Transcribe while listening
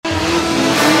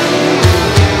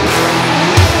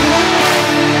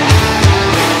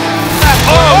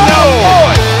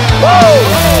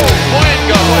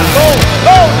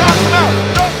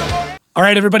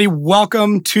right, everybody,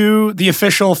 welcome to the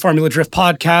official Formula Drift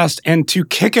podcast. And to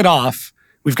kick it off,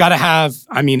 we've got to have,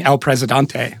 El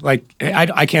Presidente. Like,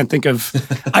 I can't think of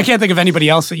anybody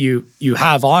else that you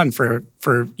have on for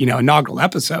inaugural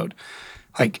episode.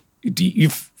 Like,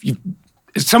 you've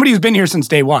somebody who's been here since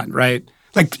day one, right?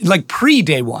 Like pre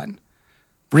day one,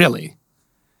 really.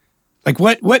 Like,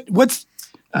 what's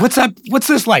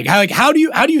this like? How do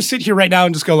you sit here right now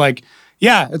and just go like,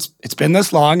 yeah, it's been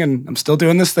this long and I'm still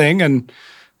doing this thing, and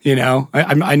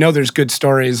I know there's good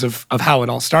stories of how it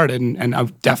all started, and I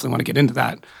definitely want to get into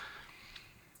that.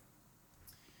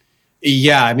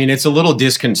 Yeah, it's a little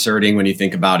disconcerting when you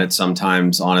think about it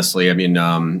sometimes, honestly.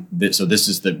 So this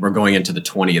is we're going into the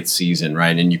 20th season,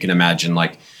 right? And you can imagine,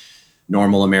 like,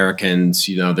 normal Americans,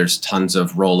 there's tons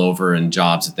of rollover and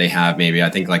jobs that they have. Maybe I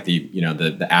think like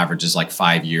the average is like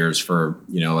 5 years for,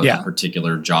 a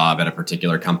particular job at a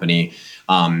particular company.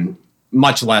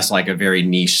 Much less like a very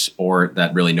niche sport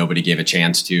that really nobody gave a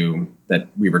chance to, that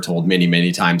we were told many,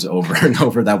 many times over and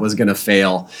over that was going to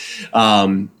fail.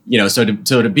 So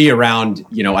to be around,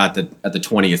 at the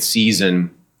 20th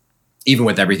season, even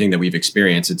with everything that we've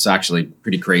experienced, it's actually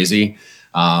pretty crazy.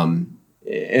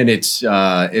 And it's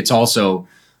also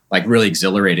like really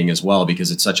exhilarating as well,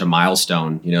 because it's such a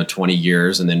milestone, 20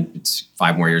 years, and then it's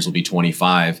 5 more years will be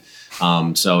 25.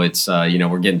 So it's,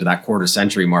 we're getting to that quarter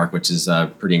century mark, which is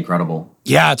pretty incredible.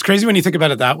 Yeah, it's crazy when you think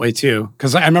about it that way too.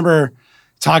 Because I remember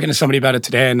talking to somebody about it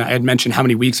today, and I had mentioned how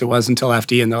many weeks it was until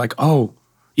FD, and they're like, oh,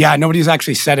 yeah, nobody's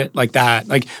actually said it like that.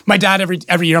 Like, my dad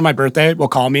every year on my birthday will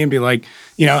call me and be like,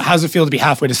 how's it feel to be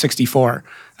halfway to 64?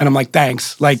 And I'm like,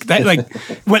 thanks. Like that, like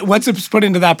once it's put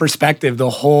into that perspective, the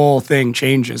whole thing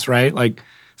changes, right? Like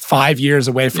 5 years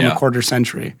away from a quarter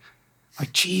century.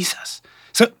 Like, Jesus.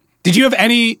 So did you have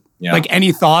any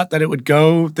thought that it would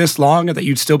go this long, or that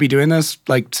you'd still be doing this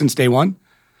like since day one?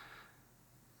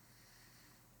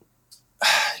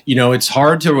 It's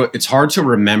hard to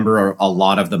remember a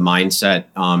lot of the mindset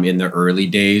in the early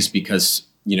days, because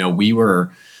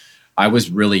I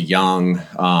was really young.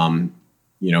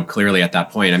 Clearly at that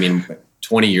point,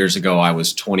 20 years ago I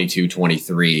was 22,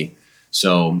 23.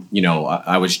 So,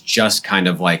 I was just kind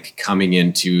of like coming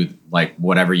into like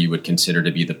whatever you would consider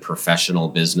to be the professional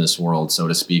business world, so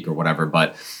to speak, or whatever.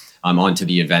 But I'm onto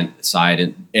the event side,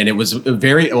 and it was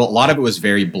a lot of it was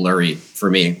very blurry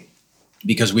for me,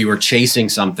 because we were chasing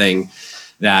something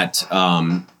that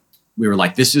we were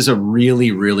like, this is a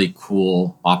really, really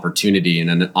cool opportunity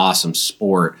and an awesome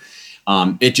sport.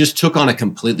 It just took on a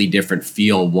completely different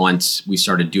feel once we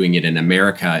started doing it in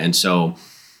America. And so,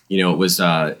 it was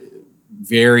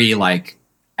very like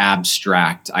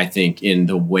abstract, I think, in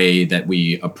the way that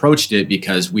we approached it,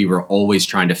 because we were always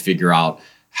trying to figure out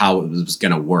how it was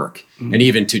going to work. Mm-hmm. And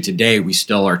even to today, we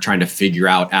still are trying to figure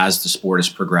out, as the sport has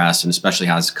progressed, and especially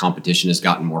as competition has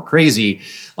gotten more crazy,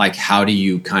 like, how do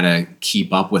you kind of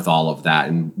keep up with all of that?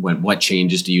 And what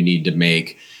changes do you need to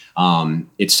make?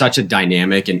 It's such a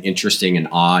dynamic and interesting and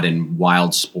odd and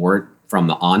wild sport from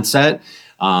the onset,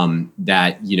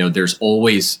 that, there's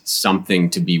always something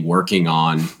to be working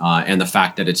on. And the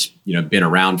fact that it's, been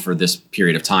around for this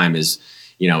period of time is,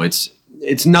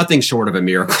 it's nothing short of a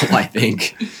miracle, I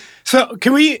think. So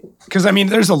because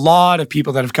there's a lot of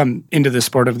people that have come into this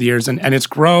sport over the years, and it's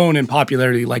grown in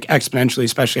popularity like exponentially,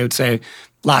 especially I would say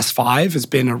last 5 has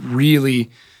been a really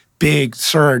big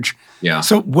surge. Yeah.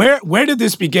 So where did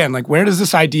this begin? Like, where does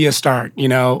this idea start?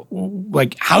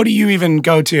 Like, how do you even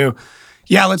go to,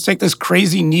 let's take this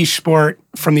crazy niche sport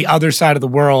from the other side of the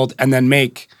world and then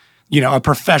make, a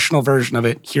professional version of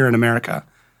it here in America?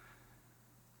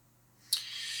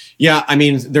 Yeah,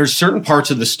 there's certain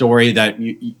parts of the story that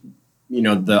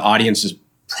the audience is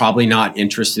probably not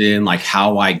interested in, like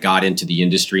how I got into the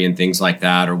industry and things like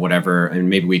that, or whatever. And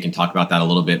maybe we can talk about that a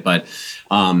little bit. But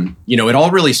it all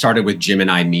really started with Jim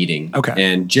and I meeting. Okay.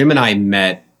 And Jim and I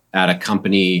met at a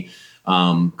company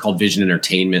called Vision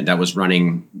Entertainment that was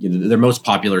running. Their most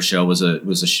popular show was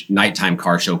a nighttime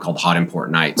car show called Hot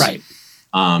Import Nights. Right.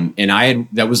 And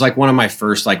that was like one of my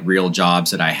first like real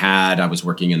jobs that I had. I was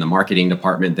working in the marketing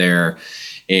department there,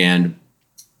 and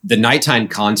the nighttime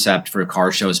concept for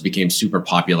car shows became super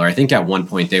popular. I think at one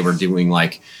point they were doing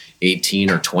like 18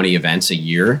 or 20 events a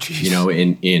year,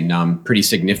 Jeez. in pretty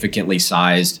significantly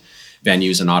sized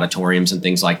venues and auditoriums and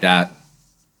things like that.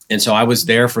 And so I was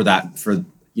there for that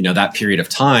period of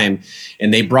time.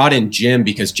 And they brought in Jim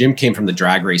because Jim came from the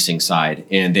drag racing side,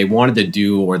 and they wanted to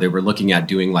do, or they were looking at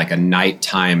doing like a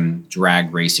nighttime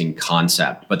drag racing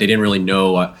concept, but they didn't really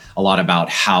know a lot about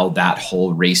how that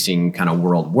whole racing kind of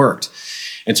world worked.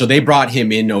 And so they brought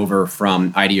him in over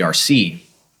from IDRC.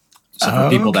 So for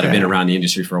people that have been around the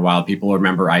industry for a while, people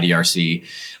remember IDRC.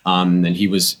 And he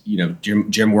was,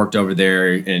 Jim worked over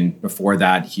there. And before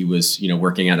that, he was,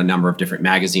 working at a number of different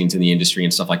magazines in the industry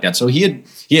and stuff like that. So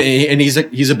and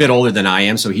he's a bit older than I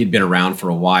am. So he'd been around for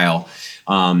a while.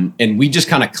 And we just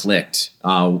kind of clicked,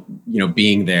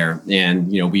 being there.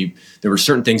 And, there were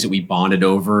certain things that we bonded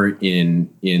over in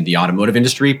the automotive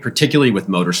industry, particularly with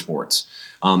motorsports.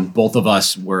 Both of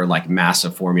us were like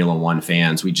massive Formula One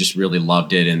fans. We just really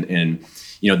loved it. And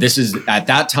this is at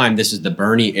that time, this is the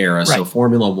Bernie era. Right. So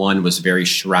Formula One was very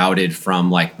shrouded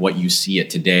from like what you see it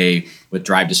today with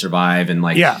Drive to Survive and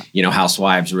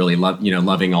Housewives really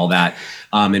loving all that.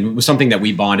 And it was something that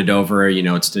we bonded over,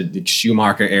 it's the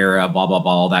Schumacher era, blah, blah,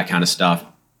 blah, all that kind of stuff.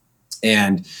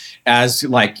 And as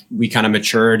like we kind of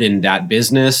matured in that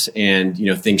business and,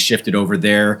 things shifted over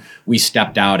there, we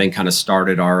stepped out and kind of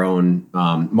started our own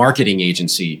marketing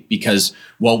agency, because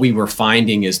what we were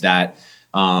finding is that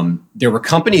there were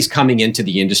companies coming into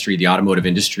the industry, the automotive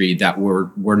industry, that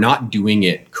were not doing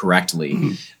it correctly.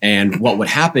 Mm-hmm. And what would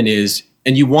happen is,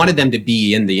 and you wanted them to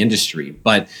be in the industry,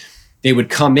 but they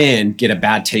would come in, get a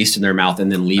bad taste in their mouth,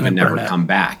 and then leave and never come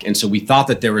back. And so we thought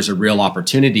that there was a real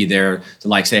opportunity there to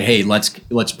like say, hey,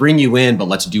 let's bring you in, but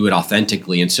let's do it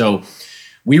authentically. And so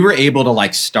we were able to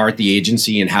like start the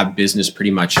agency and have business pretty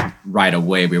much right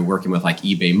away. We were working with like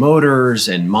eBay Motors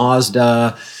and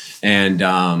Mazda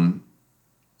and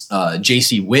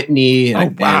JC Whitney,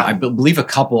 and I believe a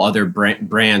couple other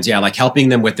brands. Yeah, like helping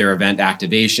them with their event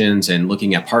activations and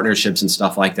looking at partnerships and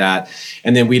stuff like that.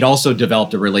 And then we'd also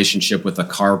developed a relationship with a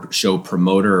car show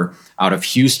promoter out of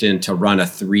Houston to run a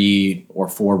 3 or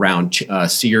 4 round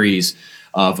series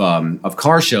of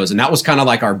car shows. And that was kind of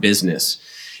like our business.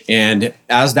 And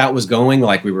as that was going,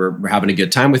 like we were having a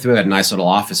good time with it. We had a nice little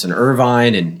office in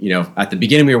Irvine. And, at the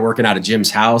beginning we were working out of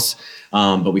Jim's house.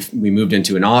 But we moved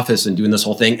into an office and doing this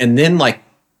whole thing. And then like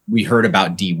we heard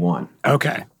about D1.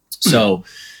 Okay. So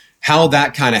how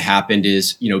that kind of happened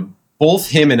is, both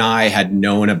him and I had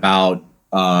known about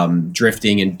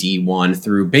drifting and D1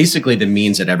 through basically the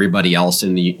means that everybody else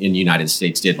in the United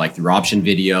States did, like through Option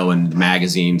Video and the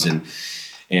magazines and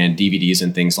DVDs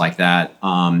and things like that.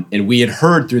 And we had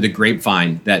heard through the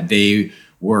grapevine that they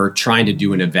were trying to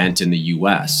do an event in the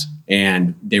US.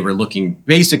 And they were looking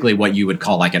basically what you would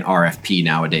call like an RFP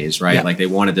nowadays, right? Yeah. Like they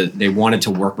wanted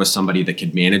to work with somebody that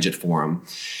could manage it for them.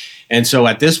 And so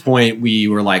at this point we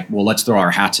were like, well, let's throw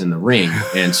our hats in the ring.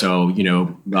 And so,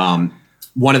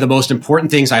 one of the most important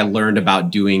things I learned about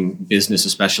doing business,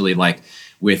 especially like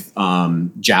with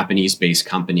Japanese-based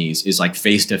companies, is like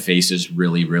face-to-face is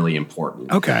really, really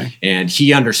important. Okay. And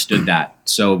he understood that.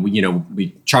 So,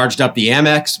 we charged up the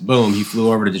Amex, boom, he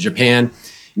flew over to Japan.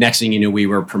 Next thing you knew, we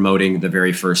were promoting the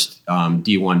very first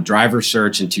D1 driver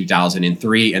search in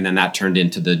 2003. And then that turned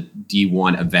into the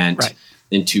D1 event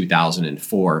in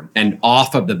 2004. And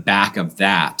off of the back of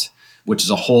that, which is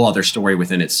a whole other story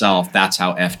within itself, that's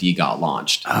how FD got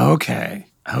launched. Okay.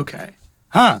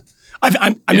 Huh.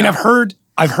 I mean,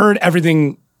 I've heard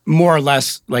everything more or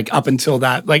less like up until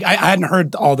that. Like I hadn't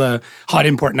heard all the hot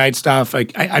import night stuff.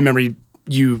 Like I remember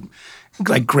you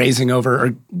like grazing over, or,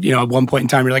 at one point in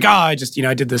time, you're like, I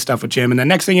did this stuff with Jim. And then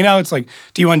next thing you know, it's like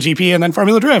D1 GP and then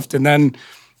Formula Drift. And then,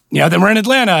 then we're in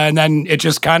Atlanta. And then it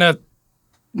just kind of,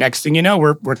 next thing you know,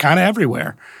 we're kind of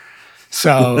everywhere.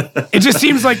 So it just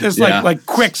seems like this like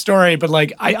quick story. But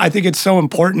like, I think it's so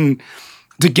important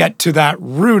to get to that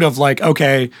root of like,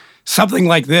 okay, something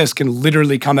like this can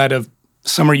literally come out of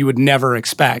somewhere you would never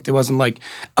expect. It wasn't like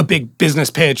a big business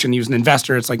pitch and he was an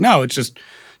investor. It's like, no, it's just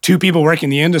 2 people working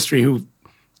in the industry who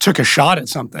took a shot at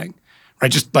something,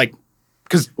 right? Just like,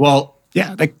 because, well,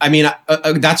 yeah, like, I mean,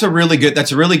 that's a really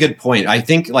good point. I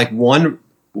think like one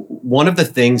of the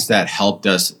things that helped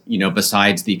us,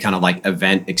 besides the kind of like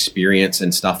event experience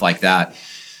and stuff like that,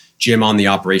 Jim on the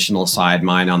operational side,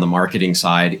 mine on the marketing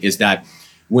side, is that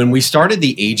when we started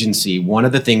the agency, one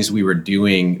of the things we were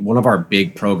doing, one of our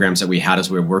big programs that we had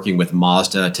is we were working with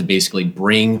Mazda to basically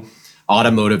bring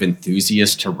automotive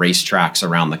enthusiasts to racetracks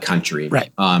around the country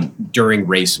during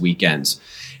race weekends.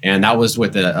 And that was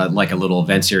with a little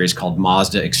event series called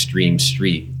Mazda Extreme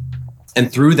Street. And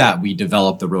through that, we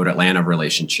developed the Road Atlanta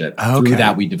relationship. Okay. Through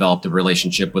that, we developed a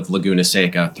relationship with Laguna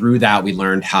Seca. Through that, we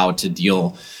learned how to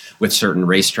deal with certain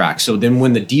racetracks. So then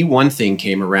when the D1 thing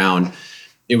came around,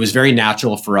 it was very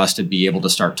natural for us to be able to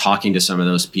start talking to some of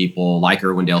those people like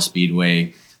Irwindale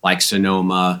Speedway, like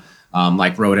Sonoma,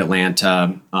 like Road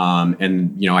Atlanta.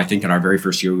 And, I think in our very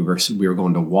first year, we were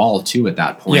going to Wall too at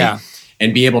that point. Yeah.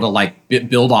 And be able to like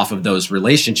build off of those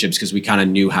relationships because we kind of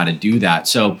knew how to do that.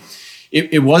 So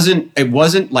it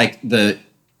wasn't like the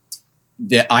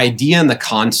idea and the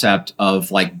concept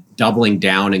of like doubling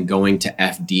down and going to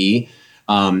FD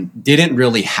didn't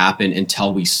really happen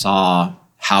until we saw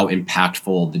how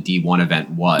impactful the D1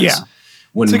 event was. Yeah.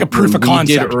 It's like a proof of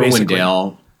concept, we did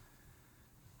Irwindale.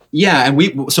 Yeah,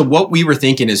 and so what we were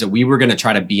thinking is that we were going to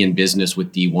try to be in business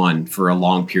with D1 for a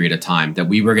long period of time, that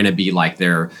we were going to be like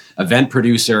their event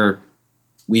producer.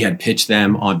 We had pitched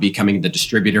them on becoming the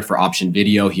distributor for Option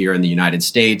Video here in the United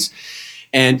States.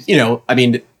 And, I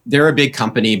mean, they're a big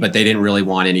company, but they didn't really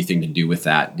want anything to do with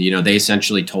that. They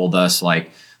essentially told us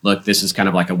like, look, this is kind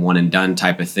of like a one and done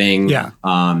type of thing. Yeah.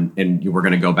 And we're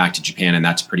going to go back to Japan and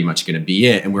that's pretty much going to be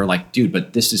it. And we're like, dude,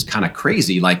 but this is kind of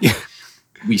crazy. Like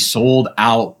we sold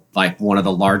out like one of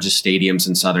the largest stadiums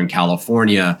in Southern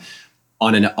California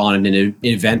on an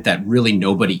event that really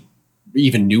nobody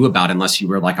even knew about unless you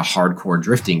were like a hardcore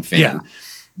drifting fan. Yeah.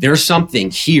 There's something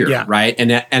here, right?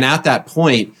 And at that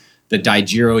point, the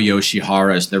Daijiro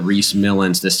Yoshiharas, the Reese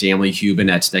Millens, the Stanley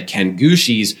Hubinets, the Ken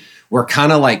Gushis were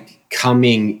kind of like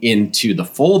coming into the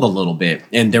fold a little bit.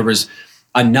 And there was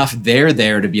enough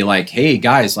there to be like, hey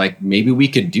guys, like maybe we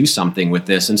could do something with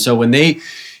this. And so when they,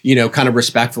 kind of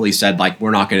respectfully said like,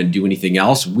 we're not going to do anything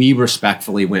else, we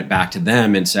respectfully went back to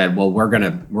them and said, well, we're going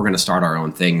to start our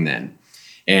own thing then.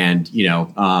 And,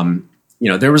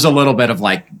 there was a little bit of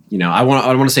like, I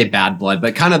want to say bad blood,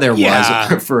 but kind of there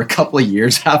was for a couple of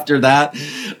years after that.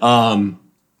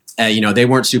 They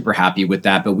weren't super happy with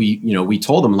that, but we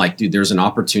told them like, dude, there's an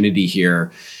opportunity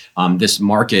here. This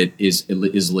market is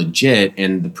legit.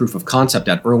 And the proof of concept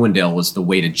at Irwindale was the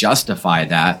way to justify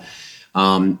that.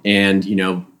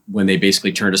 When they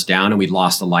basically turned us down and we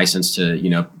lost the license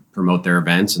to, promote their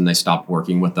events and they stopped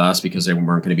working with us because they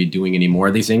weren't going to be doing any more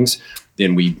of these things,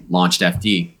 then we launched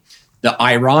FD. The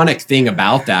ironic thing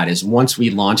about that is once we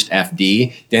launched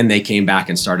FD, then they came back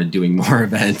and started doing more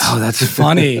events. Oh, that's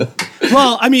funny.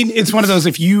 Well, I mean, it's one of those,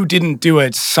 if you didn't do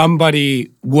it,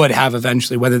 somebody would have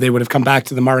eventually, whether they would have come back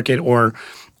to the market or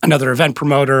another event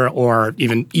promoter or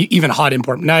even Hot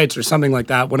Import Nights or something like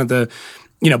that. One of the,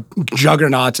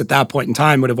 juggernauts at that point in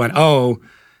time would have went, oh,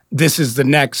 this is the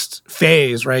next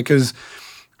phase, right? Because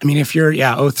I mean, if you're,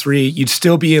 03, you'd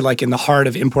still be like in the heart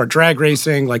of import drag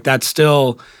racing. Like that's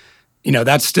still,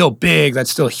 that's still big, that's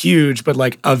still huge, but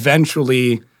like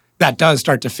eventually that does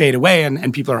start to fade away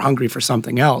and people are hungry for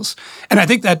something else. And I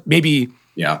think that maybe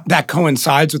that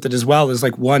coincides with it as well, as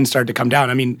like one started to come down.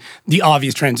 I mean, the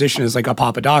obvious transition is like a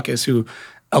Papadakis, who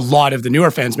a lot of the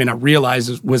newer fans may not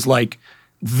realize was like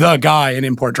the guy in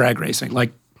import drag racing.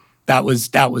 Like that was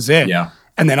it. Yeah.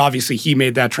 And then obviously he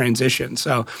made that transition.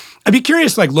 So I'd be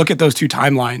curious to like look at those two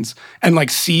timelines and like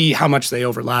see how much they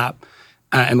overlap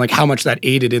and like how much that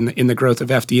aided in the growth of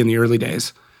FD in the early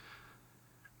days.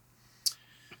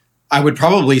 I would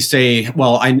probably say,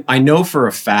 well, I know for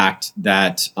a fact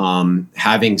that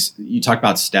you talk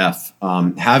about Steph,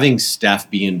 having Steph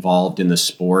be involved in the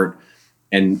sport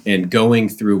and going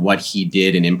through what he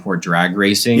did in import drag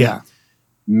racing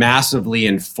massively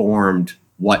informed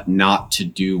what not to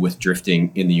do with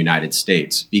drifting in the United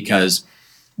States. Because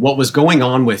what was going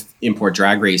on with import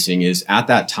drag racing is at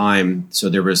that time, so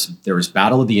there was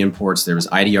Battle of the Imports, there was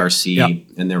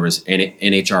IDRC, and there was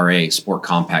NHRA Sport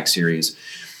Compact Series.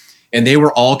 And they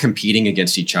were all competing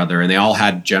against each other, and they all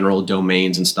had general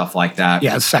domains and stuff like that.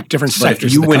 Yeah, different sectors. But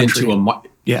if you went into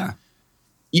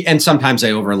and sometimes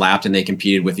they overlapped and they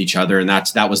competed with each other, and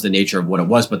that was the nature of what it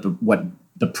was. But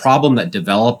the problem that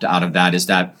developed out of that is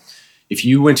that if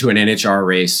you went to an NHR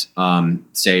race,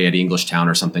 say at Englishtown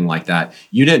or something like that,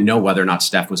 you didn't know whether or not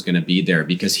Steph was going to be there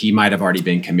because he might have already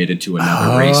been committed to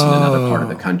another race in another part of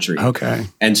the country. Okay.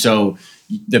 And so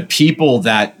the people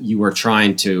that you were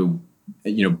trying to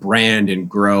brand and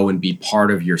grow and be part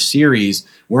of your series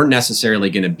weren't necessarily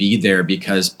going to be there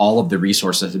because all of the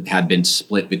resources had been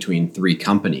split between 3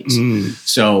 companies.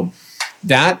 So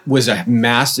that was a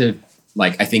massive,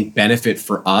 I think, benefit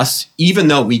for us, even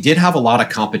though we did have a lot of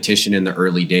competition in the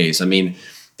early days. I mean,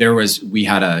 we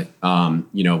had a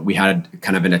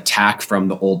kind of an attack from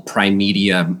the old Prime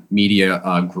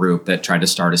Media group that tried to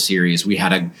start a series. We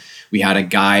had a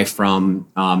guy from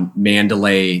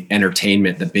Mandalay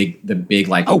Entertainment, the big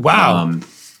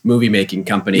movie making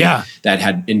company that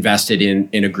had invested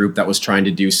in a group that was trying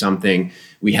to do something.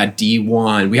 We had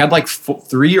D1. We had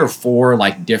 3 or 4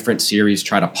 different series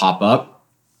try to pop up.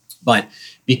 But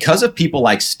because of people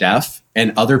like Steph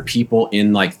and other people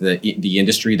in the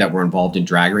industry that were involved in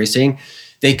drag racing,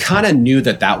 they kind of knew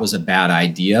that was a bad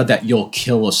idea, that you'll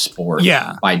kill a sport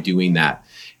by doing that.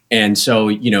 And so,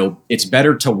 it's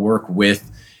better to work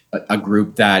with a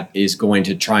group that is going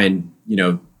to try and,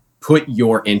 put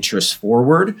your interests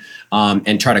forward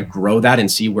and try to grow that and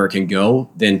see where it can go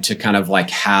than to kind of like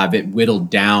have it whittled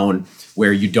down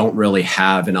where you don't really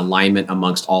have an alignment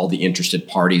amongst all the interested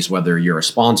parties, whether you're a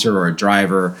sponsor or a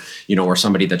driver, or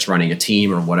somebody that's running a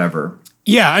team or whatever.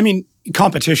 Yeah, I mean,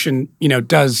 competition,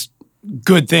 does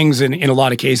good things in a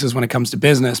lot of cases when it comes to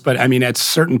business. But I mean, at a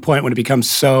certain point when it becomes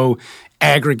so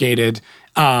aggregated,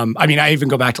 I even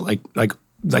go back to like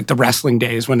the wrestling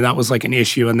days when that was like an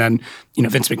issue. And then,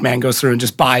 Vince McMahon goes through and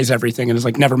just buys everything and is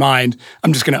like, never mind,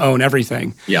 I'm just going to own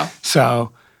everything. Yeah.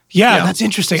 So that's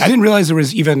interesting. I didn't realize there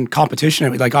was even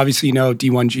competition. Like obviously, D1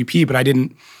 GP, but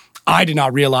I did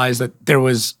not realize that there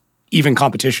was even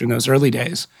competition in those early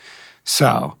days.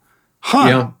 So,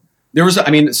 Yeah. There was,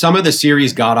 some of the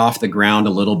series got off the ground a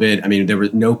little bit.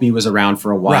 Nopi was around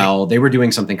for a while. Right. They were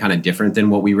doing something kind of different than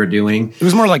what we were doing. It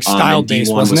was more like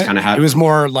style-based, wasn't it? It was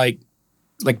more like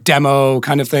demo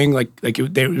kind of thing.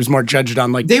 It was more judged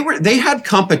on like they had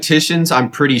competitions. I'm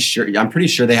pretty sure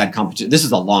they had competition. This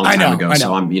is a long time ago,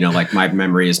 so I'm my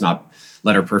memory is not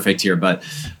letter perfect here, but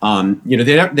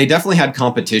they definitely had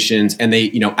competitions, and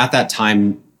they at that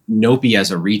time. Nopi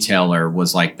as a retailer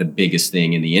was like the biggest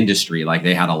thing in the industry. Like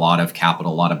they had a lot of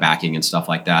capital, a lot of backing and stuff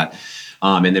like that.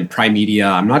 And then Prime Media,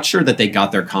 I'm not sure that they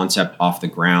got their concept off the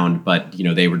ground, but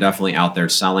they were definitely out there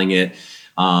selling it.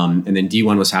 And then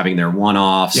D1 was having their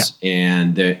one-offs,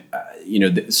 and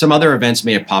some other events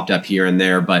may have popped up here and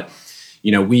there, but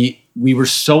we were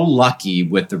so lucky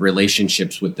with the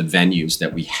relationships with the venues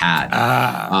that we had,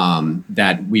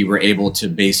 that we were able to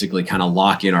basically kind of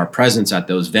lock in our presence at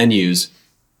those venues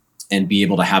and be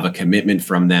able to have a commitment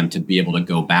from them to be able to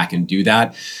go back and do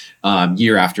that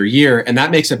year after year. And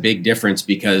that makes a big difference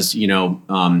because,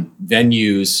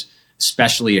 venues,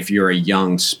 especially if you're a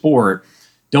young sport,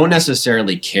 don't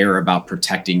necessarily care about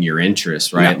protecting your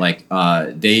interests, right?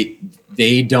 Yeah.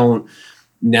 They don't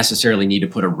necessarily need to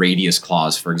put a radius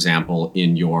clause, for example,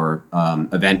 in your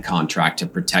event contract to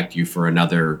protect you for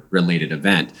another related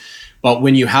event. But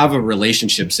when you have a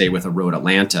relationship, say with a Road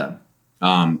Atlanta,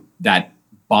 that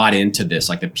bought into this,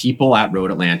 like the people at Road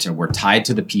Atlanta were tied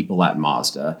to the people at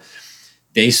Mazda.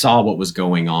 They saw what was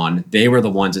going on. They were the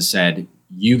ones that said,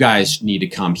 you guys need to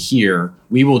come here.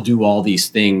 We will do all these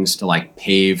things to like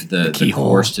pave the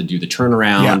course, to do the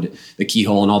turnaround, the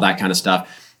keyhole and all that kind of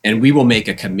stuff. And we will make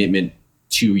a commitment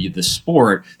to the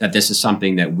sport that this is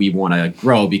something that we want to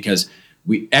grow, because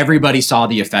everybody saw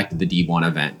the effect of the D1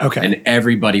 event. Okay. And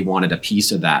everybody wanted a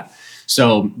piece of that.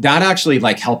 So that actually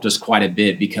like helped us quite a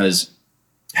bit, because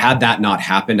had that not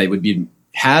happened,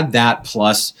 had that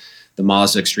plus the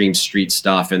Mazda Extreme Street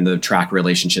stuff and the track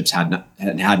relationships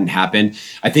hadn't happened,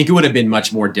 I think it would have been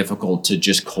much more difficult to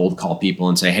just cold call people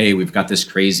and say, hey, we've got this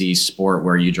crazy sport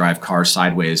where you drive cars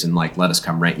sideways and like, let us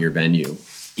come rent your venue.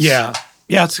 Yeah.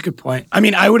 Yeah, that's a good point.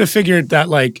 I would have figured that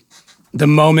like the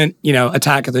moment,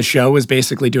 Attack of the Show was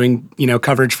basically doing,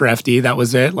 coverage for FD, that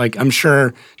was it. Like I'm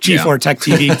sure G4 Tech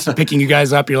TV picking you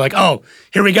guys up, you're like, oh,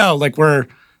 here we go. Like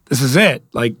this is it.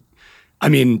 Like, I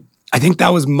think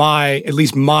that was at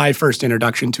least my first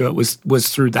introduction to it was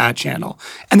through that channel.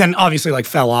 And then obviously like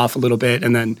fell off a little bit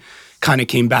and then kind of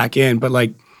came back in. But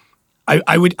like,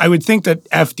 I would think that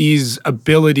FD's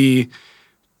ability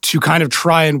to kind of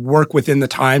try and work within the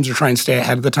times or try and stay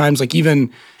ahead of the times, like even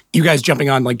you guys jumping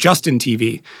on like Justin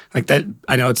TV, like that,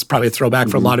 I know it's probably a throwback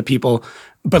for a lot of people,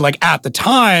 but like at the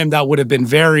time that would have been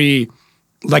very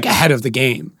like ahead of the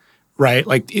game, right?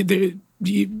 Like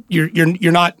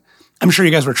you're not, I'm sure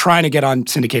you guys were trying to get on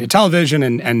syndicated television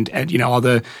and all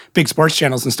the big sports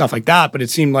channels and stuff like that. But it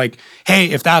seemed like,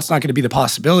 hey, if that's not going to be the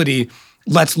possibility,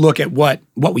 let's look at what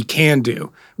we can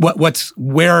do.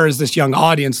 Where is this young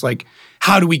audience? Like,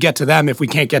 how do we get to them if we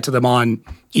can't get to them on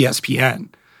ESPN?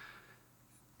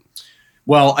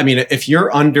 Well, if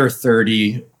you're under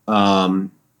 30,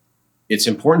 it's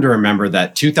important to remember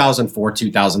that 2004,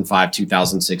 2005,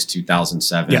 2006,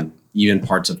 2007, even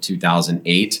parts of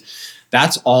 2008,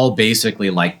 that's all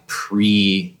basically like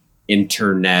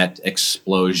pre-internet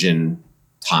explosion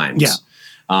times. Yeah.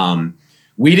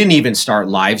 We didn't even start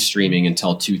live streaming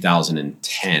until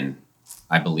 2010,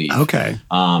 I believe. Okay.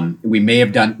 We may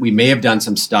have done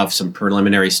some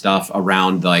preliminary stuff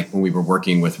around like when we were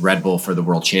working with Red Bull for the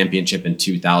World Championship in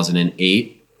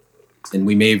 2008, and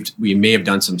we may have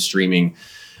done some streaming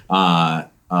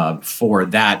for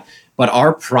that. But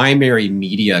our primary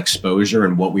media exposure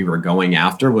and what we were going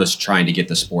after was trying to get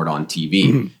the sport on TV.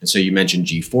 Mm-hmm. And so you mentioned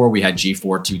G4. We had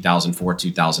G4 2004,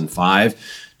 2005,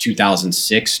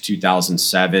 2006,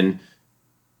 2007,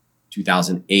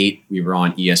 2008. We were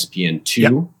on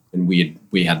ESPN2, and we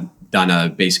had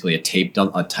done basically a tape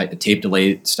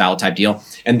delay style type deal.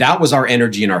 And that was our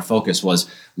energy and our focus was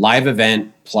live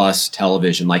event plus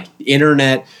television, like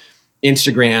internet,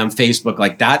 Instagram, Facebook,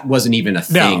 like that wasn't even a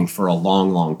thing for a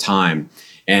long, long time.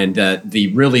 And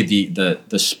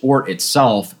the sport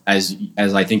itself, as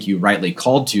I think you rightly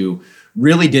called to,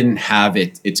 really didn't have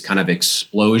its kind of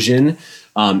explosion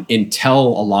until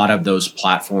a lot of those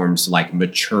platforms like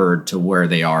matured to where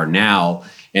they are now,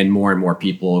 and more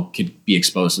people could be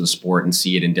exposed to the sport and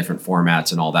see it in different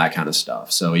formats and all that kind of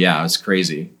stuff. So yeah, it's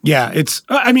crazy. Yeah,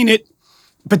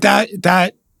 but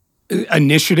that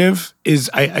initiative is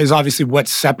obviously what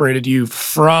separated you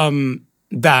from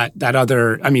that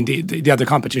other. I mean, the other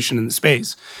competition in the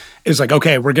space is like,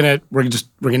 okay, we're gonna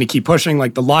keep pushing.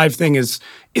 Like the live thing is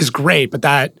great, but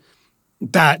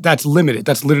that's limited.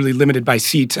 That's literally limited by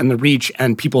seats and the reach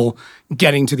and people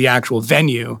getting to the actual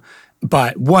venue.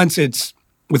 But once it's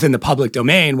within the public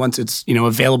domain, once it's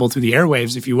available through the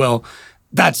airwaves, if you will,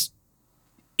 that's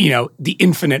the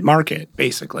infinite market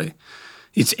basically.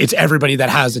 It's everybody that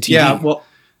has a TV. Yeah, well,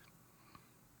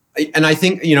 and I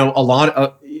think a lot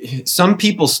of some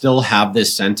people still have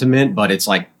this sentiment, but it's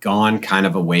like gone kind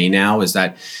of away now. Is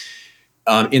that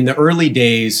in the early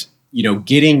days,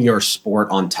 getting your sport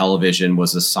on television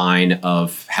was a sign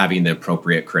of having the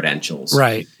appropriate credentials,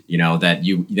 right? That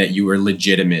you were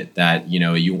legitimate, that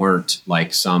you weren't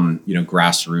like some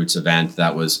grassroots event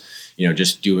that was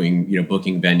just doing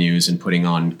booking venues and putting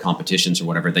on competitions or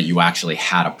whatever, that you actually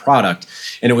had a product.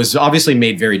 And it was obviously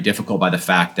made very difficult by the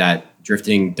fact that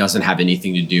drifting doesn't have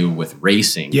anything to do with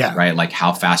racing, right? Like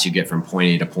how fast you get from point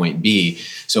A to point B.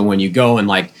 So when you go and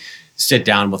like sit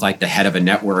down with like the head of a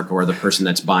network or the person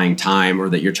that's buying time or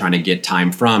that you're trying to get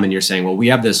time from, and you're saying, well, we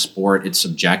have this sport, it's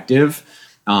subjective.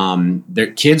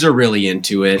 Their kids are really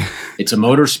into it. It's a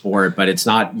motorsport, but it's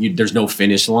not, there's no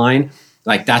finish line.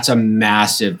 Like that's a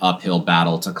massive uphill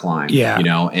battle to climb,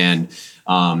 and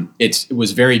it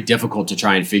was very difficult to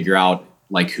try and figure out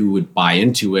like who would buy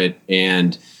into it.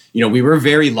 And, we were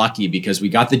very lucky because we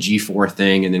got the G4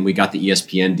 thing and then we got the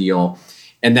ESPN deal.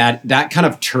 And that kind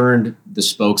of turned the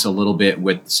spokes a little bit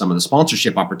with some of the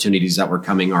sponsorship opportunities that were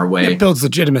coming our way. It builds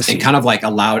legitimacy. And kind of like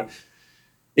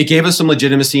it gave us some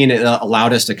legitimacy, and it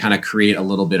allowed us to kind of create a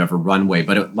little bit of a runway.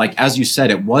 But like, as you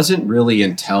said, it wasn't really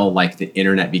until like the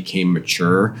internet became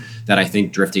mature that I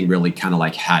think drifting really kind of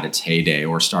like had its heyday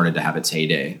or started to have its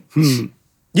heyday.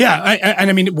 Yeah.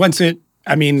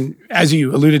 I mean, as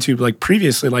you alluded to, like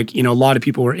previously, like, a lot of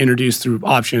people were introduced through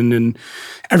option and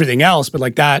everything else, but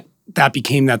like that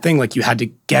became that thing. Like you had to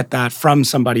get that from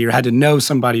somebody or had to know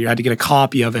somebody or had to get a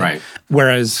copy of it. Right.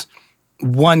 Whereas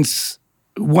once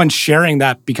sharing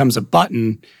that becomes a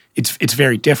button, it's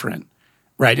very different,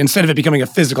 right? Instead of it becoming a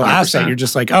physical 100%. Asset, you're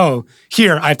just like, oh,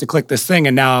 here, I have to click this thing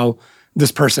and now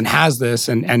this person has this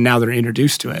and now they're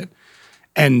introduced to it.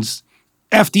 And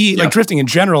FD, like drifting in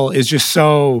general, is just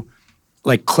so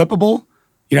like clippable.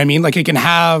 You know what I mean? Like it can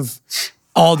have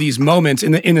all these moments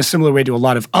in a similar way to a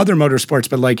lot of other motorsports,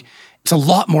 but like it's a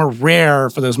lot more rare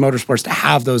for those motorsports to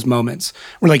have those moments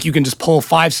where like you can just pull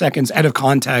 5 seconds out of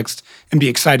context and be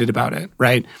excited about it,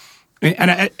 right?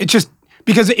 And it just,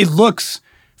 because it looks,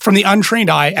 from the untrained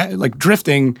eye, like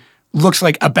drifting looks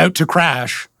like about to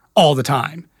crash all the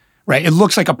time, right? It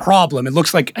looks like a problem. It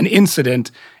looks like an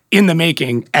incident in the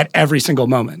making at every single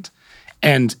moment.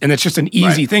 And it's just an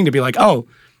easy thing to be like, oh,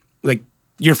 like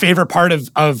your favorite part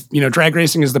of drag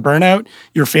racing is the burnout.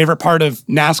 Your favorite part of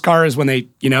NASCAR is when they,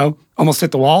 almost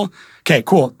hit the wall. Okay,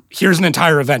 cool. Here's an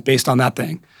entire event based on that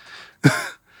thing.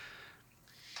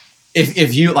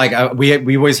 If you like,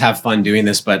 we always have fun doing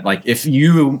this, but like if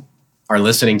you are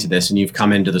listening to this and you've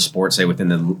come into the sport, say within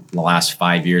the last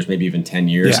 5 years, maybe even 10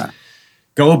 years,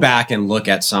 go back and look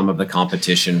at some of the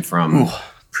competition from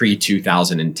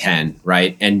pre-2010,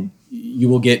 right? And you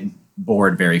will get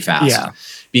bored very fast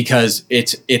because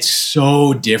it's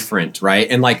so different, right?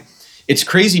 And like, it's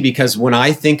crazy because when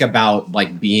I think about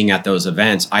like being at those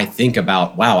events, I think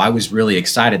about, wow, I was really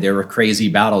excited. There were crazy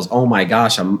battles. Oh my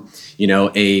gosh, I'm,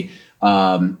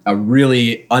 a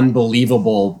really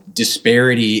unbelievable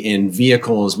disparity in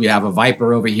vehicles. We have a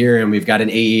Viper over here and we've got an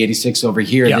AE86 over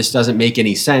here. Yep. This doesn't make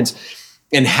any sense.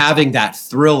 And having that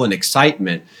thrill and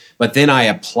excitement. But then I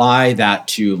apply that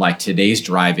to like today's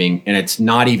driving and it's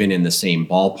not even in the same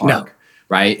ballpark,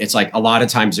 right? It's like a lot of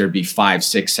times there'd be 5,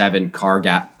 6, 7 car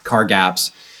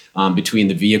gaps between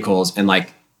the vehicles. And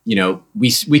like,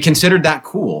 we considered that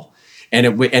cool.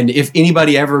 And if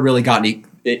anybody ever really got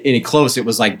any close, it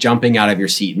was like jumping out of your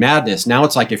seat madness. Now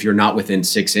it's like if you're not within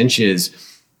 6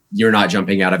 inches, you're not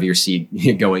jumping out of your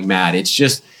seat going mad.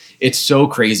 It's so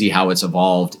crazy how it's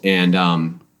evolved.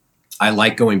 And I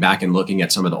like going back and looking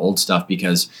at some of the old stuff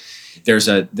because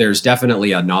there's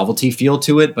definitely a novelty feel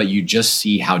to it, but you just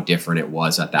see how different it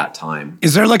was at that time.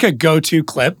 Is there like a go-to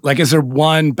clip? Like, is there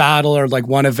one battle or like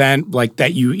one event like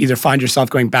that you either find yourself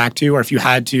going back to, or if you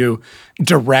had to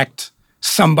direct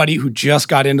somebody who just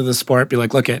got into the sport, be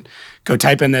like, go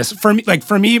type in this. For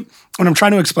me, when I'm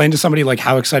trying to explain to somebody like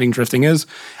how exciting drifting is,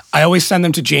 I always send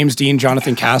them to James Dean,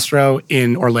 Jonathan Castro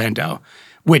in Orlando,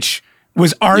 which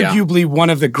was arguably one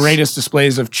of the greatest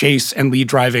displays of chase and lead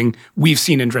driving we've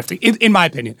seen in drifting, in my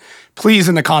opinion. Please,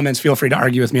 in the comments, feel free to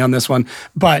argue with me on this one.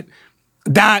 But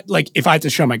that, like, if I had to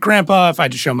show my grandpa, if I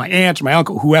had to show my aunt or my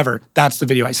uncle, whoever, that's the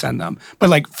video I send them. But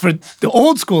like for the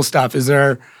old school stuff, is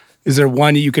there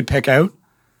one you could pick out?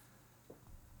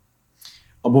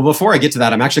 Well, before I get to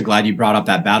that, I'm actually glad you brought up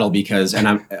that battle because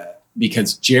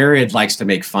Jared likes to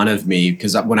make fun of me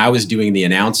because when I was doing the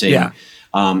announcing,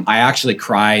 I actually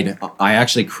cried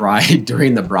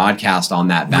during the broadcast on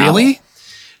that battle. Really?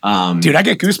 Dude, I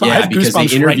get goosebumps. I have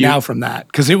goosebumps right now from that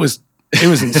because it was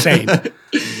insane.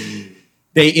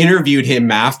 They interviewed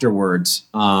him afterwards,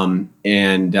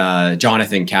 and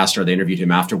Jonathan Castro. They interviewed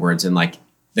him afterwards, and like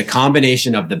the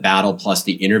combination of the battle plus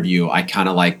the interview, I kind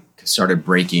of like started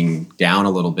breaking down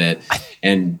a little bit.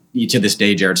 And to this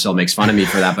day, Jared still makes fun of me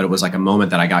for that, but it was like a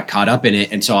moment that I got caught up in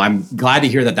it. And so I'm glad to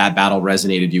hear that battle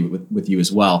resonated with you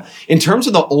as well. In terms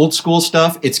of the old school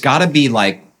stuff, it's got to be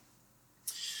like,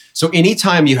 so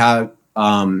anytime you have,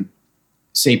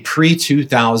 say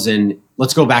pre-2000,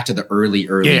 let's go back to the early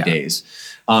days.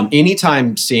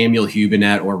 Anytime Samuel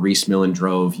Hubinet or Reese Millen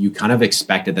drove, you kind of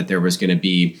expected that there was going to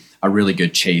be a really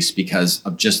good chase because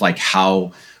of just like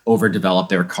how overdeveloped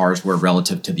their cars were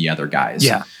relative to the other guys.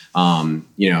 Yeah.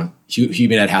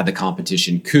 Hubinet had the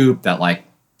competition coupe that like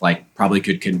probably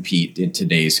could compete in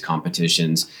today's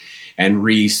competitions. And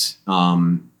Reese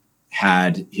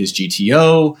had his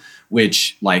GTO,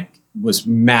 which like was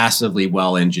massively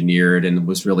well engineered and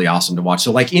was really awesome to watch.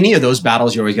 So like any of those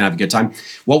battles, you're always gonna have a good time.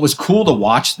 What was cool to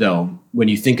watch though, when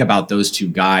you think about those two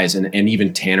guys and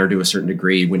even Tanner to a certain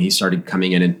degree, when he started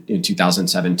coming in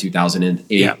 2007,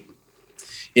 2008,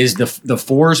 is the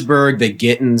Forsberg, the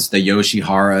Gittins, the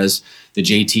Yoshiharas, the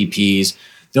JTPs.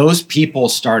 Those people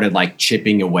started like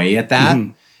chipping away at that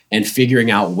and figuring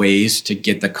out ways to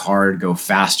get the car to go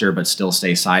faster but still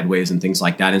stay sideways and things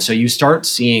like that. And so you start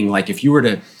seeing, like, if you were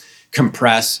to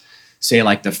compress, say,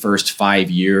 like the first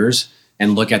 5 years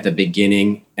and look at the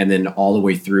beginning and then all the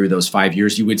way through those 5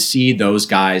 years, you would see those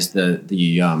guys, the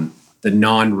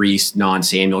non-Reese,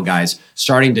 non-Samuel guys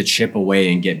starting to chip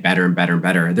away and get better and better and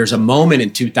better. There's a moment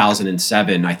in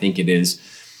 2007, I think it is,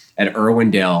 at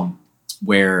Irwindale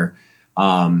where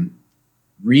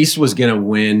Reese was going to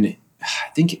win. I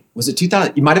think, was it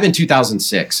 2000? It might have been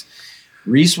 2006.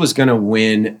 Reese was going to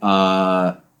win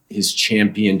his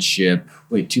championship.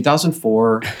 Wait,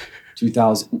 2004,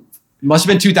 2000, must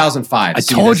have been 2005. I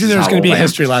told you there was going to be a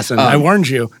history lesson. I warned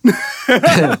you.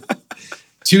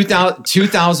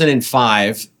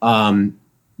 2005,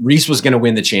 Reese was going to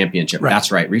win the championship. Right. That's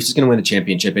right. Reese was going to win the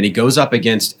championship, and he goes up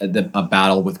against a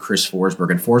battle with Chris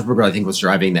Forsberg. And Forsberg, I think, was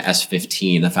driving the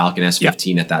S15, the Falcon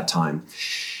S15 at that time.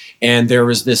 And there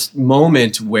was this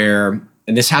moment where,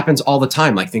 and this happens all the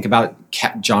time, like think about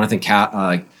Jonathan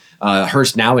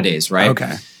Hurst nowadays, right?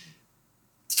 Okay.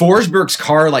 Forsberg's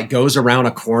car like goes around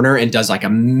a corner and does like a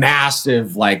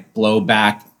massive like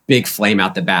blowback, big flame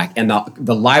out the back, and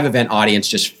the live event audience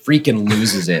just freaking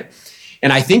loses it.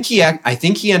 And I think he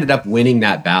ended up winning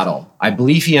that battle. I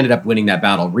believe he ended up winning that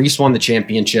battle. Reese won the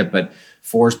championship, but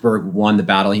Forsberg won the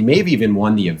battle. He maybe even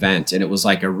won the event, and it was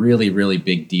like a really, really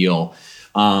big deal.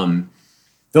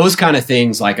 Those kind of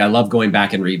things, like I love going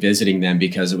back and revisiting them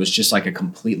because it was just like a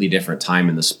completely different time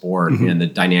in the sport and the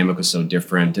dynamic was so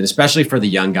different. And especially for the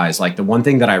young guys, like the one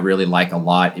thing that I really like a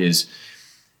lot is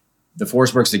the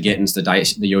Forsbergs, the Gittins, the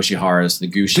Yoshiharas, the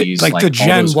Gushis, like the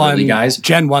Gen 1 guys.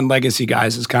 Gen 1 legacy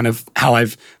guys is kind of how I'm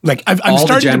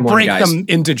starting to break them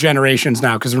into generations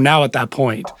now because we're now at that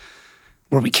point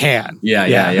where we can.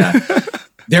 Yeah.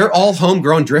 They're all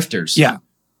homegrown drifters. Yeah.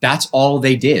 That's all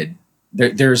they did.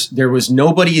 There was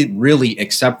nobody really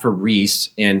except for Reese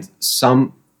and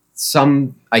some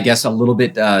I guess a little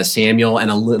bit Samuel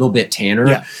and a little bit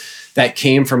Tanner that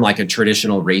came from like a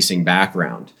traditional racing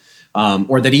background.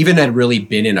 Or that even had really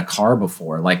been in a car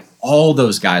before. Like all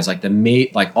those guys, like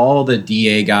all the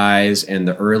DA guys and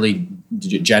the early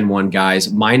Gen 1 guys,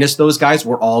 minus those guys,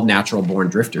 were all natural born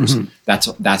drifters.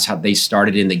 That's how they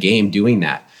started in the game doing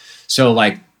that. So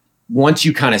like once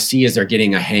you kind of see as they're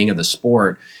getting a hang of the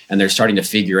sport and they're starting to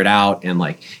figure it out and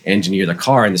like engineer the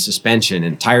car and the suspension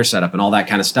and tire setup and all that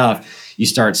kind of stuff, you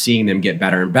start seeing them get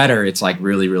better and better, it's like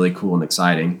really, really cool and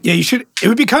exciting. Yeah, it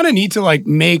would be kind of neat to like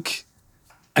make,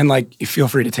 and like, you feel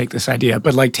free to take this idea,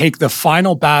 but like take the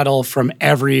final battle from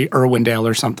every Irwindale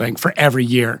or something for every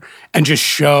year and just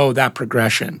show that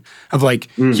progression of like,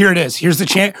 here it is, here's the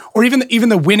champ, or even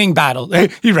the winning battle.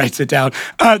 He writes it down.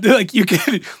 Like you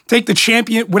could take the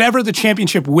champion, whatever the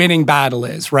championship winning battle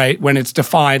is, right? When it's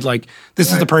defined, like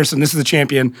this is the person, this is the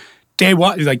champion, day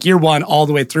one, like year one all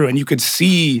the way through. And you could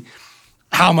see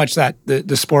how much that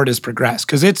the sport has progressed.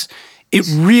 Because it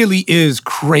really is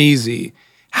crazy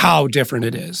how different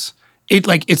it is.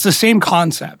 It's the same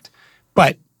concept,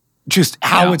 but just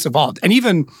how it's evolved. And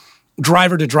even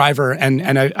driver to driver, and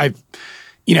I've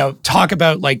talk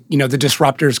about like, the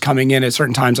disruptors coming in at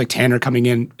certain times, like Tanner coming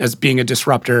in as being a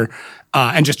disruptor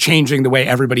and just changing the way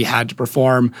everybody had to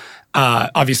perform.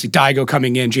 Obviously Daigo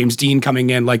coming in, James Dean coming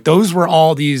in, like those were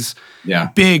all these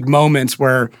big moments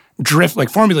where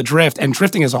Formula Drift and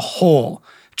drifting as a whole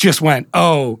just went,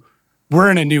 oh, we're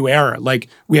in a new era. Like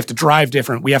we have to drive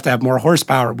different. We have to have more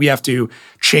horsepower. We have to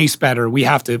chase better. We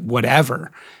have to whatever.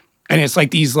 And it's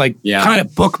like these kind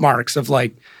of bookmarks of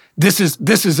like, this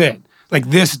is it.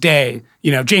 Like this day,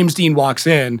 James Dean walks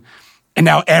in and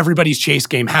now everybody's chase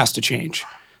game has to change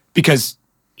because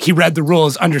he read the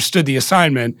rules, understood the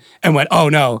assignment and went, oh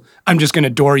no, I'm just going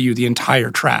to door you the entire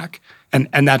track.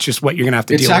 And that's just what you're going to have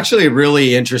to deal with. It's actually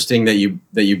really interesting that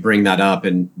you bring that up,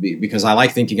 and because I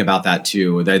like thinking about that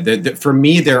too. For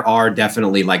me, there are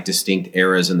definitely like distinct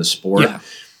eras in the sport,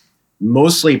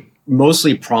 mostly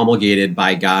promulgated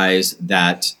by guys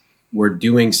that were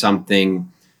doing something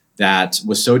that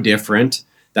was so different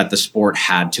that the sport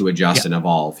had to adjust and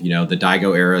evolve. The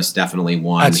Daigo era is definitely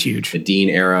one. That's huge. The Dean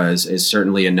era is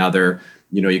certainly another.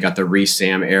 You got the Reese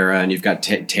Sam era, and you've got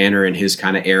Tanner and his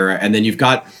kind of era, and then you've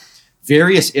got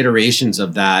various iterations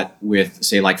of that with,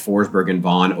 say, like Forsberg and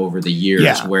Vaughn over the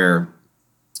years, where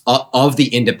of the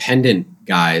independent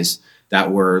guys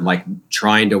that were like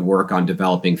trying to work on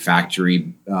developing factory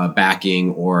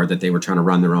backing, or that they were trying to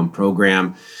run their own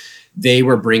program, they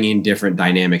were bringing different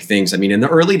dynamic things. I mean, in the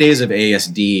early days of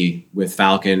ASD with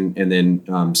Falcon, and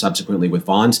then subsequently with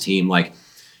Vaughn's team, like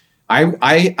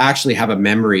I actually have a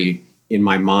memory in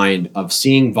my mind of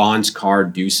seeing Vaughn's car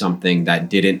do something that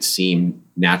didn't seem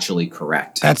naturally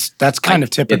correct. That's kind of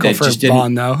typical for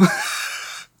Vaughn, though.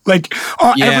 Every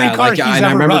car he's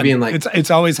ever run, being like,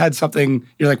 it's always had something.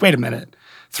 You're like, wait a minute,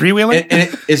 three-wheeler?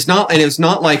 And it's not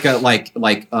like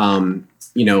I'm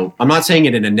not saying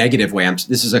it in a negative way.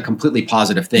 This is a completely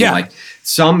positive thing. Yeah. Like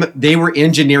they were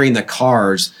engineering the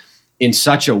cars in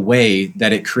such a way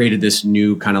that it created this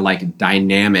new kind of like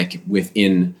dynamic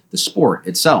within the sport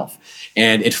itself.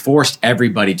 And it forced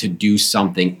everybody to do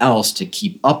something else to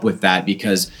keep up with that,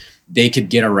 because they could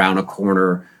get around a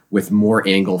corner with more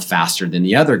angle faster than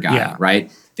the other guy,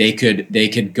 right? They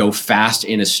could go fast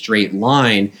in a straight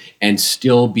line and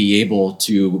still be able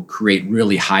to create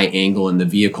really high angle in the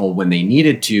vehicle when they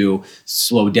needed to,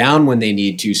 slow down when they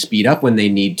need to, speed up when they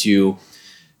need to,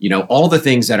 all the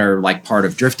things that are like part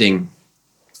of drifting.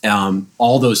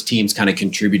 All those teams kind of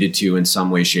contributed to in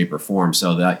some way, shape, or form.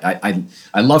 So that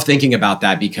I love thinking about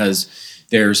that, because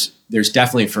there's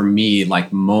definitely for me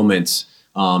like moments,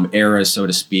 eras, so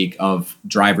to speak, of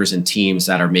drivers and teams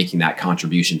that are making that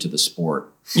contribution to the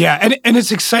sport. Yeah, and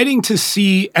it's exciting to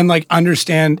see and like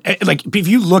understand. Like if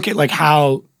you look at like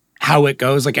how it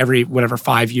goes, like every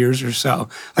 5 years or so,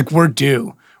 like we're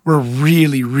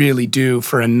really, really due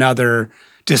for another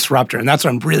disruptor, and that's what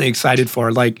I'm really excited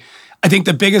for. Like, I think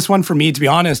the biggest one for me, to be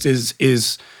honest,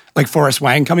 is like Forrest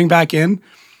Wang coming back in.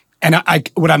 And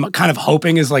what I'm kind of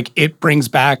hoping is like it brings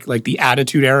back like the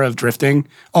attitude era of drifting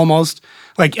almost.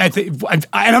 Like and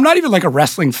I'm not even like a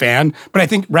wrestling fan, but I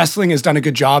think wrestling has done a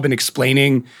good job in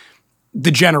explaining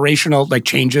the generational like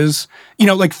changes.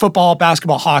 Like football,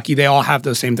 basketball, hockey, they all have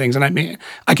those same things. And I mean,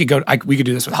 we could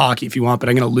do this with hockey if you want, but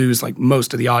I'm going to lose like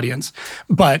most of the audience.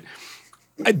 But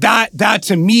that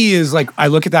to me is like, I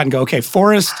look at that and go, okay,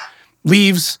 Forrest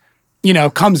leaves,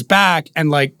 comes back,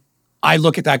 and like I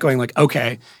look at that going like,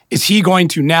 okay, is he going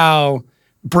to now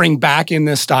bring back in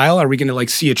this style? Are we going to like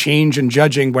see a change in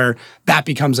judging where that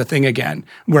becomes a thing again,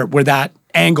 where that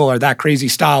angle or that crazy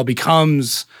style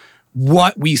becomes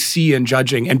what we see in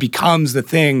judging and becomes the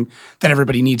thing that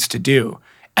everybody needs to do?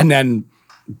 And then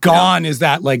gone is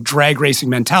that like drag racing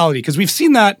mentality, because we've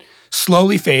seen that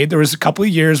slowly fade. There was a couple of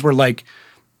years where like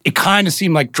it kind of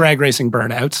seemed like drag racing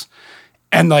burnouts,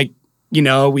 and like,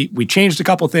 we changed a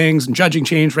couple things, and judging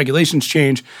changed, regulations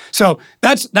changed. So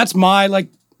that's my like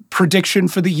prediction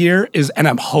for the year and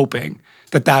I'm hoping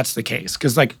that that's the case,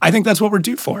 because like I think that's what we're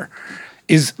due for.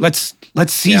 Is let's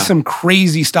see some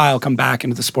crazy style come back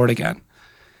into the sport again.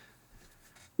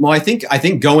 Well, I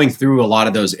think going through a lot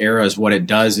of those eras, what it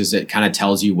does is it kind of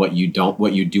tells you what you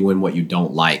do and what you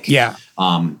don't like. Yeah.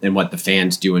 And what the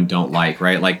fans do and don't like,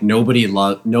 right? Like nobody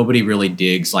really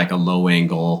digs like a low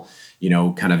angle,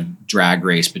 kind of drag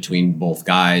race between both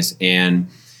guys. And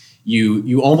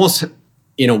you almost,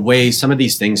 in a way, some of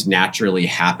these things naturally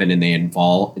happen and they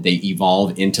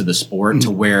evolve into the sport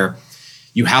to where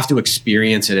you have to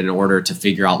experience it in order to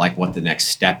figure out like what the next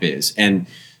step is. And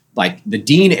like the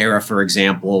Dean era, for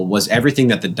example, was everything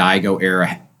that the Daigo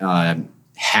era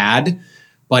had,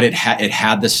 but it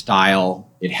had the style,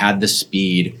 it had the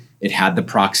speed, it had the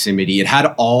proximity, it had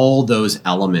all those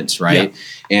elements, right?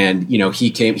 Yeah. And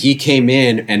he came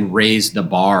in and raised the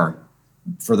bar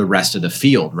for the rest of the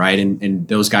field, right? And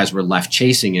those guys were left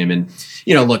chasing him. And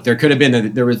look, there could have been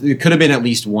at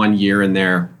least 1 year in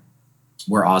there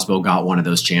where Osbo got one of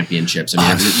those championships. I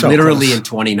mean, so literally close. In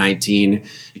 2019,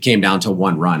 it came down to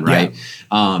one run, right?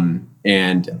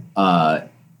 Yeah.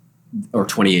 Or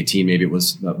 2018, maybe it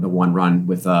was the one run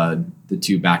with the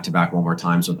two back-to-back one more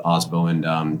times with Osbo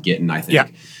and Gittin, I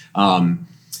think.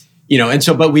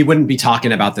 Yeah. But we wouldn't be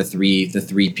talking about the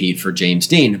three-peat for James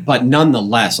Dean. But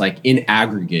nonetheless, like in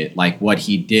aggregate, like what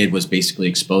he did was basically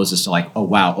expose us to like, oh,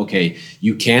 wow, okay,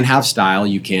 you can have style,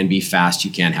 you can be fast, you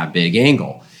can have big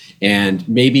angle. And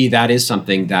maybe that is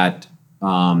something that,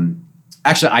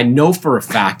 actually, I know for a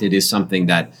fact it is something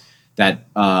that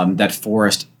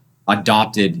Forrest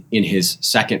adopted in his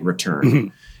second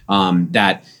return. Mm-hmm.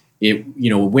 That it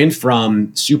went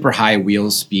from super high wheel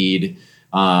speed,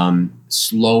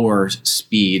 slower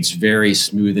speeds, very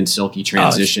smooth and silky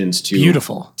transitions to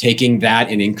beautiful, taking that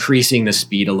and increasing the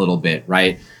speed a little bit,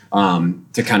 right?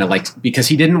 To kind of like, because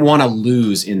he didn't want to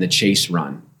lose in the chase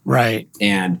run. Right.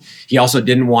 And he also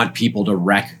didn't want people to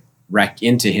wreck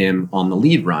into him on the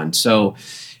lead run. So,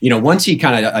 once he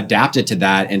kind of adapted to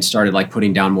that and started like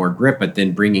putting down more grip, but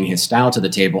then bringing his style to the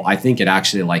table, I think it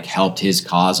actually like helped his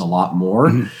cause a lot more,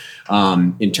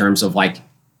 in terms of like,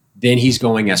 then he's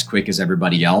going as quick as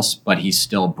everybody else, but he's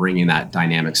still bringing that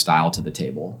dynamic style to the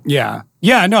table. Yeah.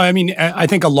 Yeah. No, I mean, I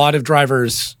think a lot of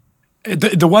drivers,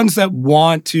 the ones that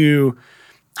want to,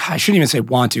 I shouldn't even say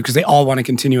want to, because they all want to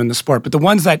continue in the sport, but the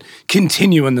ones that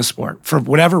continue in the sport, for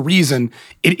whatever reason,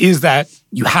 it is that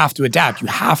you have to adapt. You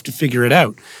have to figure it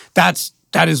out. That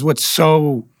is what's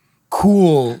so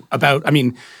cool about, I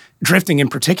mean, drifting in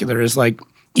particular is like,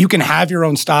 you can have your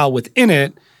own style within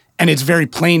it, and it's very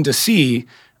plain to see,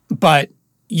 but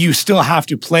you still have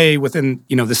to play within,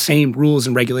 the same rules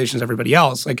and regulations as everybody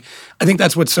else. Like, I think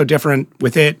that's what's so different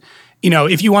with it.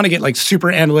 If you want to get like super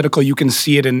analytical, you can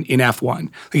see it in F1.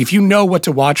 Like if you know what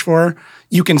to watch for,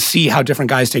 you can see how different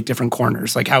guys take different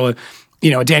corners. Like how, a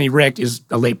Danny Rick is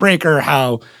a late breaker,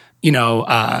 how,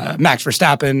 Max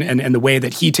Verstappen and the way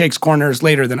that he takes corners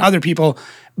later than other people.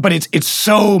 But it's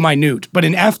so minute. But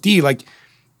in FD, like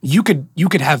you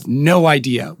could have no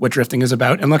idea what drifting is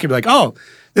about and look and be like, oh,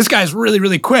 this guy's really,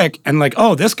 really quick. And like,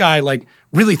 oh, this guy like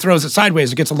really throws it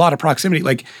sideways. It gets a lot of proximity.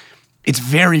 Like it's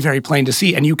very, very plain to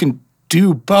see. And you can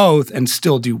do both and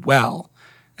still do well.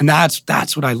 And that's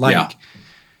what I like. Yeah.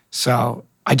 So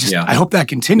I hope that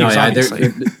continues, obviously.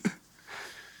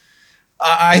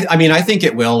 I mean, I think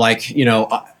it will. Like,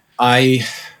 I'm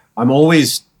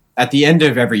always, at the end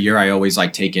of every year, I always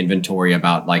like take inventory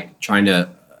about like trying to,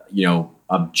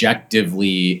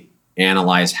 objectively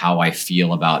analyze how I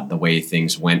feel about the way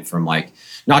things went from like,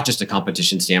 not just a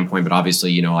competition standpoint, but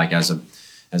obviously, like as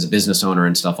a business owner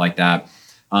and stuff like that.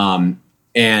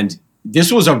 And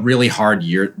this was a really hard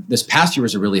year. This past year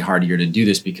was a really hard year to do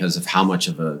this because of how much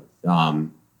of a,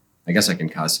 I guess I can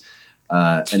cuss,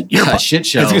 a shit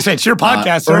show. I was going to say, it's your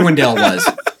podcast. Irwindale was.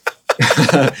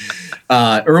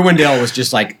 Irwindale was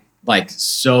just like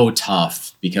so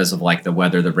tough because of like the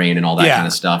weather, the rain and all that kind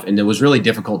of stuff. And it was really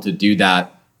difficult to do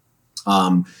that.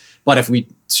 But if we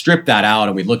strip that out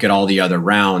and we look at all the other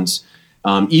rounds,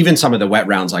 even some of the wet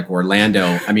rounds like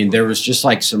Orlando, I mean, there was just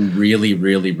like some really,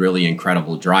 really, really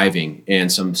incredible driving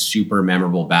and some super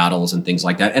memorable battles and things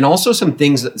like that. And also some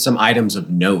items of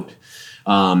note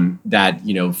that,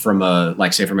 from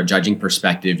a judging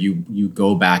perspective, you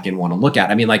go back and want to look at.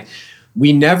 I mean, like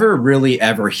we never really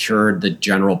ever heard the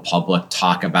general public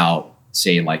talk about,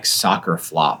 say, like soccer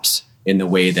flops in the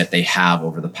way that they have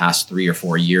over the past 3 or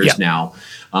 4 years now,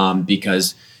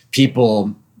 because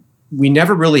we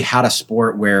never really had a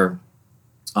sport where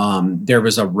there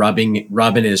was a rubbing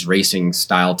is racing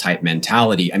style type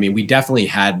mentality. I mean, we definitely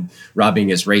had rubbing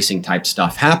is racing type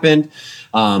stuff happen.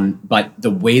 But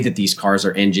the way that these cars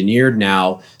are engineered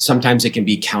now, sometimes it can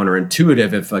be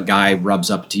counterintuitive if a guy rubs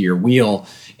up to your wheel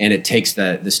and it takes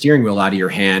the steering wheel out of your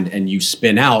hand and you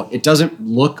spin out, it doesn't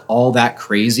look all that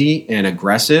crazy and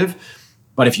aggressive.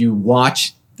 But if you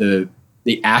watch the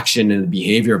action and the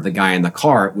behavior of the guy in the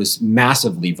car, it was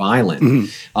massively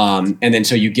violent. And then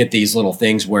so you get these little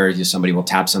things where somebody will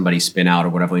tap somebody, spin out or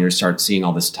whatever, and you start seeing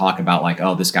all this talk about like,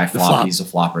 oh, this guy flopped, he's a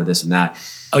flopper, this and that.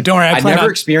 Oh, don't worry. I never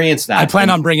experienced that. I plan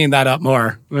on bringing that up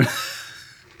more.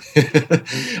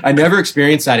 I never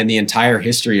experienced that in the entire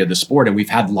history of the sport. And we've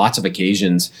had lots of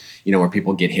occasions, where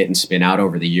people get hit and spin out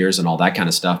over the years and all that kind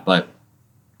of stuff. But,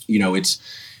 it's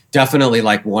definitely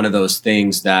like one of those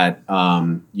things that,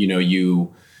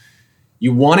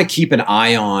 you want to keep an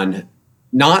eye on,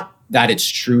 not that it's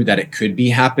true that it could be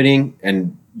happening,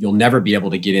 and you'll never be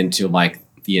able to get into like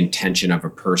the intention of a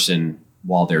person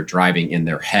while they're driving in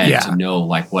their head to know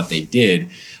like what they did.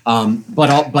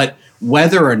 But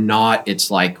whether or not it's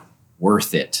like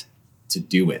worth it to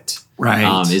do it,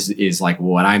 right, is like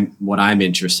what I'm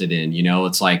interested in.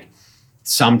 It's like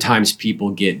sometimes people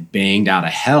get banged out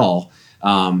of hell.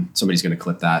 Somebody's going to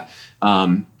clip that.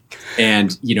 And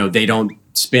they don't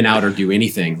spin out or do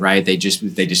anything, right? They just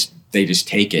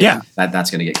take it. Yeah. That's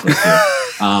going to get clipped here.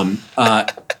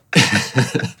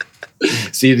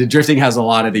 See, the drifting has a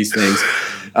lot of these things.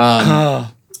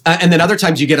 And then other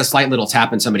times you get a slight little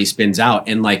tap and somebody spins out,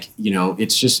 and like,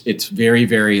 it's very,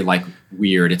 very like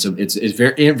weird. It's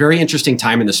very, very interesting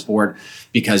time in the sport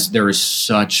because there is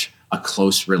such a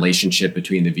close relationship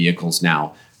between the vehicles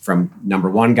now, from number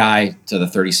one guy to the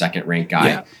 32nd ranked guy.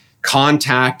 Yeah.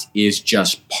 Contact is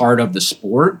just part of the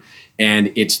sport,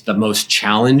 and it's the most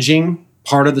challenging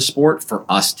part of the sport for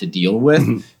us to deal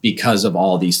with because of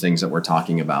all these things that we're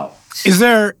talking about. Is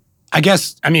there,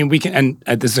 we can,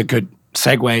 and this is a good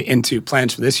segue into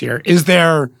plans for this year. Is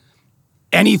there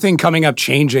anything coming up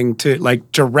changing to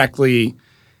like directly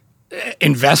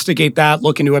investigate that,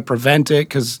 look into it, prevent it?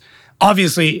 Because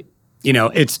obviously,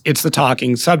 it's the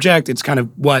talking subject. It's kind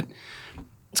of what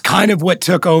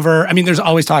took over. I mean, there's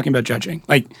always talking about judging.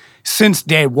 Like since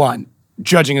day one,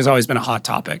 judging has always been a hot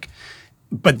topic.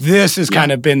 But this has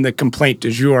kind of been the complaint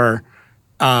du jour,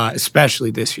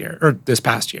 especially this year or this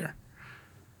past year.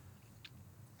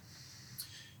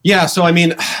 Yeah. So,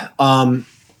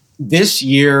 this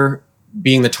year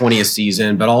being the 20th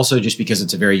season, but also just because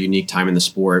it's a very unique time in the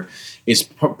sport, is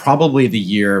probably the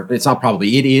year,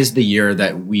 it is the year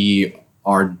that we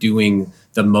are doing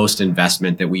the most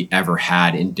investment that we ever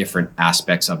had in different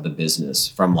aspects of the business,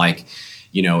 from like,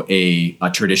 a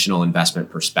traditional investment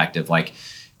perspective, like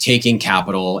taking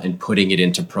capital and putting it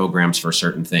into programs for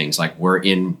certain things. Like we're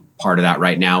in part of that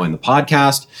right now in the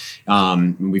podcast.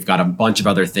 We've got a bunch of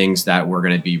other things that we're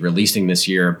going to be releasing this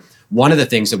year. One of the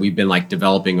things that we've been like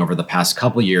developing over the past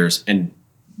couple of years, and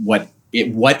what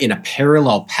in a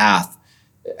parallel path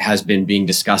has been being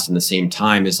discussed in the same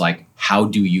time, is like, how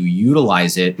do you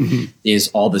utilize it? Is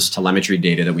all this telemetry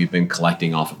data that we've been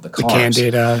collecting off of the cars. The CAN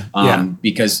data.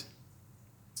 Because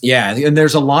and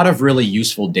there's a lot of really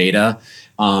useful data.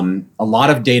 A lot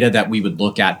of data that we would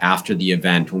look at after the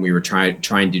event when we were trying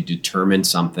to determine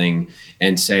something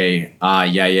and say,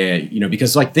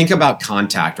 because like think about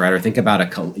contact, right? Or think about a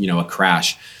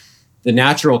crash. The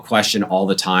natural question all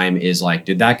the time is like,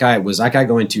 was that guy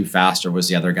going too fast, or was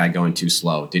the other guy going too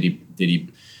slow? Did he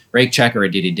brake check, or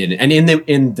did he didn't? And in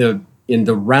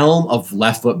the realm of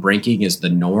left foot braking is the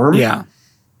norm. Yeah.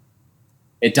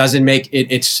 It doesn't make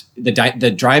it. It's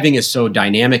the driving is so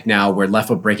dynamic now, where left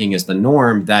foot braking is the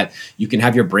norm, that you can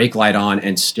have your brake light on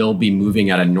and still be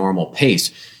moving at a normal pace.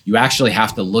 You actually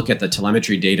have to look at the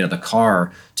telemetry data of the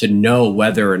car to know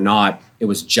whether or not it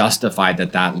was justified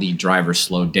that lead driver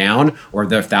slowed down,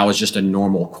 or if that was just a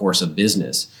normal course of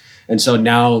business. And so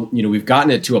now, we've gotten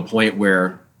it to a point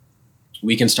where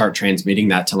we can start transmitting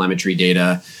that telemetry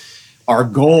data. Our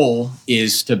goal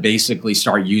is to basically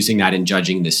start using that in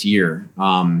judging this year.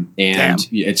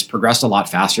 It's progressed a lot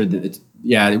faster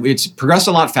it's progressed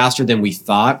a lot faster than we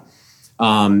thought. We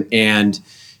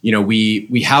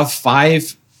have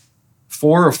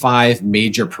 4 or 5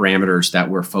 major parameters that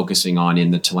we're focusing on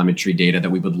in the telemetry data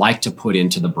that we would like to put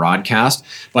into the broadcast,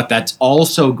 but that's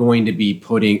also going to be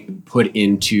put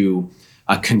into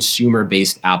a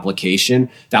consumer-based application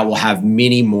that will have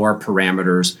many more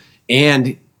parameters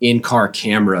and in-car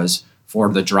cameras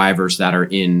for the drivers that are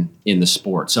in the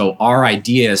sport. So our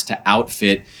idea is to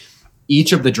outfit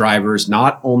each of the drivers,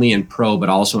 not only in Pro, but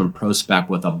also in Pro Spec,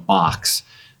 with a box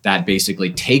that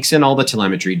basically takes in all the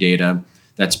telemetry data,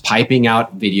 that's piping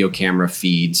out video camera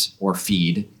feed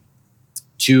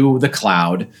to the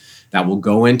cloud, that will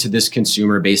go into this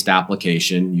consumer-based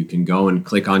application. You can go and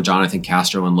click on Jonathan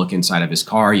Castro and look inside of his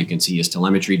car. You can see his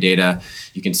telemetry data.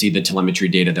 You can see the telemetry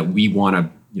data that we want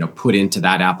to put into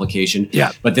that application.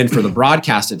 Yeah. But then for the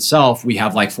broadcast itself, we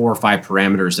have like 4 or 5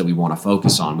 parameters that we want to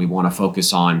focus on. We want to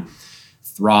focus on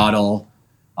throttle,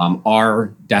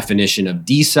 our definition of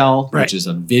decel, right. which is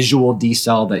a visual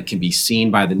decel that can be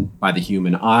seen by the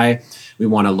human eye. We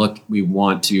want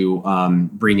to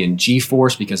bring in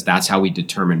G-force because that's how we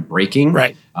determine braking.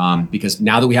 Right. Because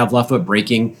now that we have left foot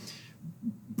braking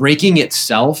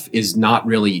itself is not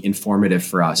really informative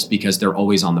for us because they're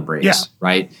always on the brakes,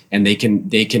 right? And they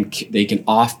can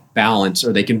off balance,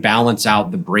 or they can balance out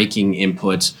the braking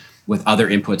inputs with other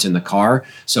inputs in the car.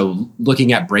 So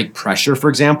looking at brake pressure, for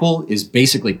example, is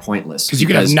basically pointless. Because you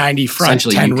could have 90 front,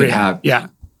 10 rear. Yeah.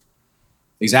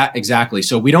 Exactly.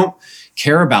 So we don't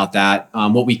care about that.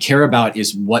 What we care about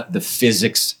is what the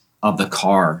physics of the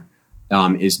car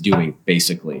is doing,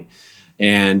 basically.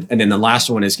 And then the last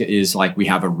one is like we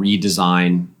have a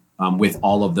redesign with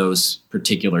all of those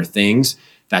particular things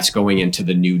that's going into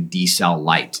the new decel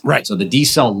light. Right. So the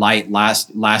decel light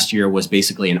last year was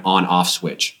basically an on-off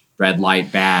switch. Red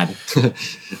light, bad.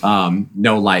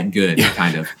 No light, good,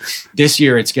 kind of. This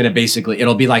year, it's going to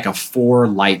it'll be like a 4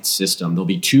 light system. There'll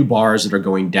be 2 bars that are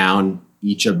going down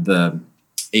each of the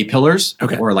A-pillars,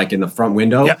 or like in the front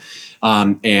window. Yep.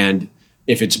 And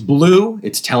if it's blue,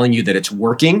 it's telling you that it's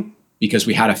working, because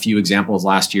we had a few examples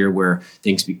last year where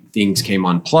things came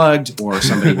unplugged or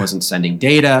somebody wasn't sending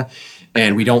data,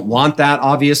 and we don't want that,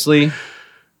 obviously.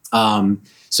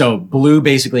 So blue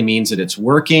basically means that it's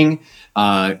working.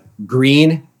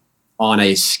 Green on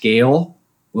a scale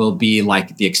will be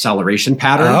like the acceleration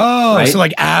pattern. Oh, right? So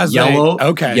like as yellow.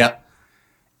 Okay. Yep.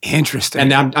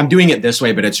 Interesting. And I'm doing it this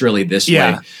way, but it's really this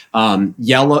way.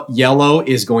 Yellow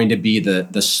is going to be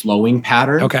the slowing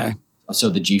pattern. Okay.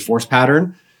 So the G-force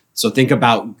pattern. So think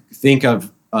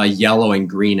of yellow and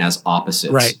green as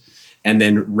opposites. Right. And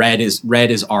then red is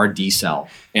our decel,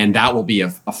 and that will be a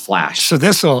flash. So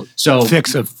this will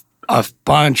fix a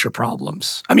bunch of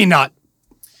problems. I mean, not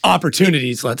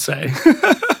opportunities, let's say.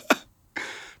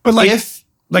 But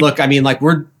look, I mean, like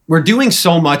we're doing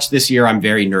so much this year. I'm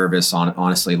very nervous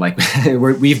honestly. Like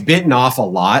we've bitten off a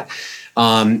lot.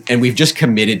 And we've just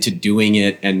committed to doing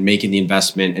it and making the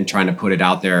investment and trying to put it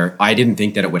out there. I didn't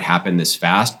think that it would happen this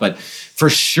fast, but for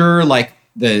sure, like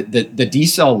the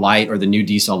decel light, or the new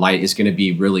decel light, is going to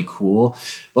be really cool.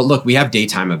 But look, we have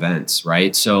daytime events,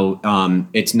 right? So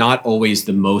it's not always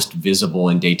the most visible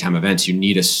in daytime events. You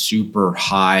need a super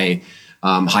high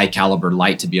caliber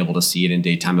light to be able to see it in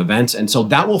daytime events. And so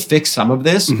that will fix some of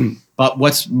this. Mm-hmm. But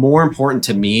what's more important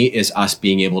to me is us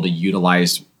being able to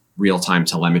utilize real-time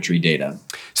telemetry data,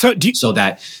 so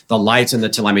that the lights and the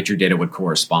telemetry data would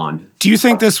correspond. Do you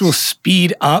think this will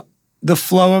speed up the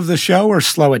flow of the show or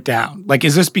slow it down? Like,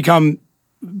 is this become,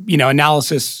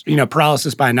 analysis,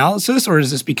 paralysis by analysis, or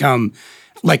does this become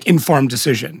like informed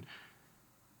decision?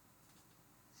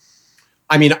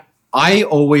 I mean, I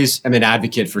always am an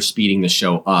advocate for speeding the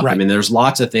show up. Right. I mean, there's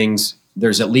lots of things.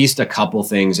 There's at least a couple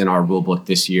things in our rule book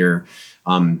this year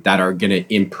that are going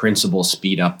to, in principle,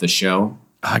 speed up the show.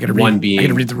 I got to read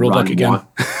the rule book again.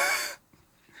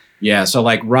 Yeah, so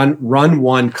like run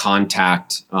one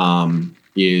contact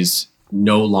is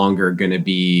no longer going to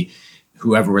be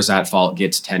whoever was at fault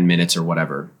gets 10 minutes or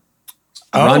whatever.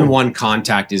 Oh. Run one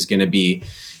contact is going to be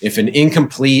if an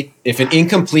incomplete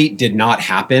did not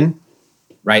happen,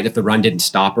 right? If the run didn't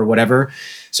stop or whatever.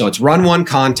 So it's run one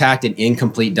contact and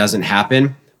incomplete doesn't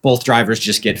happen. Both drivers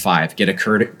just get a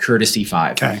courtesy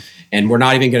 5. Okay. And we're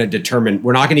not even going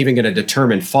to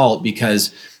determine fault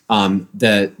because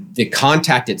the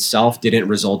contact itself didn't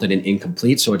result in an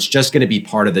incomplete. So it's just going to be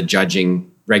part of the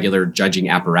regular judging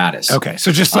apparatus. Okay.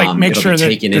 So just like make sure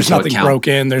that there's nothing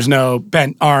broken, there's no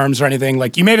bent arms or anything.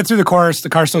 Like you made it through the course, the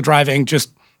car's still driving,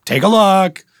 just take a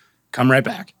look, come right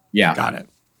back. Yeah. Got it.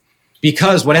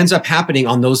 Because what ends up happening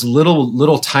on those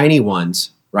little tiny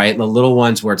ones, right? The little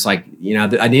ones where it's like,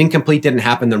 an incomplete didn't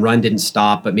happen, the run didn't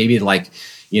stop, but maybe like,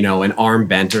 an arm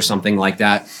bent or something like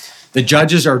that. The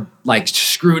judges are like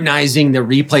scrutinizing the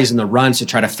replays and the runs to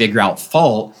try to figure out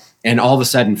fault. And all of a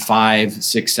sudden 5,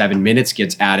 6, 7 minutes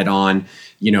gets added on,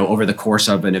 over the course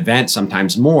of an event,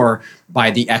 sometimes more, by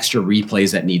the extra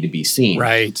replays that need to be seen.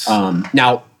 Right.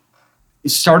 Now,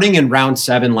 starting in round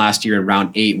 7 last year and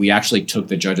round 8, we actually took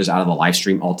the judges out of the live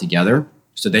stream altogether.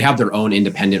 So they have their own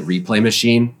independent replay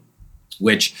machine,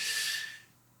 which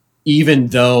even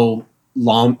though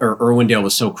Irwindale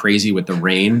was so crazy with the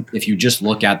rain, if you just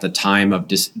look at the time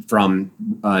from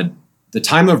the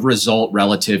time of result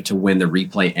relative to when the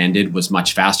replay ended was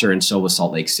much faster, and so was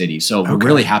Salt Lake City. So we're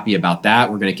really happy about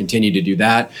that. We're going to continue to do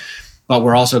that. But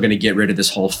we're also going to get rid of this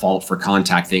whole fault for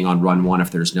contact thing on run one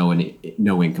if there's no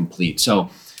incomplete. So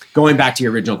going back to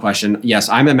your original question, yes,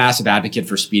 I'm a massive advocate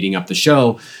for speeding up the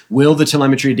show. Will the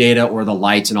telemetry data or the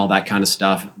lights and all that kind of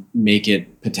stuff make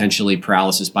it potentially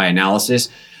paralysis by analysis?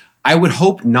 I would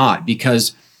hope not,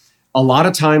 because a lot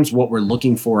of times what we're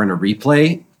looking for in a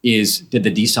replay is, did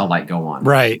the decel light go on?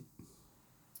 Right?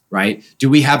 Do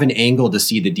we have an angle to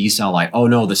see the decel light? Oh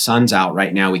no, the sun's out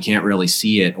right now. We can't really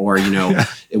see it. Or,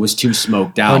 it was too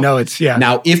smoked out. Oh no, yeah.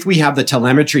 Now, if we have the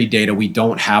telemetry data, we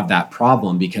don't have that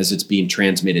problem because it's being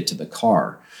transmitted to the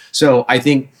car. So I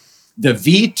think the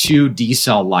V2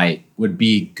 decel light would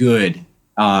be good,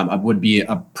 would be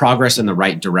a progress in the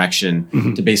right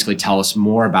direction to basically tell us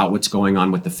more about what's going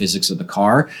on with the physics of the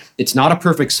car. It's not a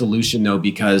perfect solution though,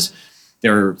 because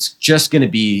there's just going to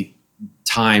be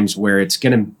times where it's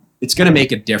going to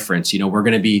make a difference.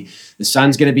 The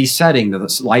sun's going to be setting,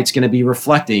 the light's going to be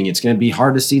reflecting. It's going to be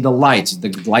hard to see the lights. The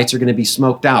lights are going to be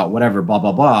smoked out, whatever, blah,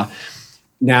 blah, blah.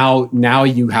 Now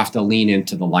you have to lean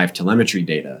into the live telemetry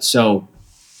data. So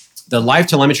the live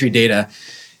telemetry data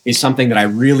is something that I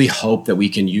really hope that we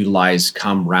can utilize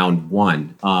come round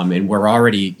one. And we're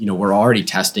already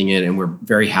testing it, and we're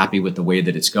very happy with the way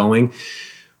that it's going.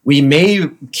 We may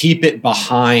keep it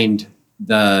behind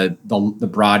the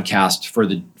broadcast for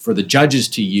the judges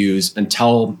to use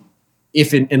until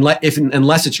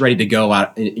unless it's ready to go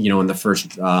out, in the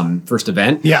first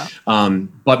event. Yeah.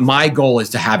 But my goal is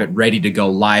to have it ready to go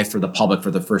live for the public for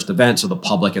the first event, so the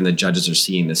public and the judges are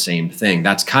seeing the same thing.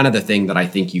 That's kind of the thing that I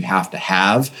think you have to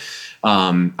have.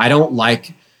 I don't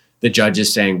like the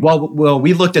judges saying, well,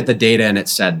 we looked at the data and it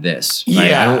said this. Right?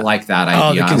 Yeah. I don't like that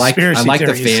idea. I like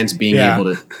the fans being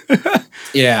able to.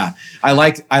 Yeah. I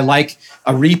like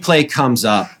a replay comes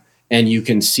up and you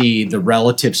can see the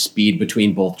relative speed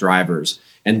between both drivers.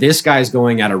 And this guy's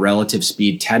going at a relative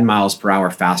speed 10 miles per hour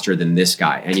faster than this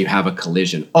guy, and you have a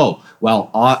collision. Oh,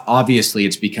 well, obviously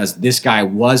it's because this guy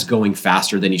was going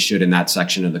faster than he should in that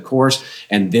section of the course,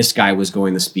 and this guy was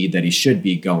going the speed that he should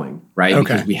be going, right? Okay.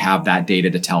 Because we have that data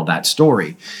to tell that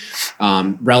story.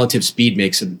 Relative speed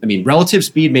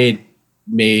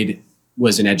made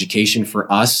was an education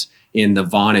for us in the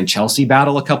Vaughn and Chelsea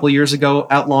battle a couple of years ago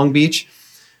at Long Beach.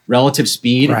 Relative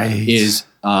speed is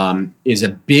a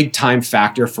big time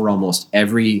factor for almost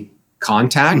every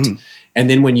contact. And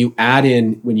then when you add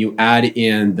in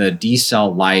the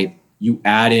decel light, you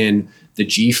add in the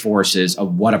G forces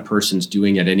of what a person's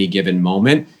doing at any given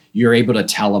moment, you're able to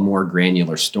tell a more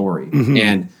granular story.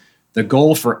 And the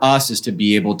goal for us is to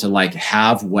be able to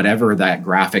have whatever that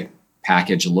graphic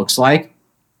package looks like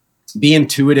be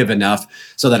intuitive enough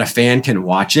so that a fan can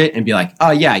watch it and be like,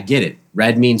 oh yeah, I get it.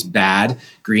 Red means bad.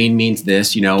 Green means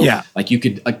this, like you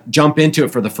could jump into it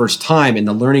for the first time and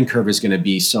the learning curve is going to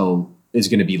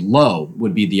be low,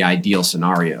 would be the ideal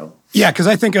scenario. Yeah. Cause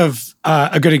I think of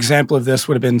a good example of this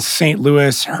would have been St.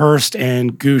 Louis, Hurst,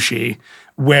 and Gucci,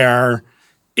 where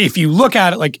if you look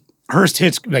at it, Hurst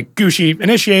hits, Gucci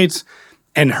initiates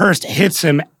and Hurst hits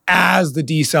him as the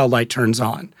decel light turns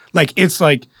on. It's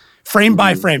frame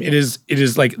by frame. It is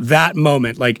that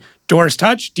moment, doors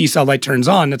touch, decel light turns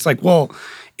on. It's well,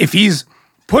 if he's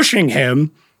pushing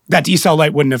him, that decel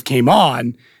light wouldn't have came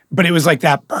on, but it was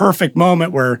that perfect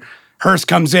moment where Hurst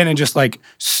comes in and just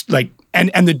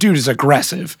and the dude is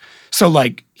aggressive. So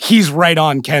he's right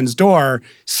on Ken's door.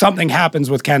 Something happens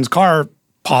with Ken's car,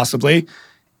 possibly.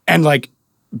 And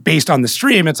based on the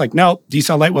stream, it's no,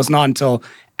 decel light wasn't on until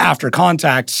after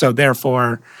contact. So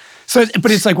therefore,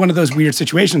 but it's one of those weird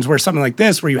situations where something like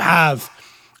this, where you have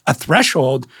a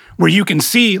threshold where you can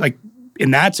see,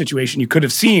 in that situation, you could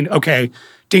have seen, okay,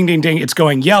 ding, ding, ding, it's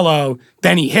going yellow.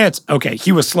 Then he hits, okay,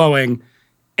 he was slowing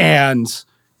and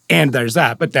there's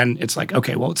that. But then it's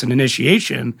okay, well, it's an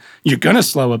initiation. You're going to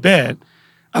slow a bit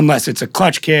unless it's a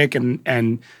clutch kick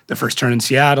and the first turn in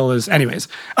Seattle is, anyways.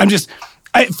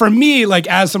 For me,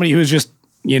 as somebody who's just,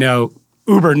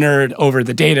 uber nerd over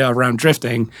the data around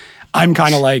drifting, I'm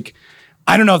kind of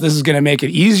I don't know if this is going to make it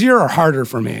easier or harder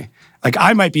for me.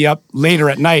 I might be up later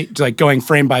at night, going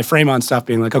frame by frame on stuff,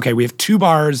 being okay, we have 2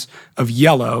 bars of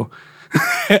yellow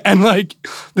and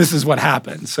this is what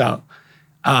happened. So,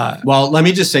 well, let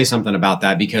me just say something about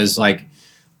that, because I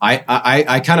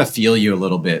kind of feel you a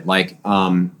little bit.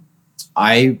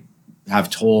 I have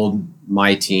told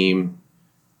my team,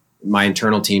 my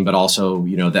internal team, but also,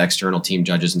 the external team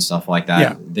judges and stuff like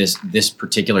that, this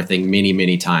particular thing many,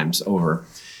 many times over.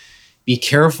 Be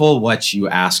careful what you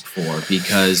ask for,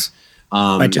 because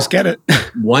I just get it.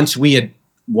 once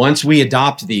we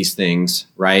adopt these things,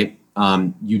 right?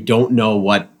 you don't know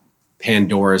what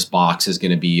Pandora's box is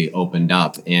going to be opened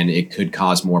up, and it could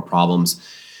cause more problems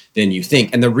than you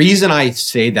think. And the reason I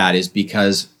say that is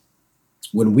because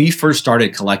when we first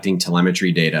started collecting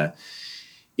telemetry data,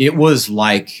 it was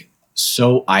like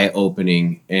so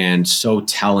eye-opening and so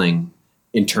telling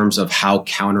in terms of how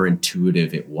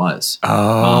counterintuitive it was.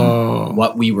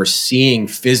 What we were seeing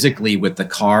physically with the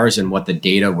cars and what the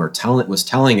data was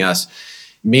telling us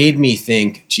made me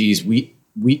think, geez,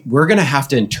 we're going to have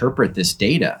to interpret this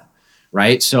data,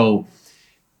 right? So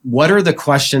what are the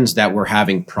questions that we're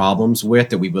having problems with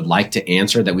that we would like to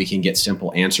answer, that we can get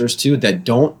simple answers to, that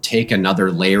don't take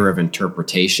another layer of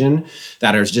interpretation,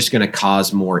 that is just going to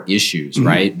cause more issues,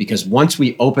 right? Because once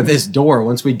we open this door,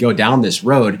 once we go down this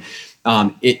road,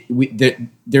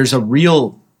 there's a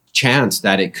real chance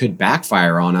that it could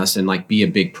backfire on us and like be a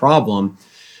big problem.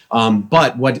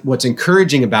 But what's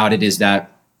encouraging about it is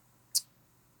that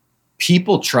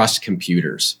people trust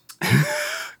computers.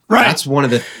 Right. That's one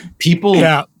of the people.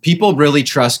 Yeah. People really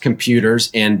trust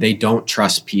computers, and they don't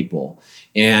trust people.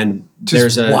 And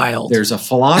there's a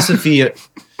philosophy.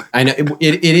 I know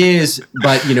it is,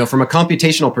 but from a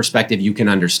computational perspective, you can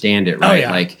understand it,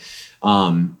 right?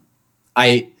 Oh,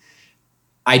 yeah.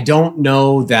 I don't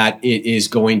know that it is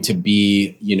going to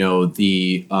be,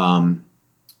 the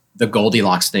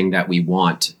Goldilocks thing that we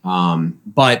want.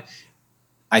 But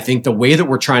I think the way that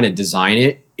we're trying to design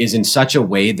it is in such a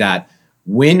way that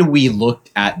when we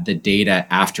looked at the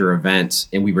data after events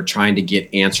and we were trying to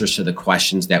get answers to the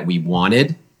questions that we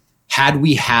wanted, had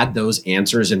we had those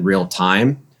answers in real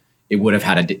time, it would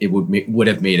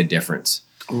have made a difference.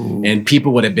 Ooh. And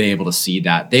people would have been able to see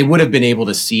that. They would have been able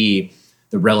to see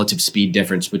the relative speed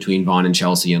difference between Vaughan and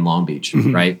Chelsea and Long Beach,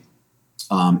 right?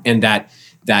 And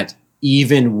that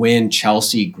even when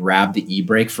Chelsea grabbed the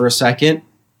e-brake for a second,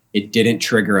 it didn't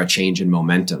trigger a change in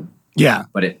momentum. Yeah,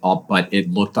 but it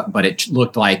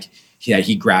looked like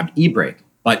he grabbed e-brake.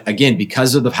 But again,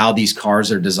 because of how these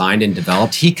cars are designed and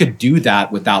developed, he could do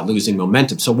that without losing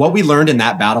momentum. So what we learned in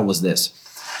that battle was this.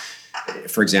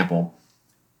 For example,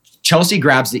 Chelsea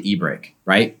grabs the e-brake,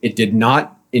 right? It did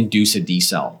not induce a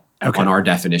decel on our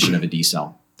definition of a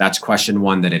decel. That's question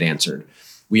one that it answered.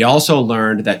 We also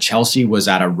learned that Chelsea was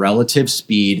at a relative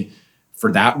speed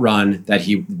for that run that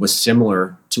he was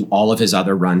similar to all of his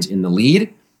other runs in the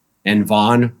lead. And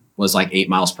Vaughan was like 8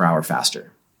 miles per hour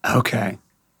faster. Okay.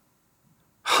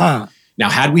 Huh.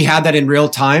 Now, had we had that in real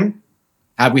time,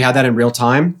 that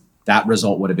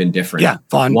result would have been different. Yeah.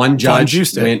 One judge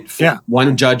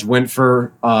went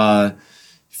for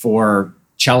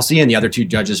Chelsea, and the other two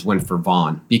judges went for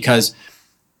Vaughan, because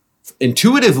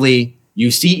intuitively you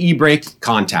see e-brake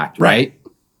contact, right?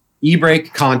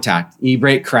 E-brake contact,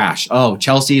 e-brake crash. Oh,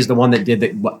 Chelsea is the one that did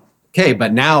the. Okay,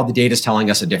 but now the data is telling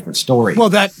us a different story. Well,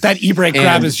 that e-brake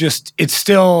grab is it's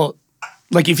still,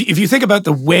 like, if you think about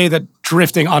the way that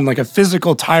drifting on like a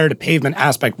physical tire to pavement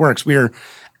aspect works, we are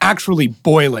actually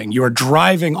boiling. You are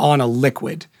driving on a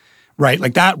liquid, right?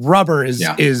 Like that rubber is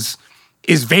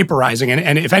vaporizing.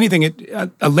 And if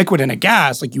anything, a liquid and a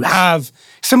gas, like you have,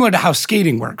 similar to how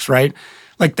skating works, right?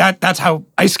 Like that's how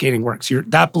ice skating works.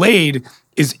 That blade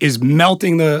is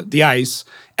melting the ice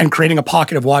and creating a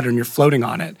pocket of water, and you're floating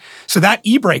on it. So that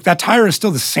e-brake, that tire is still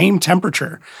the same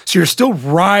temperature. So you're still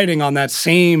riding on that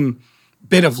same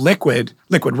bit of liquid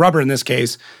rubber in this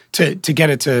case, to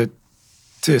get it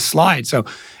to slide. So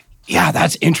yeah,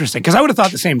 that's interesting. Because I would have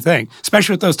thought the same thing,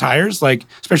 especially with those tires, like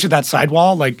especially that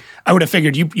sidewall. Like I would have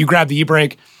figured you grab the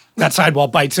e-brake, that sidewall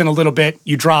bites in a little bit,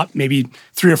 you drop maybe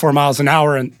 3 or 4 miles an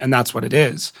hour, and that's what it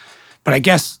is. But I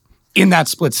guess in that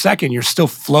split second, you're still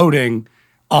floating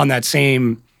on that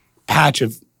same patch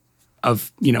of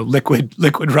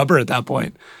liquid rubber at that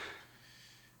point.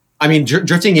 I mean,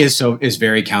 drifting is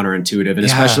very counterintuitive, and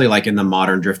especially like in the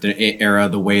modern drift era,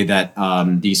 the way that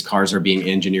these cars are being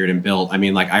engineered and built. I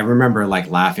mean, like I remember like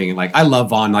laughing, like I love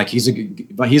Vaughan, like he's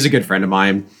a good friend of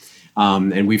mine,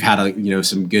 and we've had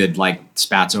some good like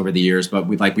spats over the years, but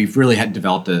we've really had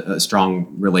developed a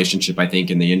strong relationship, I think,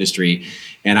 in the industry.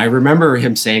 And I remember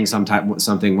him saying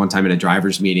something one time in a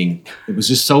driver's meeting. It was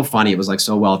just so funny. It was like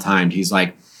so well timed. He's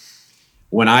like,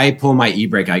 when I pull my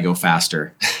e-brake, I go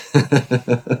faster.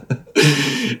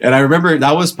 And I remember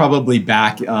that was probably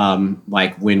back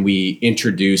like when we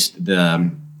introduced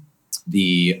the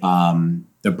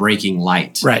braking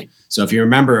light. Right. So if you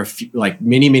remember,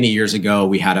 many years ago,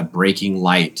 we had a braking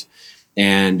light,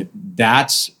 and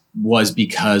that was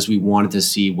because we wanted to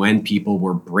see when people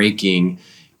were braking,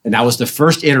 and that was the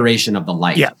first iteration of the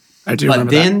light. Yeah, I do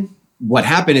remember that. But then what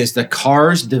happened is the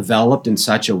cars developed in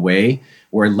such a way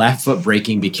where left foot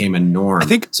braking became a norm. I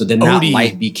think so. Then that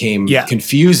light became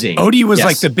confusing. Odie was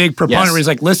like the big proponent. Where he's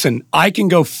like, listen, I can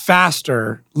go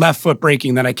faster left foot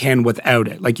braking than I can without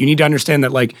it. Like, you need to understand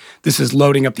that, like, this is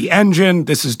loading up the engine.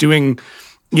 This is doing,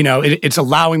 it's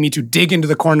allowing me to dig into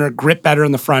the corner, grip better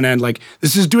in the front end. Like,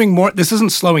 this is doing more. This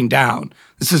isn't slowing down.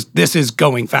 This is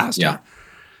going faster. Yeah.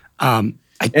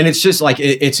 And it's just like,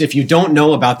 it's if you don't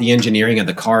know about the engineering of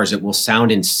the cars, it will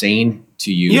sound insane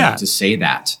to you to say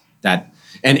that.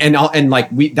 And like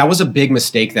that was a big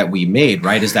mistake that we made,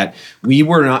 right? Is that we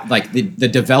were not like the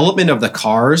development of the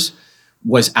cars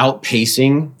was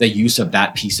outpacing the use of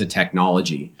that piece of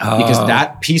technology because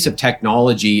that piece of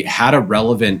technology had a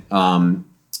relevant,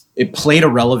 it played a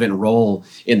relevant role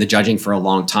in the judging for a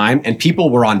long time, and people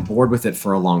were on board with it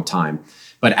for a long time.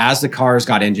 But as the cars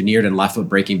got engineered and left foot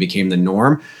braking became the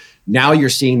norm, now you're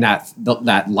seeing that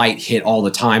light hit all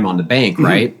the time on the bank,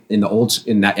 right? In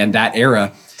that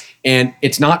era. And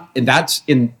it's not, and that's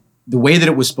in the way that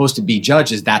it was supposed to be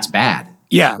judged is that's bad.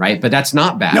 Yeah. Right. But that's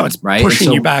not bad. No, it's right?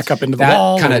 pushing you back up into the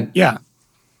wall.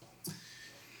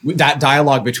 That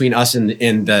dialogue between us and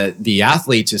the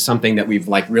athletes is something that we've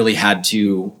like really had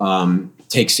to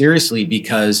take seriously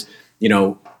because,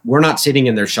 we're not sitting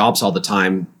in their shops all the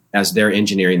time as they're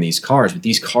engineering these cars, but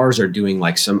these cars are doing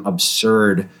like some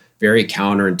absurd, very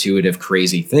counterintuitive,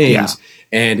 crazy things. Yeah.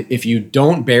 And if you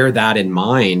don't bear that in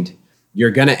mind,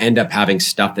 you're going to end up having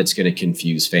stuff that's going to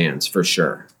confuse fans for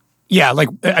sure. Yeah, like,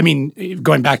 I mean,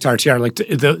 going back to RTR, like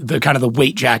the kind of the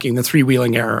weight jacking, the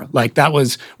three-wheeling era, like that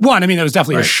was one, I mean, that was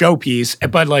definitely a showpiece,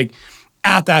 but like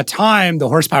at that time, the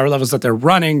horsepower levels that they're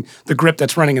running, the grip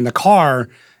that's running in the car,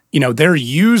 they're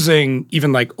using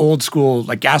even like old school,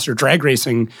 like gas or drag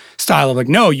racing style of like,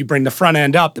 no, you bring the front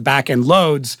end up, the back end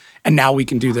loads, and now we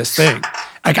can do this thing.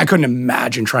 Like I couldn't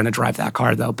imagine trying to drive that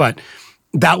car though, but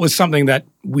that was something that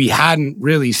we hadn't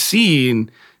really seen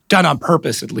done on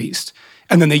purpose, at least.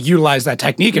 And then they utilized that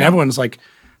technique, and everyone's like,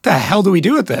 the hell do we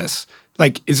do with this?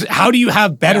 Like, how do you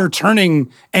have better turning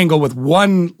angle with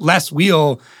one less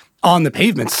wheel on the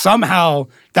pavement? Somehow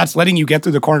that's letting you get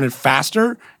through the corner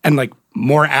faster and like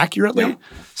more accurately. Yeah.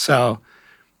 So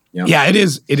it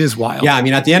is wild. Yeah. I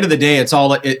mean, at the end of the day, it's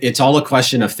all a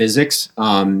question of physics.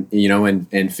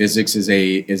 And physics is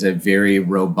a very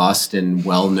robust and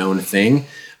well-known thing.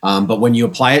 But when you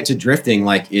apply it to drifting,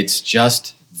 like it's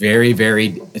just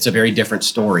it's a very different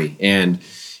story. And,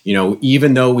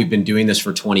 even though we've been doing this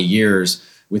for 20 years,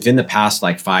 within the past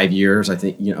like 5 years, I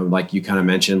think, like you kind of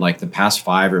mentioned, like the past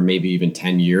 5 or maybe even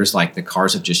 10 years, like the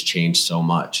cars have just changed so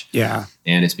much. Yeah.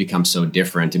 And it's become so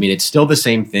different. I mean, it's still the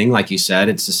same thing. Like you said,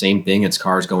 it's the same thing. It's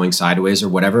cars going sideways or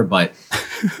whatever. But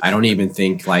I don't even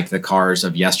think like the cars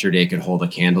of yesterday could hold a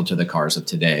candle to the cars of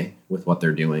today with what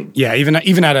they're doing. Yeah. Even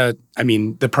at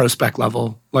the pro spec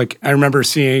level, like I remember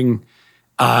seeing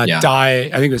I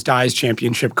think it was Dai's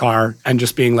championship car and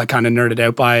just being like kind of nerded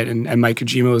out by it. And Mike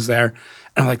Kojima was there.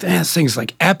 And I'm like, man, this thing's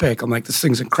like epic. I'm like, this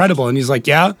thing's incredible. And he's like,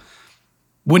 yeah,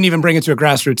 wouldn't even bring it to a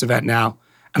grassroots event now.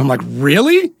 And I'm like,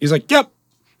 really? He's like, yep.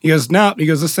 He goes, no. He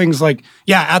goes, this thing's like,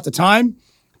 yeah, at the time,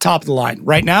 top of the line.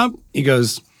 Right now, he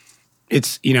goes,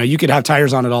 it's, you could have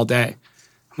tires on it all day.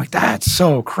 I'm like, that's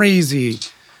so crazy.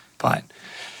 But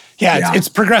it's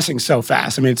progressing so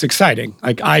fast. I mean, it's exciting.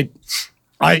 Like I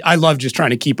love just trying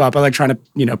to keep up. I like trying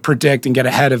to, predict and get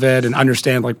ahead of it and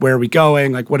understand like where are we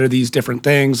going? Like what are these different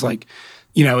things? Like,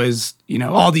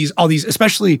 all these,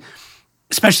 especially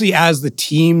as the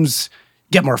teams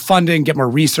get more funding, get more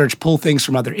research, pull things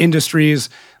from other industries.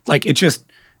 Like it just,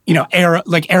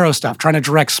 aero stuff, trying to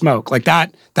direct smoke. Like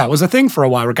that was a thing for a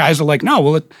while where guys are like, no,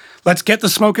 well, let's get the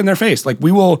smoke in their face. Like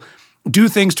we will do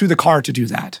things to the car to do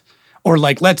that. Or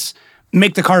like, let's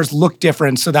make the cars look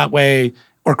different so that way,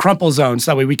 or crumple zones,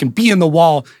 so that way we can be in the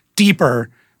wall deeper,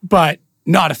 but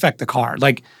not affect the car.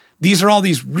 Like these are all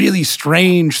these really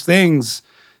strange things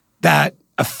that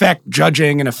affect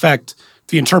judging and affect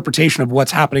the interpretation of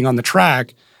what's happening on the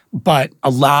track, but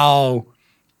allow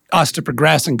us to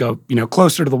progress and go,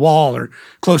 closer to the wall or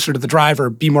closer to the driver,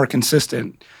 be more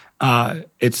consistent.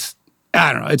 It's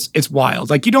wild.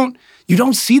 Like you don't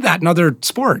see that in other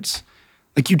sports.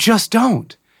 Like you just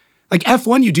don't. Like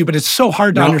F1 you do, but it's so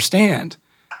hard to understand.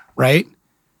 Right?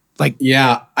 Like,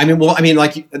 yeah. Here's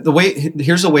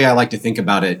the way I like to think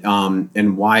about it,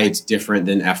 and why it's different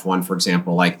than F1, for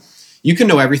example. Like, you can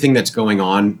know everything that's going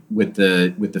on with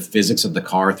the physics of the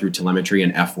car through telemetry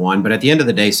in F1, but at the end of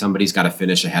the day, somebody's got to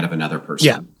finish ahead of another person.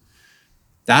 Yeah.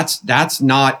 That's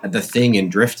not the thing in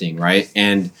drifting, right?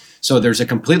 And so there's a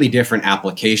completely different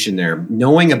application there.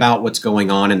 Knowing about what's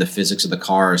going on in the physics of the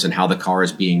cars and how the car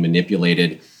is being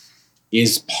manipulated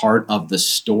is part of the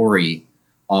story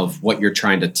of what you're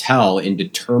trying to tell in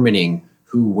determining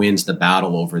who wins the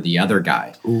battle over the other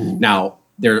guy. Ooh. Now,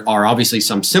 there are obviously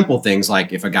some simple things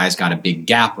like if a guy's got a big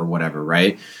gap or whatever,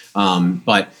 right?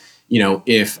 But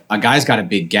if a guy's got a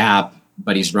big gap,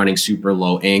 but he's running super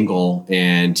low angle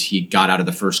and he got out of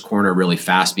the first corner really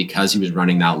fast because he was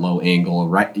running that low angle,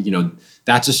 right?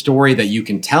 That's a story that you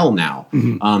can tell now.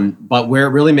 Mm-hmm. But where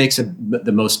it really makes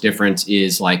the most difference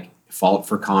is like fault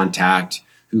for contact,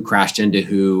 who crashed into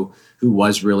who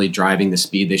was really driving the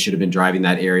speed they should have been driving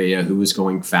that area, who was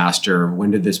going faster,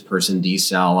 when did this person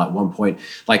decel at one point?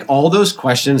 Like all those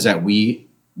questions that we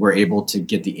were able to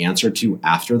get the answer to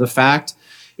after the fact,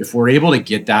 if we're able to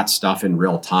get that stuff in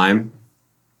real time,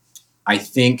 I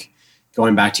think,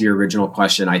 going back to your original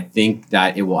question, I think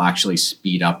that it will actually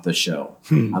speed up the show.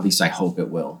 At least I hope it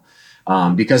will.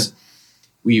 Because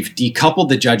we've decoupled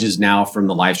the judges now from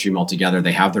the live stream altogether.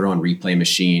 They have their own replay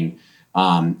machine.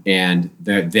 And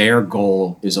their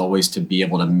goal is always to be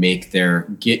able to make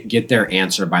get their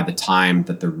answer by the time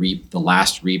that the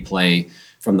last replay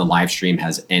from the live stream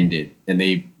has ended. And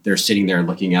they're sitting there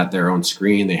looking at their own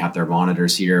screen. They have their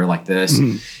monitors here like this.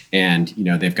 Mm-hmm. And,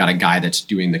 they've got a guy that's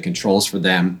doing the controls for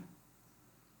them.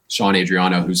 Sean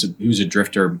Adriano, who's a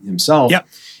drifter himself. Yep.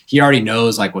 He already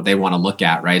knows like what they want to look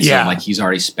at, right? Yeah. So like he's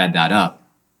already sped that up.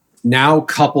 Now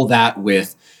couple that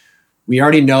with, we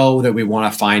already know that we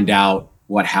want to find out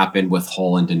what happened with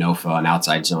Hull and Denofa on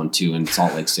outside zone 2 in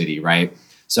Salt Lake City, right?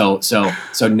 So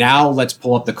now let's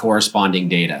pull up the corresponding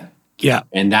data. Yeah.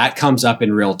 And that comes up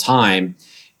in real time.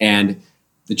 And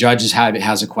the judges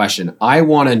has a question. I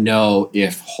want to know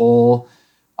if Hull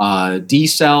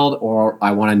decelled, or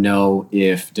I want to know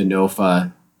if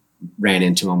Denofa ran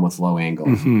into him with low angle.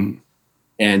 Mm-hmm.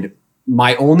 And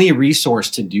my only resource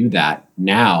to do that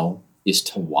now is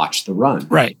to watch the run.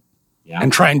 Right. Yeah.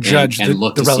 And try and judge and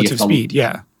the relative speed.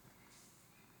 Yeah.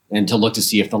 And to look to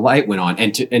see if the light went on,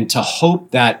 and to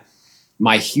hope that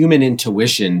my human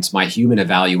intuitions, my human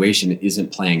evaluation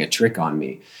isn't playing a trick on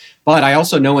me. But I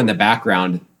also know in the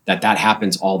background that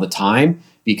happens all the time,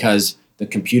 because the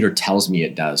computer tells me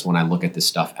it does when I look at this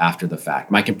stuff after the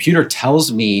fact. My computer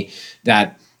tells me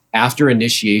that after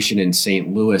initiation in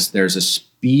St. Louis, there's a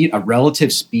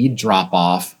relative speed drop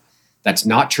off that's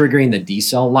not triggering the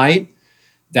decel light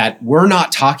that we're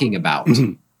not talking about.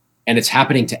 Mm-hmm. And it's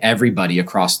happening to everybody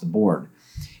across the board.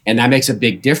 And that makes a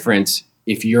big difference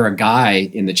if you're a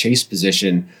guy in the chase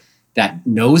position that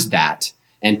knows that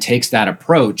and takes that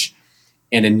approach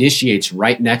and initiates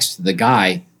right next to the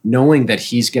guy, knowing that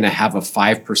he's going to have a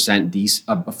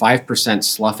 5%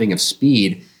 sloughing of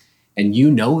speed. And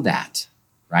you know that,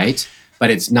 right? But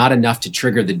it's not enough to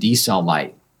trigger the decel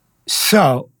light.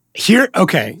 So here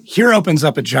opens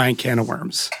up a giant can of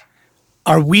worms.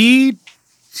 Are we,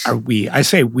 I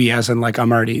say we as in like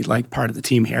I'm already like part of the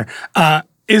team here.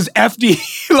 Is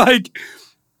FD like,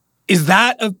 is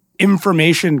that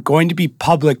information going to be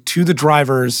public to the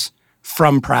drivers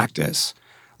from practice?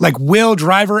 Like, will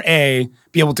driver A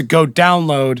be able to go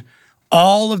download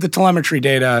all of the telemetry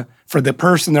data for the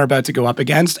person they're about to go up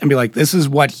against and be like, this is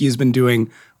what he's been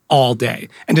doing all day?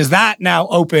 And does that now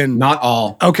open? Not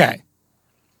all. Okay.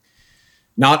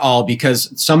 Not all,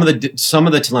 because some of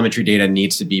the telemetry data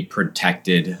needs to be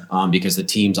protected, because the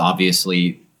teams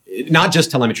obviously, not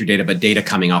just telemetry data, but data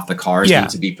coming off the cars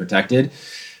needs to be protected.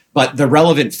 But the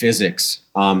relevant physics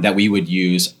that we would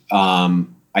use,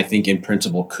 I think in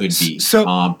principle could be.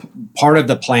 So part of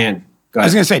the plan. I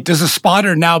was going to say, does a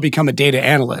spotter now become a data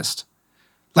analyst?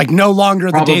 Like no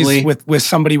longer the days with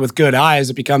somebody with good eyes,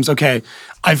 it becomes, okay,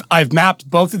 I've mapped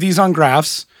both of these on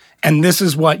graphs, and this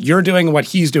is what you're doing and what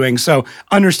he's doing. So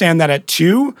understand that at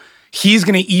 2, he's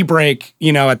going to e-brake,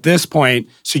 at this point.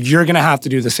 So you're going to have to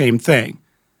do the same thing.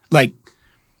 Like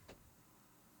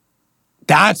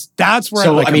that's where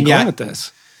I'm going with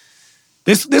this.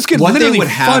 This could literally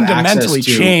fundamentally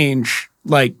change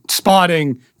like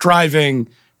spotting, driving,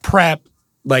 prep,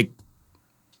 like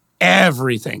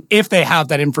everything, if they have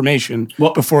that information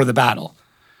before the battle.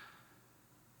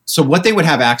 So what they would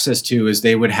have access to is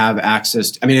they would have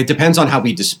access to, it depends on how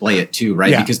we display it too,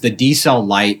 right? Yeah. Because the decel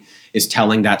light is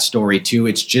telling that story too.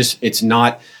 It's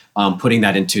not putting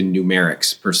that into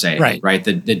numerics per se, right?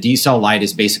 The decel light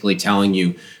is basically telling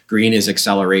you green is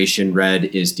acceleration, red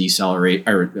is decelerate,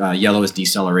 or yellow is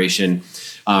deceleration,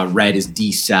 red is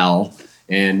decel,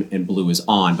 and blue is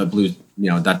on. But blue,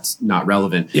 that's not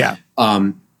relevant. Yeah.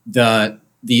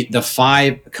 The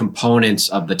 5 components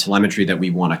of the telemetry that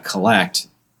we want to collect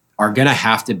are going to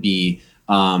have to be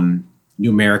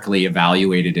numerically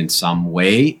evaluated in some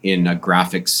way in a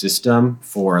graphics system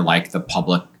for like the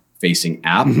public facing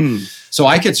app. Mm-hmm. So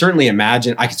I could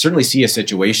certainly see a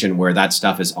situation where that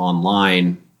stuff is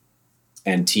online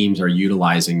and teams are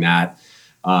utilizing that.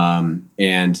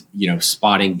 And,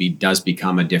 spotting does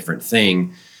become a different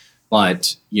thing.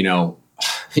 But, you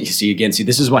see,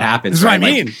 this is what happens. This is right? what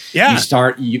I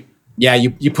mean.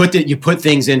 You put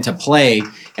things into play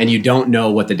and you don't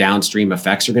know what the downstream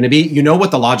effects are going to be. You know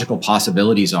what the logical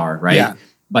possibilities are, right? Yeah.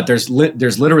 But there's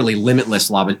literally limitless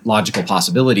logical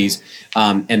possibilities.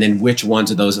 And then which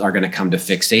ones of those are going to come to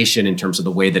fixation in terms of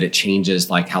the way that it changes,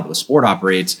 like how the sport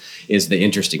operates, is the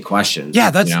interesting question.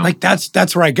 Yeah,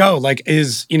 that's where I go. Like,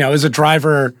 is a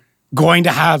driver going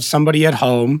to have somebody at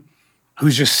home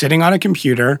who's just sitting on a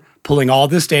computer, pulling all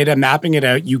this data, mapping it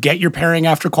out? You get your pairing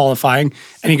after qualifying,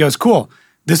 and he goes, cool.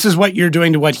 This is what you're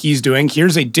doing to what he's doing.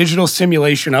 Here's a digital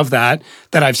simulation of that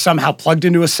I've somehow plugged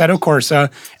into Assetto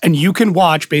Corsa, and you can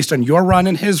watch based on your run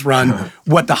and his run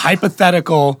what the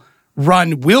hypothetical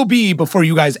run will be before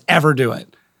you guys ever do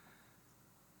it.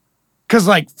 Because,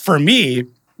 for me,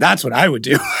 that's what I would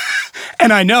do.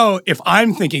 And I know if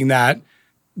I'm thinking that,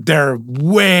 there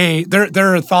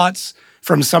are thoughts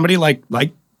from somebody like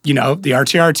the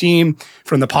RTR team,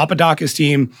 from the Papadakis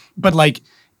team, but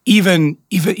even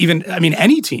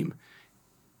any team,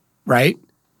 right?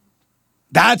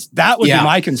 That would be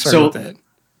my concern with it.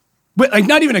 But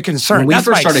not even a concern. That's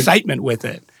my excitement with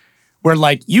it. Where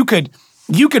you could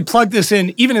plug this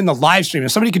in even in the live stream.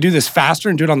 If somebody could do this faster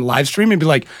and do it on the live stream and be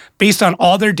like, based on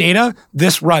all their data,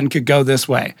 this run could go this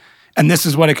way. And this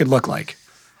is what it could look like.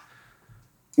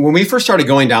 When we first started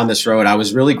going down this road, I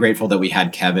was really grateful that we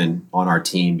had Kevin on our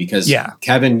team because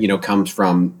Kevin, comes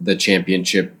from the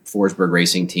championship Forsberg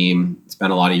Racing team.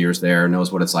 Spent a lot of years there, knows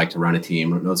what it's like to run a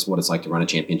team, knows what it's like to run a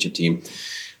championship team,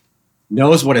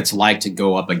 knows what it's like to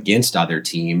go up against other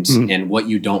teams and what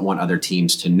you don't want other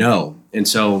teams to know. And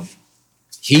so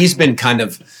he's been kind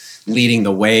of leading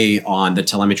the way on the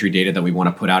telemetry data that we want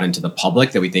to put out into the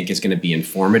public that we think is going to be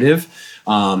informative,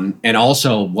 and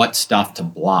also what stuff to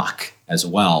block as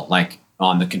well, like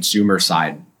on the consumer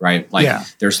side, right?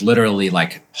 There's literally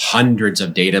hundreds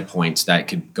of data points that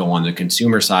could go on the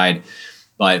consumer side,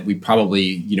 but we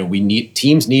probably,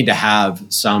 teams need to have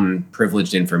some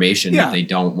privileged information that they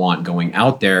don't want going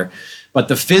out there. But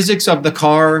the physics of the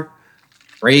car,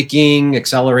 braking,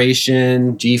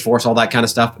 acceleration, G-force, all that kind of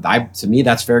stuff, to me,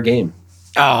 that's fair game.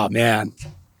 Oh, man.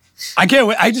 I can't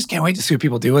wait. I just can't wait to see what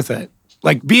people do with it.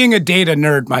 Being a data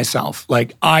nerd myself,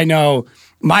 I know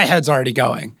my head's already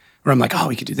going where I'm like, oh,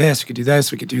 we could do this, we could do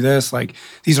this, we could do this.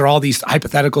 These are all these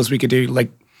hypotheticals we could do.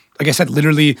 Like I said,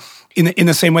 literally in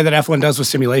the same way that F1 does with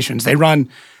simulations. They run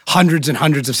hundreds and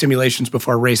hundreds of simulations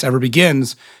before a race ever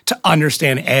begins to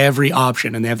understand every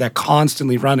option, and they have that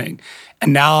constantly running.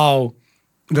 And now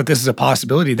that this is a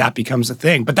possibility, that becomes a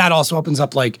thing. But that also opens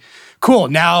up cool,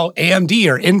 now AMD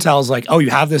or Intel's oh,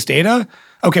 you have this data?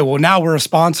 Okay, well, now we're a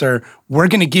sponsor. We're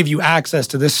going to give you access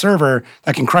to this server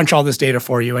that can crunch all this data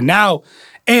for you. And now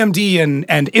AMD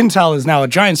and Intel is now a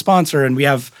giant sponsor, and we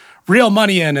have real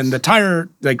money in, and the tire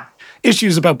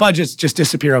issues about budgets just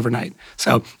disappear overnight.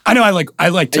 So I know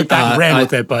I took that and ran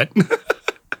with it, but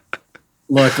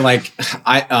look,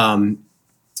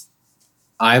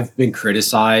 I've been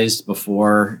criticized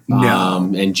before,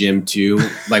 and Jim too.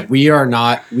 We are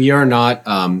not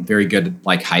very good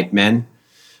hype men.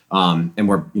 And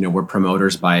we're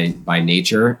promoters by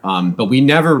nature. But we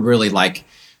never really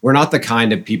we're not the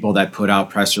kind of people that put out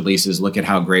press releases, look at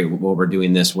how great what we're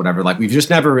doing this, whatever. We've just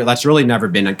that's really never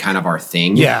been a kind of our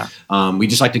thing. Yeah. We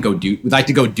just like to go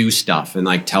do stuff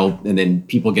and tell, and then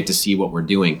people get to see what we're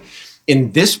doing.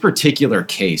 In this particular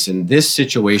case, in this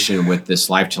situation with this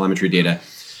live telemetry data,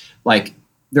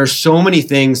 there's so many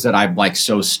things that I'm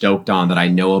so stoked on that I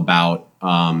know about,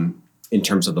 in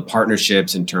terms of the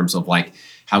partnerships, in terms of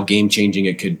how game-changing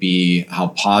it could be, how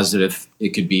positive it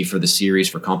could be for the series,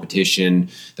 for competition,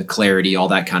 the clarity, all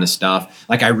that kind of stuff.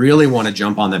 I really want to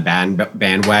jump on the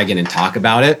bandwagon and talk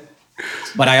about it,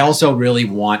 but I also really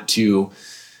want to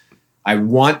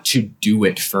do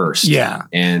it first. Yeah.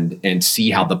 And see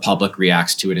how the public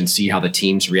reacts to it and see how the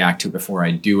teams react to it before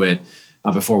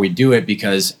we do it,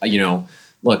 because,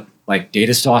 look,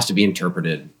 data still has to be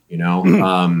interpreted,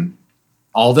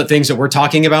 all the things that we're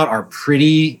talking about are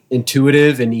pretty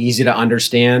intuitive and easy to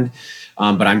understand.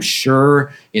 But I'm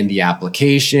sure in the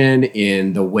application,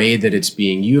 in the way that it's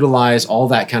being utilized, all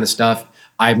that kind of stuff,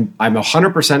 I'm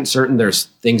 100% certain there's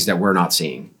things that we're not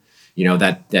seeing,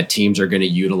 that teams are going to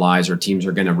utilize or teams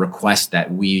are going to request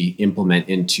that we implement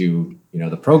into,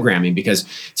 the programming, because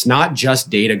it's not just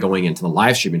data going into the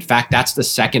live stream. In fact, that's the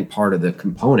second part of the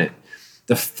component.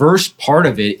 The first part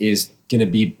of it is going to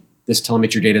be this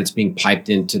telemetry data that's being piped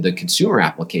into the consumer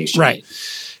application. Right.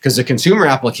 Because the consumer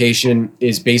application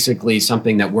is basically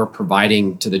something that we're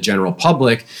providing to the general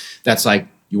public. That's like,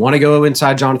 you want to go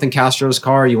inside Jonathan Castro's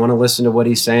car, you want to listen to what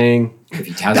he's saying. If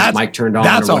he has his mic turned on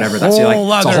or whatever, it's a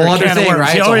whole other thing,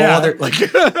 right? It's a whole other. Like,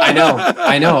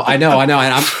 I know, and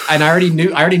I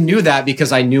already knew that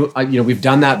because I knew, we've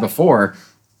done that before.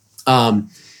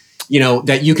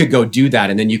 That you could go do that,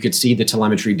 and then you could see the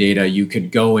telemetry data. You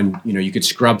could go and you could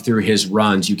scrub through his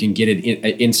runs. You can get an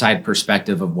inside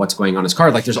perspective of what's going on in his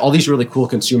car. Like, there's all these really cool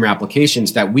consumer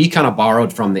applications that we kind of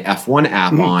borrowed from the F1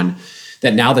 app on.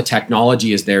 That now the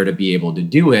technology is there to be able to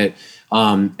do it.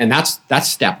 And that's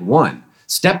step one.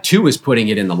 Step two is putting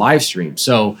it in the live stream.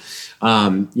 So,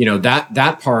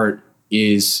 that part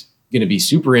is going to be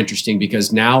super interesting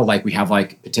because now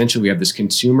potentially we have this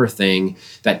consumer thing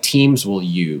that teams will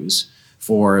use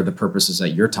for the purposes that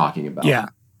you're talking about. Yeah.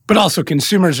 But also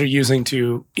consumers are using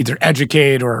to either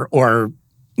educate or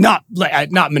not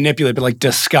manipulate, but like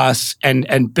discuss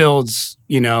and builds,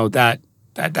 that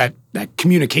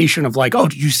communication of like, oh,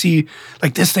 did you see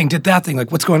like this thing did that thing?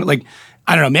 Like what's going on? Like,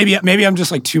 I don't know, maybe I'm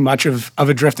just like too much of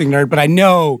a drifting nerd, but I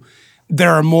know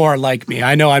there are more like me.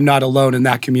 I know I'm not alone in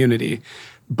that community.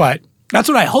 But that's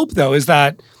what I hope though, is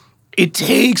that it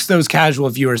takes those casual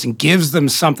viewers and gives them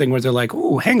something where they're like,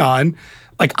 oh, hang on,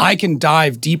 like I can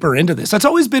dive deeper into this. That's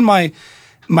always been my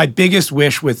biggest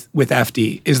wish with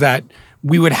FD is that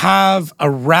we would have a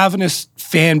ravenous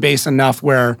fan base enough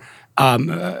where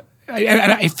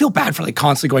I feel bad for like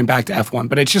constantly going back to F1,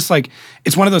 but it's just like,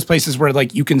 it's one of those places where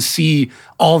like you can see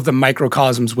all of the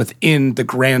microcosms within the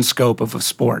grand scope of a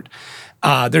sport.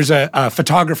 There's a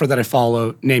photographer that I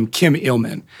follow named Kim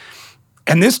Illman.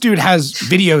 And this dude has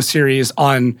video series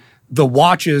on the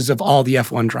watches of all the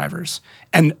F1 drivers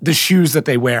and the shoes that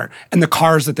they wear and the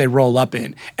cars that they roll up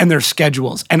in and their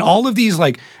schedules and all of these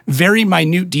like very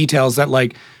minute details that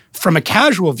like from a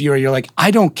casual viewer, you're like, I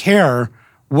don't care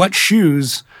what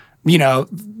shoes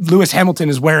Lewis Hamilton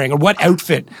is wearing or what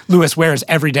outfit Lewis wears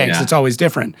every day because it's always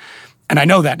different. And I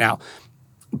know that now.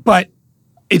 But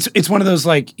it's one of those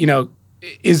like,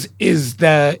 is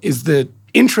the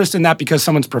interest in that because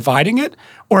someone's providing it,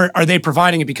 or are they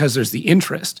providing it because there's the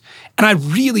interest? And I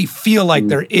really feel like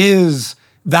there is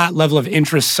that level of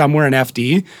interest somewhere in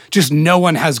FD, just no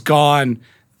one has gone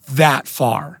that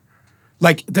far.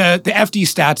 Like the FD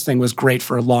stats thing was great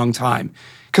for a long time.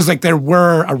 Because like there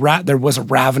was a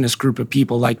ravenous group of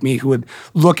people like me who would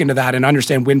look into that and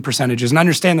understand win percentages and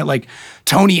understand that like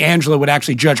Tony Angelo would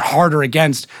actually judge harder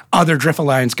against other Drift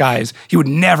Alliance guys. He would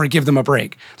never give them a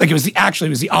break. Like it was the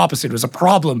opposite. It was a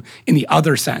problem in the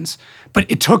other sense. But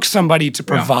it took somebody to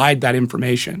provide that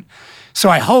information. So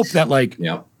I hope that like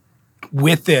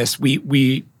with this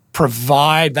we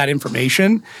provide that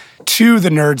information to the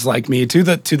nerds like me, to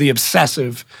the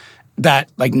obsessive.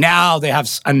 That like now they have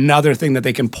another thing that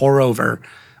they can pour over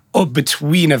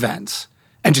between events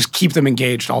and just keep them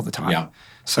engaged all the time. Yeah.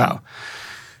 So.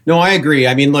 No, I agree.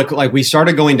 I mean, look, like we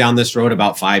started going down this road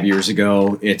about 5 years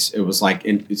ago. It's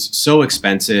so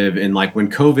expensive. And like when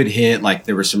COVID hit, like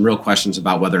there were some real questions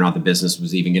about whether or not the business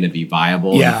was even going to be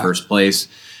viable in the first place.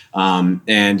 And,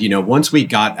 once we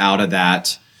got out of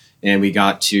that and we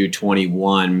got to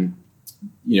 21,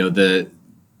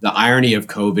 the irony of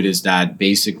COVID is that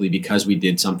basically because we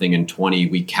did something in 20,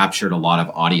 we captured a lot of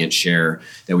audience share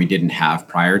that we didn't have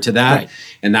prior to that. Right.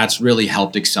 And that's really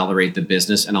helped accelerate the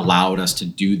business and allowed us to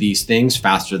do these things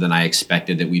faster than I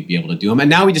expected that we'd be able to do them. And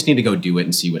now we just need to go do it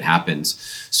and see what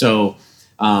happens. So,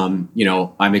 I'm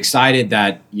excited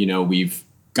that, we've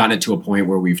gotten it to a point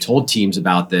where we've told teams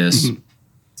about this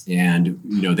and,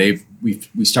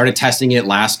 we started testing it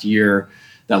last year.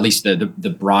 At least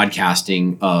the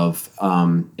broadcasting of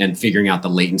and figuring out the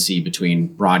latency between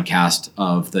broadcast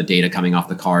of the data coming off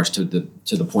the cars to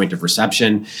the point of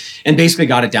reception, and basically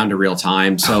got it down to real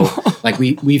time. So like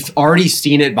we've already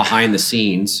seen it behind the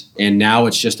scenes, and now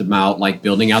it's just about like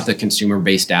building out the consumer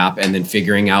based app and then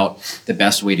figuring out the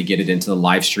best way to get it into the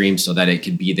live stream so that it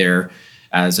could be there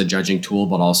as a judging tool,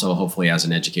 but also hopefully as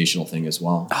an educational thing as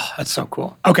well. Oh, that's so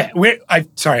cool. Okay,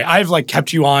 I've like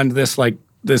kept you on this like.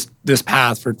 This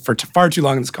path for far too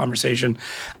long in this conversation.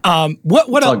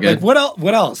 What else? Like,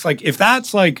 what else? Like if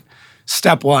that's like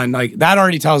step one, like that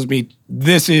already tells me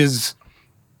this is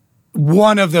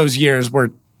one of those years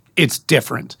where it's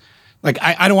different. Like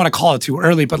I don't want to call it too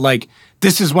early, but like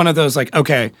this is one of those like,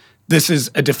 okay, this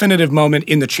is a definitive moment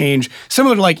in the change.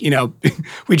 Similar to like,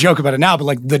 we joke about it now, but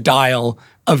like the dial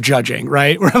of judging,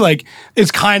 right? Where like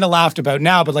it's kind of laughed about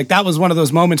now, but like that was one of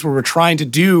those moments where we're trying to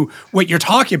do what you're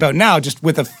talking about now, just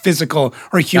with a physical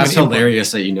or human That's input.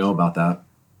 Hilarious that you know about that.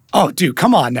 Oh, dude,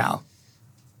 come on now.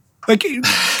 Like you're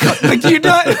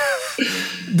not...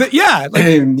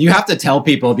 you have to tell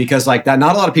people because like that,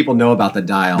 not a lot of people know about the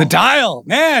dial. The dial,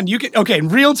 man, in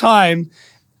real time,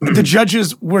 the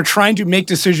judges were trying to make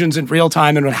decisions in real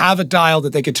time and would have a dial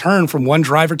that they could turn from one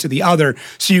driver to the other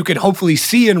so you could hopefully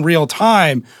see in real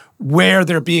time where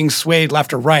they're being swayed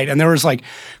left or right. And there was like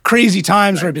crazy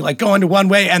times where it'd be like going to one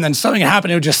way and then something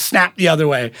happened, it would just snap the other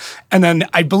way. And then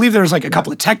I believe there was like a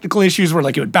couple of technical issues where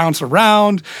like it would bounce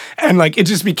around and like it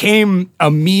just became a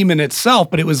meme in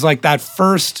itself. But it was like that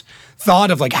first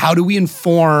thought of like, how do we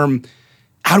inform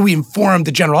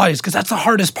the general audience? Because that's the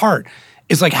hardest part.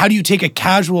 Is like, how do you take a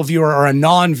casual viewer or a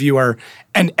non-viewer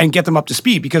and get them up to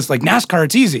speed? Because like NASCAR,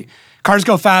 it's easy. Cars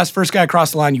go fast, first guy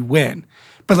across the line, you win.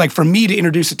 But like for me to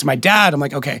introduce it to my dad, I'm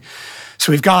like, okay,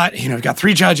 so we've got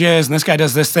 3 judges and this guy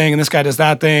does this thing and this guy does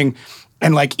that thing.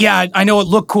 And like, yeah, I know it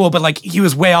looked cool, but like he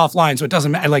was way offline, so it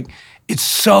doesn't matter. Like it's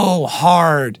so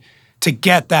hard to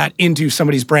get that into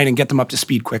somebody's brain and get them up to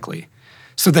speed quickly.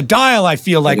 So the dial, I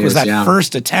feel like, was that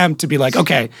first attempt to be like,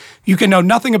 okay, you can know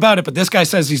nothing about it, but this guy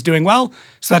says he's doing well,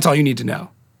 so that's all you need to know,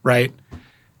 right?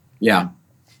 Yeah.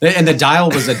 And the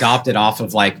dial was adopted off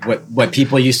of like what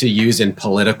people used to use in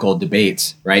political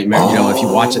debates, right? Remember, if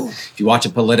you watch a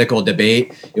political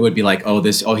debate, it would be like,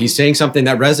 he's saying something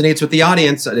that resonates with the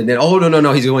audience, and then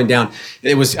no, he's going down.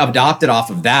 It was adopted off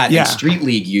of that. Yeah. And Street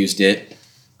League used it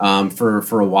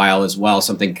for a while as well,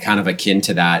 something kind of akin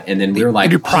to that. And then we were like,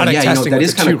 that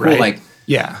is kind of cool. Right? Like,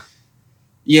 yeah.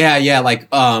 Like,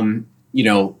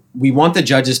 we want the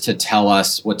judges to tell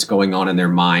us what's going on in their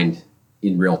mind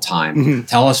in real time. Mm-hmm.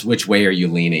 Tell us which way are you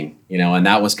leaning, and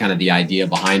that was kind of the idea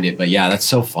behind it. But yeah, that's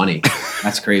so funny.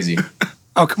 That's crazy.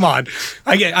 Oh, come on.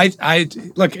 I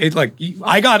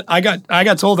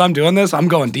got told I'm doing this. I'm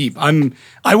going deep.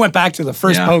 I went back to the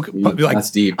first poke.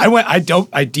 That's deep.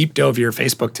 I deep dove your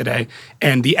Facebook today,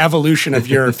 and the evolution of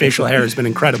your facial hair has been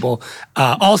incredible.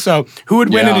 Also, who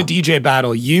would win in a DJ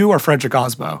battle, you or Frederick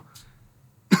Osbo?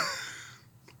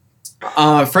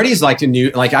 Freddie's like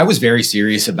I was very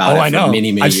serious about it for I know. many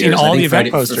I've years. Seen all the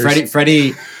event posters.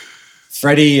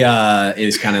 Freddie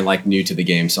is kind of like new to the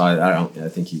game, so I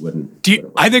think he wouldn't.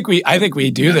 I think we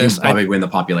do this. He'd probably win the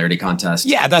popularity contest.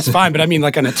 Yeah, that's fine. But I mean,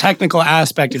 like on a technical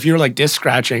aspect, if you were like disc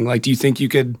scratching, like, do you think you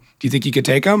could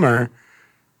take him or?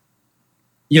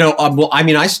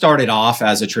 I started off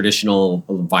as a traditional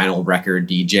vinyl record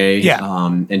DJ,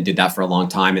 and did that for a long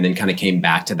time, and then kind of came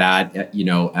back to that,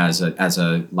 as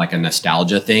a like a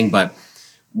nostalgia thing. But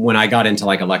when I got into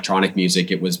like electronic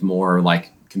music, it was more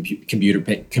like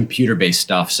computer based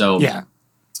stuff. So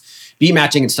beat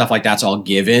matching and stuff like that's all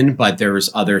given, but there was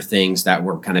other things that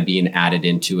were kind of being added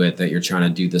into it that you're trying to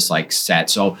do this like set.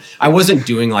 So I wasn't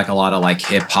doing like a lot of like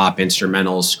hip hop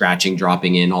instrumentals, scratching,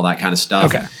 dropping in, all that kind of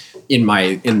stuff. Okay. In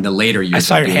the later years, I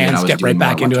saw your hands get right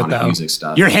back into it though. Music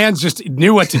stuff. Your hands just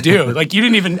knew what to do. Like I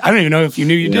don't even know if you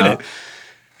knew you did it.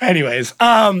 Anyways,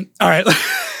 all right.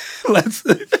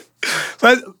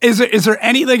 Is there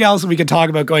anything else that we could talk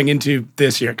about going into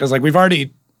this year? Because like we've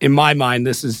already, in my mind,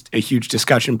 this is a huge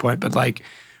discussion point. But like,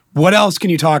 what else can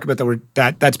you talk about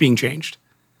that's being changed?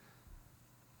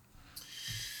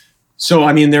 So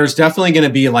I mean, there's definitely going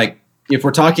to be like, if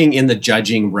we're talking in the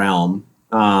judging realm.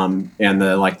 And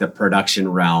the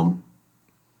production realm,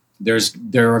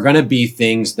 there are going to be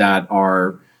things that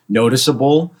are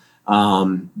noticeable,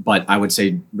 but I would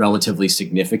say relatively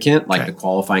significant. Like the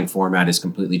qualifying format is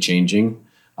completely changing.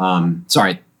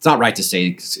 Sorry, it's not right to say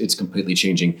it's completely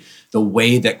changing. The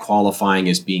way that qualifying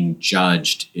is being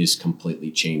judged is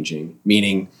completely changing,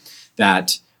 meaning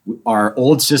that our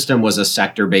old system was a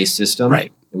sector-based system.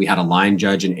 Right. We had a line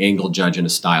judge, an angle judge, and a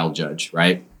style judge,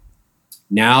 right?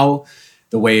 Now,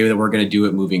 the way that we're going to do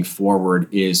it moving forward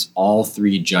is all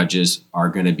 3 judges are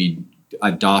going to be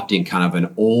adopting kind of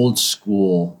an old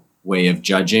school way of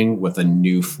judging with a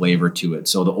new flavor to it.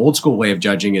 So the old school way of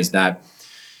judging is that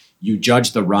you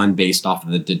judge the run based off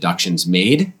of the deductions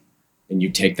made, and you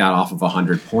take that off of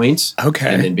 100 points.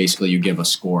 Okay. And then basically you give a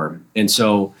score. And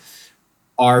so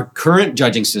our current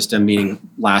judging system, meaning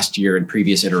last year and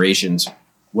previous iterations,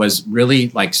 was really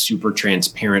like super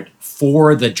transparent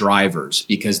for the drivers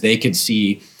because they could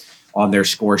see on their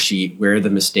score sheet where the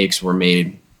mistakes were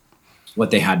made,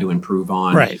 what they had to improve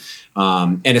on. Right.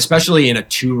 And especially in a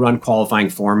 2-run qualifying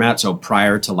format. So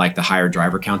prior to like the higher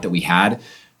driver count that we had,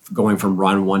 going from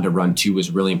run 1 to run 2 was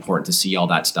really important to see all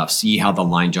that stuff, see how the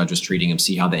line judge was treating him,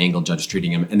 see how the angle judge was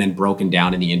treating him, and then broken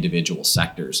down in the individual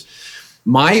sectors.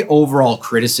 My overall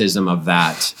criticism of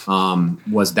that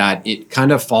was that it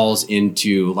kind of falls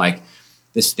into like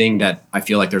this thing that I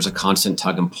feel like there's a constant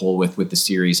tug and pull with the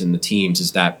series and the teams,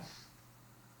 is that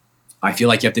I feel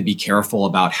like you have to be careful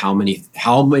about how many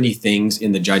things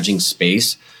in the judging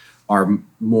space are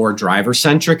more driver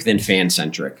centric than fan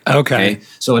centric. Okay.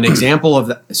 So an example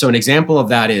of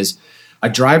that is a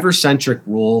driver centric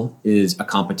rule is a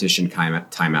competition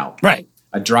timeout. Right.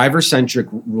 A driver centric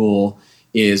rule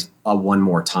is a one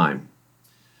more time.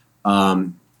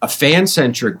 A fan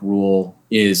centric rule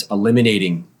is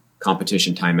eliminating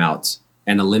competition timeouts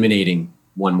and eliminating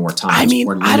one more time. I mean,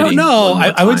 I don't know.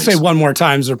 I would say one more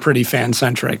times are pretty fan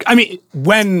centric. I mean,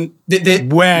 when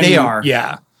they are,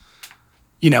 yeah.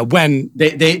 You know, when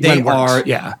they are,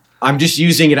 yeah. I'm just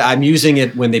using it. I'm using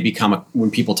it when when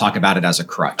people talk about it as a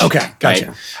crutch. Okay,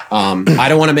 gotcha. Right? I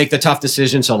don't want to make the tough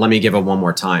decision, so let me give it one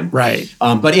more time. Right.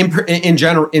 But in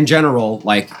general,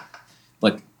 like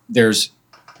there's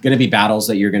going to be battles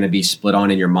that you're going to be split on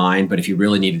in your mind. But if you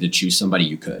really needed to choose somebody,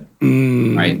 you could.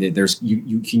 Right. There's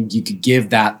you could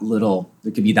give that little.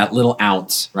 There could be that little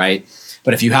ounce. Right.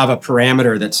 But if you have a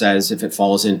parameter that says if it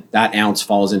falls in, that ounce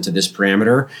falls into this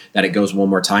parameter, that it goes one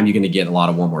more time, you're going to get a lot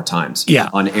of one more times.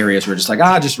 Yeah. On areas where just like,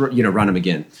 just run them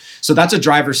again. So that's a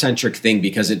driver-centric thing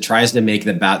because it tries to make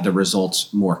the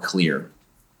results more clear.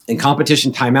 And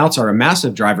competition timeouts are a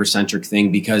massive driver-centric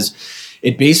thing because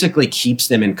it basically keeps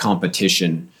them in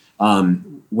competition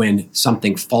when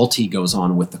something faulty goes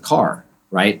on with the car,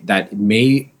 right? That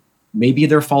may be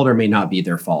their fault or may not be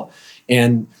their fault.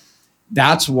 And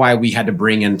that's why we had to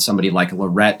bring in somebody like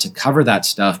Lorette to cover that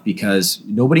stuff because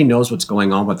nobody knows what's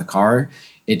going on with the car.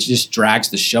 It just drags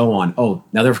the show on. Oh,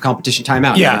 another competition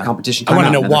timeout. Yeah, competition timeout. I want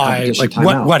to know why. Like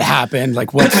what happened?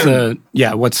 Like what's the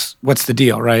what's the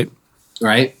deal? Right.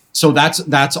 Right. So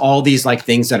that's all these like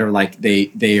things that are like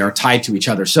they are tied to each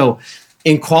other. So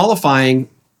in qualifying,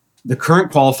 the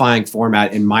current qualifying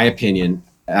format, in my opinion,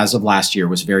 as of last year,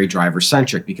 was very driver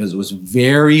centric because it was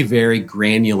very, very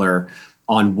granular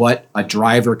on what a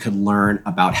driver could learn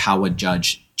about how a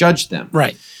judge judged them.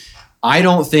 Right. I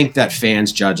don't think that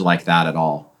fans judge like that at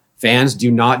all. Fans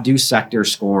do not do sector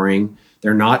scoring.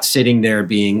 They're not sitting there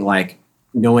being like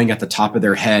knowing at the top of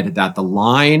their head that the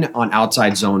line on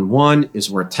outside zone 1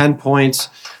 is worth 10 points.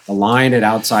 The line at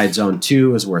outside zone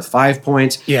 2 is worth 5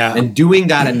 points. Yeah. And doing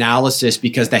that analysis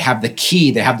because they have the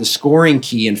key, they have the scoring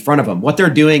key in front of them. What they're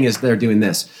doing is they're doing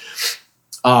this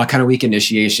kind of weak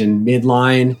initiation,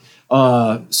 midline,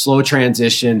 slow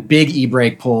transition, big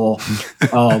e-brake pull,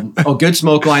 good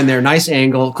smoke line there, nice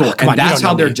angle, cool. And that's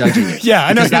how they're judging it. Yeah,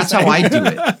 I know. That's how I do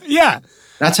it. Yeah.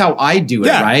 That's how I do it,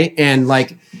 right?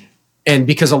 And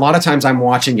because a lot of times I'm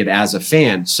watching it as a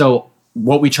fan. So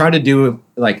what we try to do,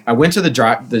 like I went to the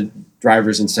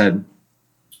drivers and said,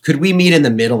 could we meet in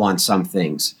the middle on some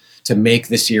things to make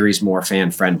the series more fan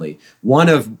friendly? One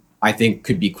of, I think,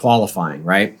 could be qualifying,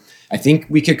 right? I think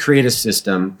we could create a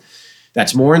system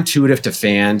that's more intuitive to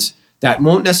fans, that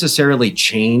won't necessarily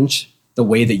change the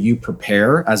way that you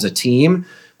prepare as a team,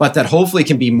 but that hopefully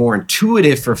can be more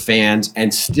intuitive for fans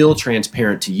and still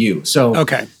transparent to you. So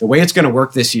the way it's going to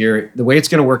work this year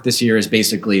is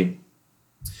basically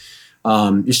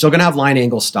you're still going to have line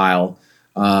angle style,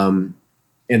 and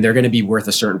they're going to be worth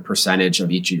a certain percentage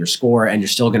of each of your score, and you're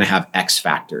still going to have X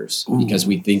factors because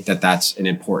we think that that's an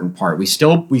important part.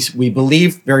 We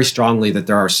believe very strongly that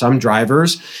there are some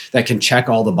drivers that can check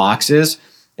all the boxes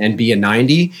and be a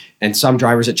 90, and some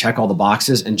drivers that check all the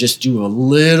boxes and just do a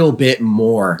little bit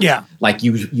more. Yeah. Like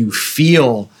you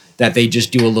feel that they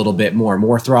just do a little bit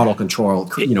more throttle control,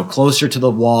 closer to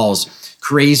the walls,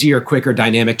 crazier, quicker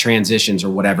dynamic transitions or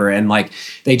whatever. And like,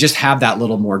 they just have that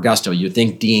little more gusto. You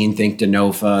think Dean, think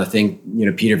Denofa, think,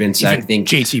 Peter Vincek, think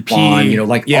JTP,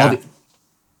 Bond,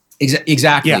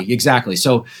 Exactly.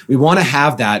 So we want to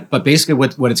have that, but basically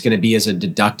what it's going to be is a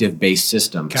deductive based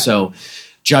system. Okay. So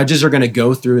judges are going to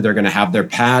go through, they're going to have their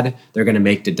pad, they're going to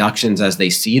make deductions as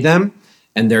they see them.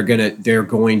 And they're going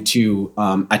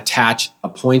to attach a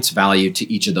points value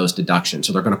to each of those deductions.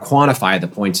 So they're going to quantify the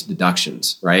points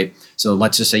deductions, right? So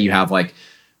let's just say you have like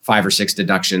 5 or 6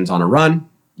 deductions on a run.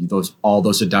 All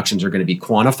those deductions are going to be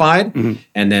quantified,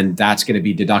 and then that's going to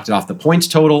be deducted off the points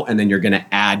total, and then you're going to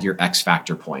add your X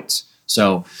factor points.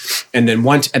 So, and then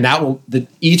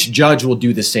each judge will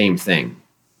do the same thing.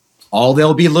 All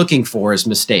they'll be looking for is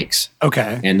mistakes.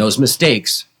 Okay, and those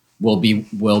mistakes will be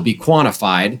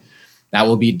quantified. That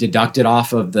will be deducted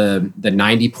off of the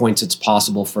 90 points it's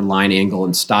possible for line, angle,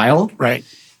 and style. Right.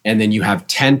 And then you have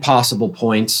 10 possible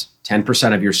points,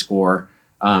 10% of your score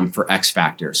for X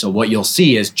factor. So what you'll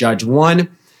see is Judge 1,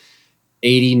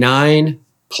 89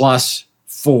 plus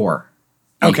 4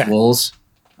 equals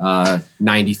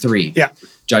 93. Yeah.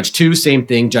 Judge 2, same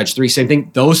thing. Judge 3, same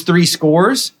thing. Those 3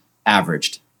 scores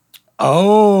averaged.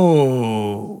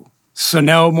 Oh. So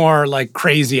no more like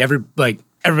crazy.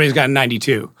 Everybody's got a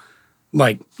 92.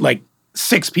 Like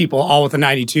 6 people all with a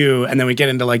 92, and then we get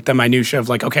into like the minutia of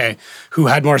like, okay, who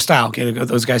had more style? Okay,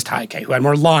 those guys tied. Okay, who had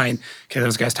more line? Okay,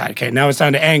 those guys tied. Okay, now it's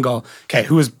down to angle. Okay,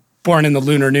 who was born in the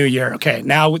Lunar New Year? Okay,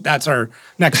 now that's our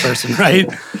next person, right?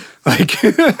 Like,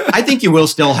 I think you will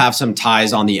still have some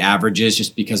ties on the averages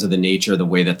just because of the nature of the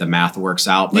way that the math works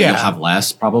out, but you'll have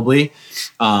less probably.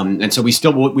 And so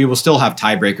we will still have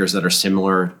tiebreakers that are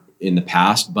similar in the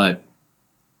past, but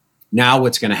now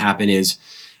what's going to happen is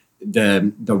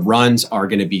the runs are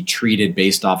going to be treated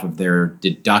based off of their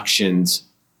deductions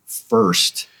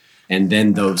first, and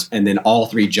then all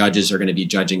 3 judges are going to be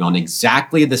judging on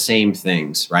exactly the same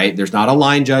things, right? There's not a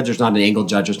line judge, there's not an angle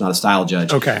judge, there's not a style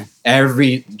judge. Okay.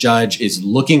 Every judge is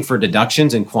looking for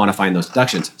deductions and quantifying those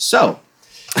deductions. So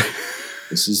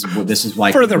this is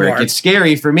like where it gets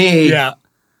scary for me. Yeah.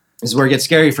 This is where it gets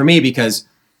scary for me because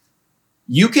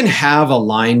you can have a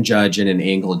line judge and an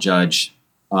angle judge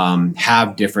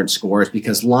have different scores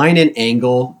because line and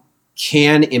angle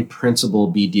can, in principle,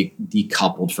 be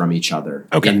decoupled from each other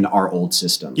in our old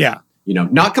system. Yeah.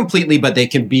 Not completely, but they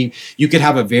can be. You could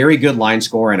have a very good line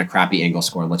score and a crappy angle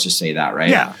score. Let's just say that, right?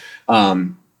 Yeah.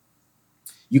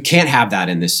 You can't have that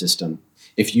in this system.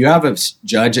 If you have a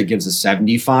judge that gives a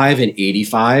 75, an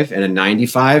 85, and a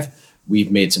 95,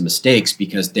 we've made some mistakes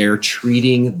because they're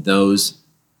treating those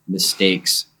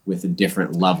mistakes with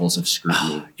different levels of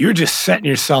scrutiny. You're just setting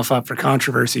yourself up for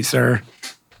controversy, sir.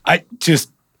 I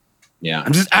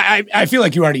feel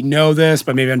like you already know this,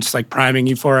 but maybe I'm just like priming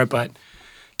you for it. But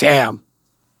damn,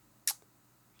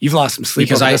 you've lost some sleep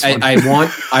because over this one.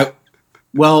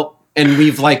 And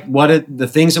we've the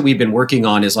things that we've been working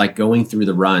on is like going through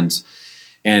the runs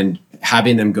and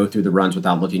having them go through the runs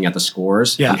without looking at the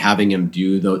scores and having them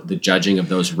do the judging of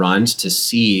those runs to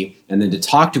see and then to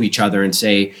talk to each other and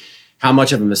say, how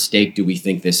much of a mistake do we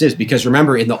think this is? Because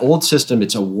remember, in the old system,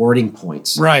 it's awarding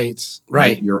points. Right.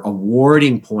 You're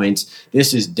awarding points.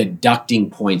 This is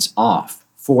deducting points off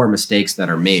for mistakes that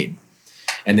are made.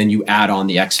 And then you add on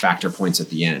the X factor points at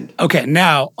the end. Okay,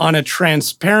 now, on a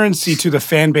transparency to the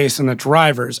fan base and the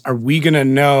drivers, are we going to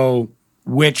know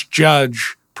which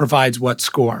judge provides what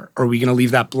score? Or are we going to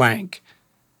leave that blank?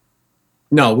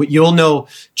 No, you'll know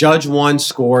Judge 1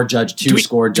 score, Judge 2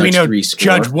 score, Judge 3 score.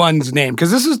 Judge 1's name?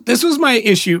 Because this was my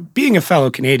issue, being a fellow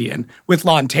Canadian with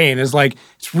Lantaine, is like,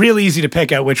 it's really easy to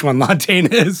pick out which one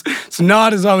Lantaine is. It's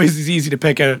not as always as easy to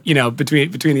pick out,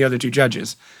 between the other 2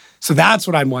 judges. So that's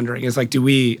what I'm wondering, is like, are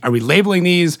we labeling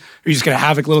these? Are you just going to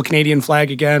have a little Canadian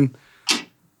flag again?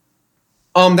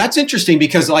 That's interesting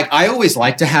because I always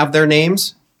like to have their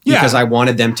names. Because I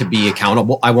wanted them to be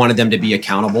accountable. I wanted them to be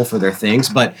accountable for their things.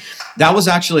 But that was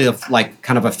actually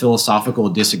kind of a philosophical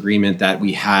disagreement that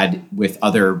we had with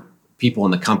other people in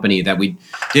the company, that we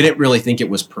didn't really think it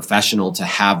was professional to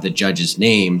have the judges'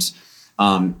 names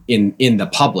in the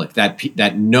public.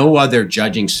 That no other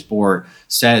judging sport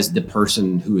says the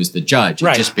person who is the judge.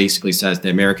 Right. It just basically says the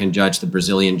American judge, the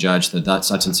Brazilian judge, the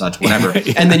such and such, whatever.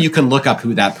 And then you can look up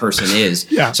who that person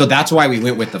is. Yeah. So that's why we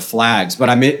went with the flags. But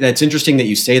that's interesting that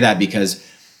you say that, because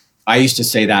I used to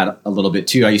say that a little bit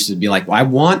too. I used to be like,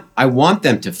 well, I want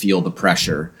them to feel the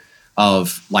pressure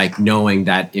of knowing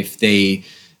that if they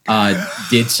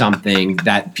did something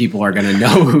that people are going to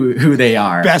know who they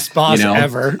are. Best boss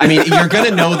ever. I mean, you're going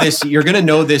to know this. You're going to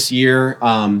know this year.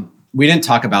 We didn't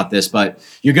talk about this, but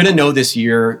you're going to know this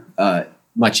year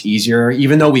much easier.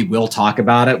 Even though we will talk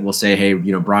about it, we'll say, hey,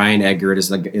 Brian Eggert is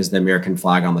the American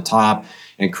flag on the top,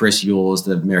 and Chris Yule is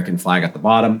the American flag at the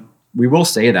bottom. We will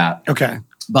say that. Okay.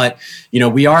 But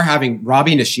we are having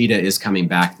Robbie Nishida is coming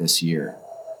back this year,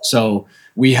 so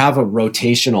we have a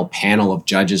rotational panel of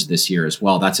judges this year as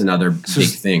well. That's another big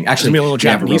thing. Actually, a little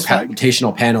Japanese flag.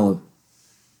 Rotational panel.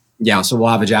 Yeah, so we'll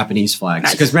have a Japanese flag.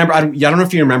 Because remember, I don't know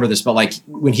if you remember this, but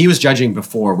when he was judging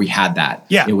before, we had that.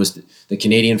 Yeah. It was the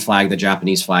Canadian flag, the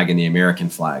Japanese flag, and the American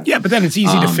flag. Yeah, but then it's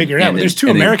easy to figure out. There's 2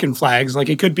 American flags.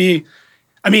 It could be,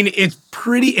 it's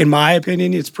pretty, in my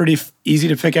opinion, it's pretty easy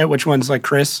to pick out which one's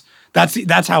Chris.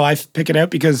 That's how I pick it out,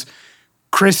 because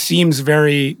Chris seems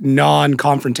very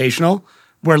non-confrontational,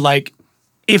 where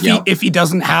if he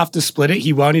doesn't have to split it,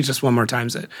 he won't. He just one more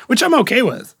times it, which I'm okay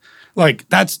with.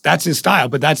 That's his style.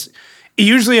 But that's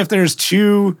usually, if there's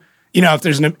 2,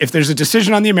 if there's a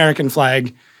decision on the American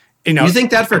flag, You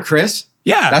think that for Chris?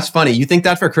 Yeah. That's funny. You think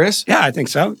that for Chris? Yeah, I think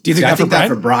so. Do you think I that think for Brian?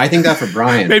 That for Brian? I think that for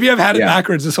Brian. Maybe I've had it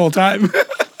backwards this whole time.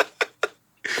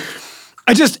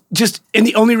 I just and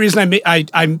the only reason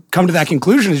I come to that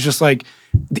conclusion is just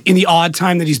in the odd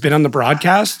time that he's been on the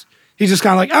broadcast, he's just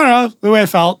kind of I don't know, the way I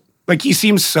felt. He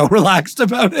seems so relaxed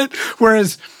about it.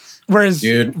 Whereas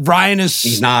dude, Ryan is...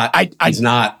 He's not. He's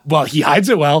not. Well, he hides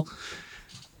it well.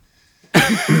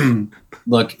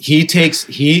 look,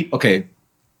 okay.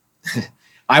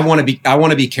 I want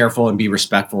to be careful and be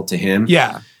respectful to him.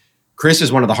 Yeah. Chris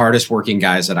is one of the hardest working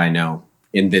guys that I know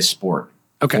in this sport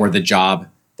for the job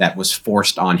that was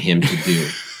forced on him to do.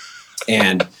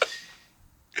 And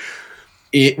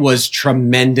it was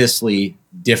tremendously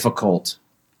difficult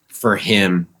for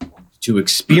him to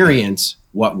experience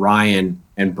what Ryan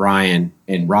and Brian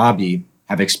and Robbie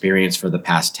have experienced for the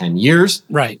past 10 years.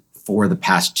 Right. For the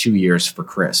past 2 years for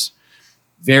Chris.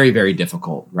 Very, very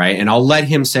difficult, right? And I'll let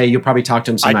him say, you'll probably talk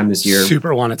to him sometime this year.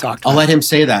 Super want to talk to him. I'll let him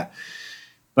say that.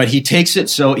 But he takes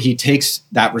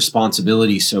that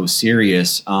responsibility so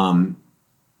serious.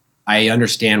 I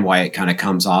understand why it kind of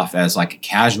comes off as like a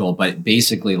casual, but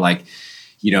basically like,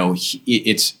 you know,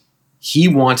 he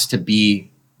wants to be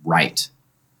right.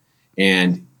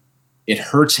 And it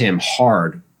hurts him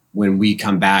hard when we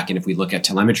come back and if we look at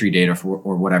telemetry data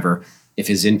or whatever, if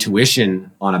his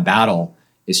intuition on a battle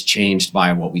is changed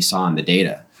by what we saw in the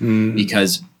data,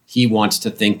 because he wants to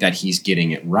think that he's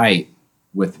getting it right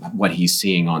with what he's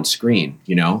seeing on screen,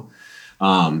 you know?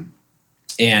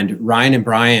 And Ryan and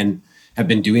Brian have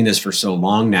been doing this for so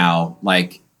long now.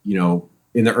 Like, you know,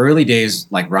 in the early days,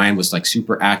 like Ryan was like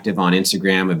super active on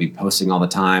Instagram and be posting all the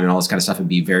time and all this kind of stuff and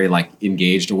be very like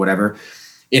engaged or whatever.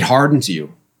 It hardens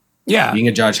you. Yeah. Being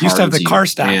a judge you used to have the you. car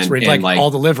stats where and like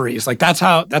all the liveries. Like that's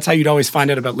how you'd always find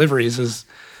out about liveries is,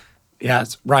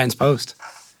 it's Ryan's post.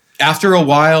 After a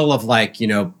while of like, you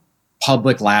know,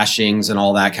 public lashings and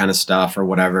all that kind of stuff or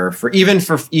whatever, even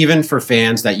for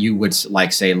fans that you would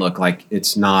like say, look, like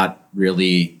it's not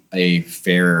really a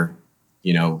fair,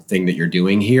 you know, thing that you're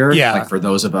doing here. Yeah. Like for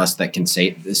those of us that can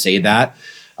say that,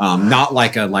 not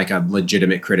like a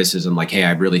legitimate criticism, like, hey,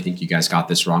 I really think you guys got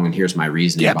this wrong and here's my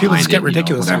reasoning. Yeah, people just get it,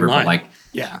 ridiculous whatever, online. But like,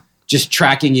 just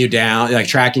tracking you down, you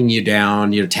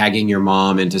know, tagging your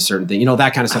mom into certain things, you know,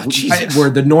 that kind of stuff. Where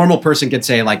the normal person could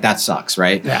say like, that sucks,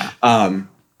 right? Yeah.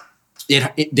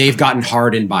 They've gotten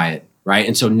hardened by it, right?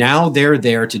 And so now they're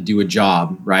there to do a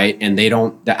job, right? And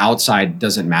the outside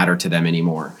doesn't matter to them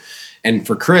anymore. And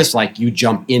for Chris, like you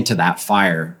jump into that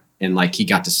fire and like he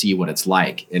got to see what it's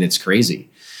like and it's crazy.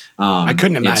 I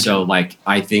couldn't imagine. And so like,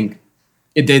 I think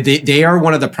they are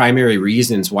one of the primary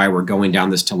reasons why we're going down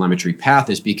this telemetry path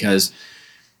is because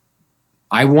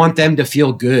I want them to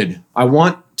feel good. I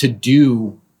want to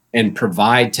do and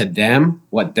provide to them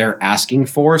what they're asking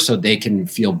for so they can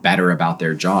feel better about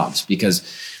their jobs. Because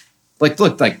like,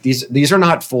 look, like these are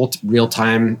not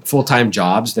full-time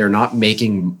jobs. They're not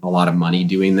making a lot of money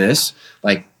doing this.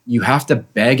 Like you have to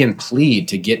beg and plead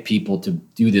to get people to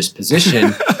do this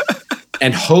position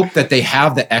and hope that they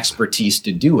have the expertise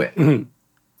to do it,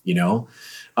 you know?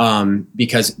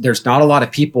 Because there's not a lot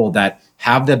of people that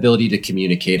have the ability to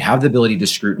communicate, have the ability to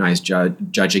scrutinize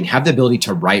judging, have the ability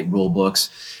to write rule books,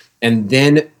 and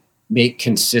then make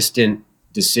consistent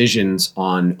decisions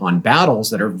on battles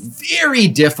that are very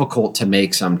difficult to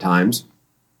make sometimes,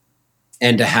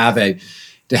 and to have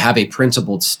a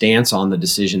principled stance on the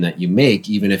decision that you make,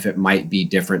 even if it might be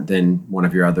different than one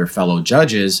of your other fellow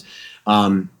judges.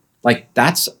 Like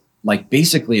that's like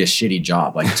basically a shitty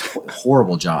job. Like it's a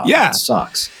horrible job. Yeah. It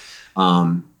sucks.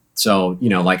 So, you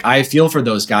know, like I feel for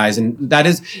those guys, and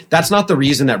that's not the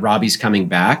reason that Robbie's coming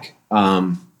back.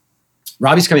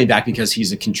 Robbie's coming back because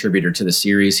he's a contributor to the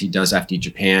series. He does FD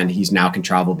Japan. He's now can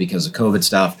travel because of COVID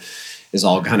stuff is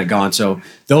all kind of gone. So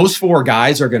those 4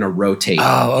 guys are going to rotate.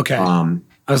 Oh, okay. I'm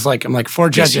like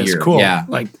 4 judges. Cool. Yeah.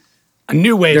 Like a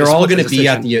new way. They're all going to be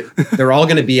they're all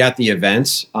going to be at the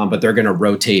events, but they're going to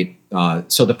rotate.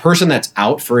 So the person that's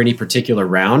out for any particular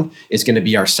round is going to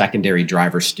be our secondary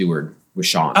driver steward with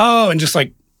Sean. Oh, and just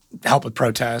like help with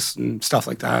protests and stuff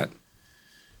like that.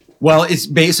 Well, it's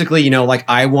basically, you know, like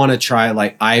I want to try,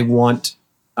 like I want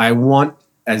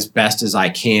as best as I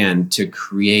can to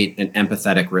create an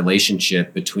empathetic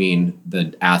relationship between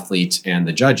the athletes and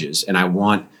the judges. And I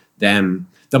want them,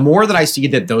 the more that I see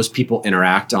that those people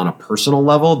interact on a personal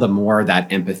level, the more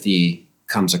that empathy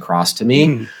comes across to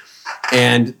me.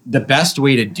 And the best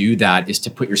way to do that is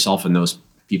to put yourself in those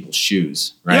people's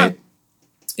shoes, right?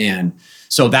 Yeah. And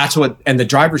so that's and the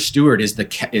driver steward is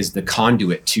the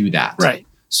conduit to that. Right.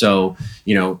 So,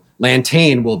 you know,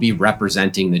 Lantane will be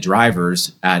representing the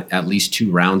drivers at least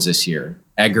 2 rounds this year.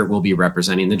 Eggert will be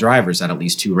representing the drivers at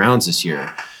least 2 rounds this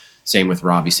year. Same with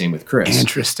Robbie, same with Chris.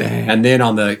 Interesting. And then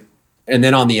on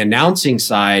the announcing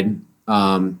side,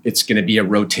 it's going to be a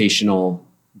rotational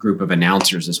group of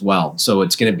announcers as well. So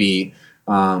it's going to be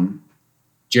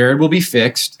Jared will be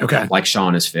fixed, like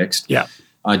Sean is fixed. Yeah.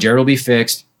 Jared will be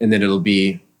fixed, and then it'll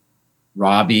be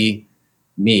Robbie,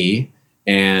 me,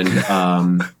 and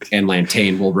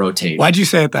Lantane will rotate. Why'd you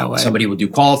say it that way? Somebody will do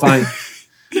qualifying.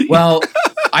 Well,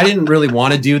 I didn't really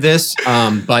want to do this,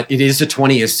 but it is the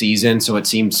 20th season, so it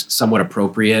seems somewhat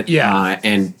appropriate. Yeah.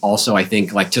 And also, I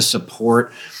think like to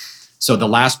support. So the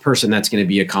last person that's going to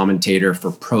be a commentator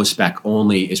for Pro Spec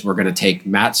only is we're going to take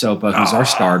Matt Sopa, who's our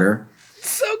starter.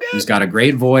 So good. He's got a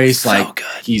great voice. So like good.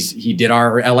 he did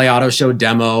our LA Auto Show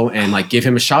demo and like give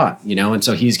him a shot, you know. And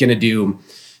so he's going to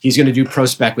do Pro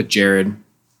Spec with Jared,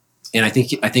 and I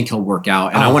think he'll work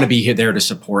out. And I want to be there to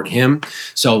support him.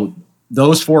 So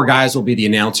those 4 guys will be the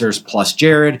announcers plus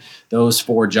Jared. Those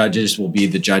 4 judges will be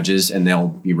the judges, and they'll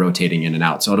be rotating in and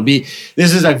out. So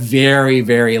this is a very,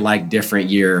 very like different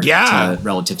year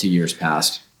relative to years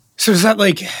past. So is that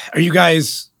like, are you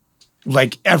guys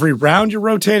like every round you're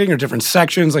rotating or different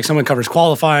sections? Like someone covers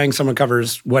qualifying, someone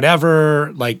covers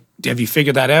whatever. Like, have you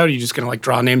figured that out? Are you just going to like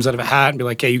draw names out of a hat and be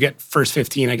like, hey, you get first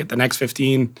 15, I get the next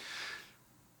 15?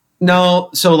 No,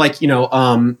 so like, you know,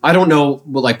 I don't know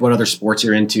what other sports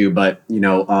you're into, but you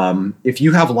know, if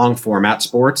you have long format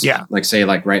sports, like say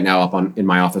like right now in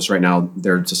my office right now,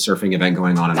 there's a surfing event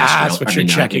going on in Australia. That's what you're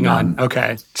checking on.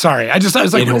 Okay, sorry, I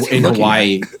was like in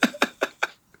Hawaii,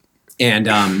 and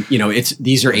you know,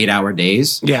 these are 8-hour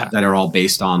days that are all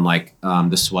based on like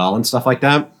the swell and stuff like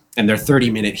that. And they're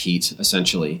 30-minute heats,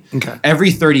 essentially. Okay. Every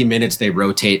 30 minutes, they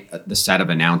rotate the set of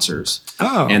announcers.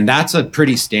 Oh. And that's a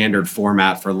pretty standard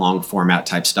format for long format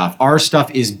type stuff. Our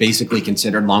stuff is basically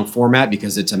considered long format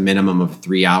because it's a minimum of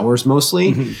 3 hours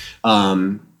mostly,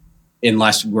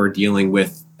 unless we're dealing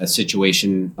with a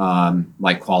situation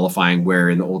like qualifying where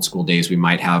in the old school days, we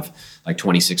might have like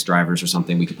 26 drivers or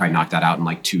something. We could probably knock that out in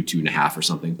like 2.5 or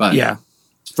something. But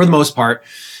for the most part,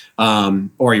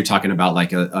 or you're talking about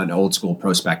like an old school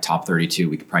Pro Spec top 32,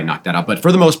 we could probably knock that out. But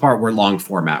for the most part, we're long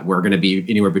format. We're going to be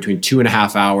anywhere between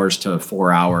 2.5 hours to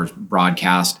 4 hours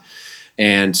broadcast.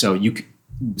 And so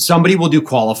somebody will do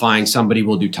qualifying, somebody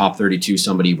will do top 32,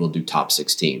 somebody will do top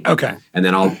 16. Okay. And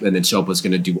then Sopa's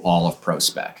going to do all of Pro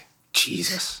Spec.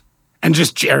 Jesus. And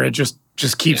just Jared just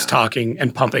keeps talking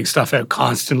and pumping stuff out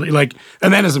constantly. Like, the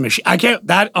man is a machine.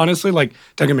 Honestly, like,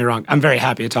 don't get me wrong, I'm very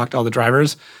happy to talk to all the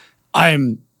drivers.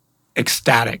 I'm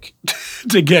ecstatic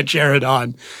to get Jared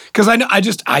on because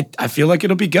I feel like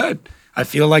it'll be good. I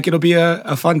feel like it'll be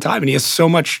a fun time, and he has so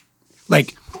much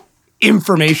like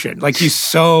information. Like it's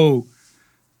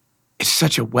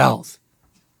such a wealth.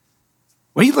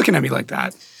 Why are you looking at me like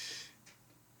that?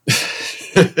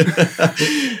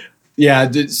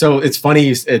 Yeah, so it's funny.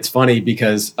 It's funny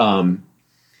because I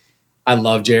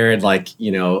love Jared. Like,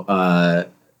 you know,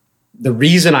 the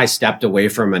reason I stepped away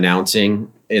from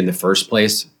announcing in the first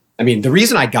place, I mean, the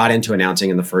reason I got into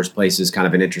announcing in the first place is kind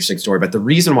of an interesting story. But the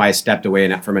reason why I stepped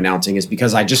away from announcing is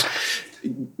because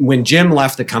when Jim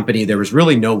left the company, there was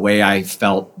really no way I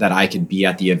felt that I could be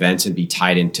at the events and be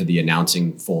tied into the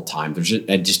announcing full time.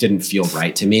 It just didn't feel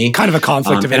right to me. Kind of a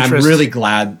conflict of interest. And I'm really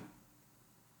glad.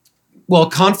 Well,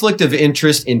 conflict of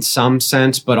interest in some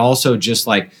sense, but also just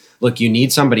like, look, you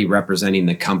need somebody representing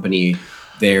the company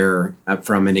there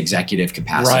from an executive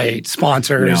capacity. Right.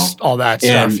 Sponsors, all that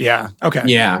stuff. Yeah. Okay.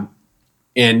 Yeah.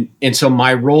 And so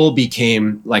my role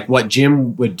became like what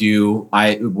Jim would do.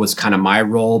 Was kind of my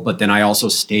role, but then I also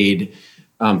stayed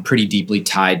pretty deeply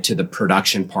tied to the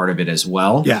production part of it as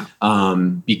well. Yeah.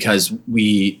 Because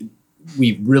we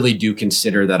really do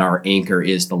consider that our anchor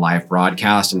is the live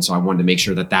broadcast. And so I wanted to make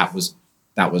sure that was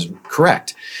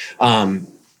correct.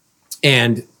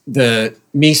 And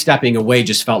me stepping away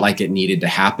just felt like it needed to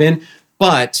happen.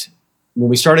 But when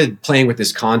we started playing with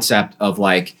this concept of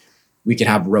like, we could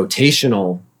have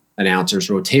rotational announcers,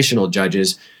 rotational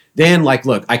judges, then like,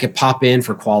 look, I could pop in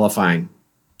for qualifying.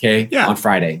 Okay. Yeah. On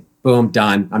Friday, boom,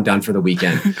 done. I'm done for the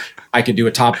weekend. I could do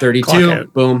a top 32,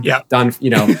 boom, done,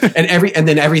 you know, and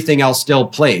then everything else still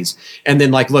plays. And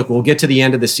then like, look, we'll get to the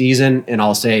end of the season and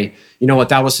I'll say, you know what,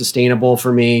 that was sustainable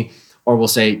for me. Or we'll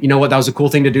say, you know what, that was a cool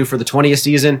thing to do for the 20th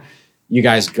season. You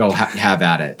guys go have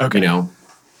at it, you know?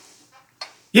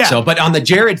 Yeah. So, but on the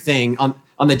Jared thing, on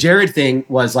the Jared thing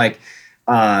was like,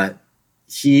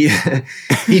 he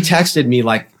texted me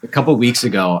like a couple weeks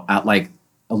ago at like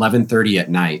 11:30 at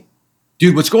night.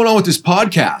 Dude, what's going on with this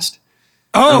podcast?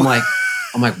 Oh, and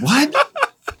I'm like, what?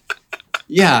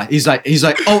 Yeah, he's like,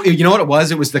 oh, you know what it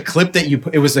was? It was the clip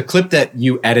that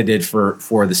you edited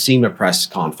for the SEMA press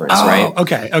conference, right?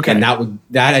 Okay. And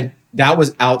that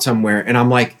was out somewhere, and I'm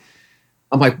like,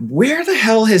 where the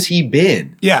hell has he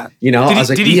been? Yeah, you know, I was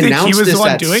like, did he think he was the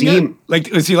one doing it?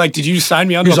 Like, was he like, did you sign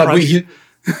me on the project?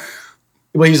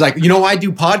 Well, he's like, you know, I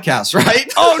do podcasts,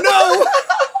 right? Oh no!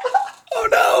 Oh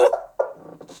no!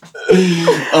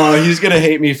 Oh, he's gonna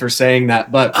hate me for saying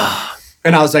that, but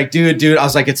And I was like, dude, I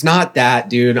was like, it's not that,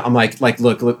 dude. I'm like,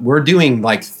 look, we're doing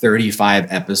like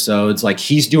 35 episodes. Like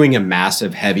he's doing a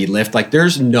massive heavy lift. Like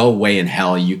there's no way in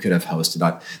hell you could have hosted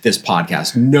on this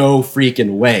podcast. No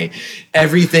freaking way.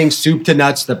 Everything soup to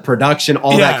nuts, the production,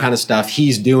 all that kind of stuff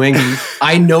he's doing.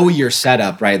 I know your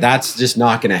setup, right? That's just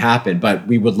not going to happen, but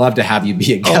we would love to have you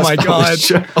be a guest. Oh my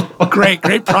God.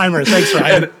 Great primer. Thanks,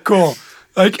 Ryan. Cool.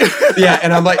 Like yeah,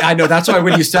 and I'm like, I know. That's why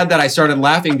when you said that, I started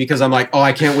laughing because I'm like, oh,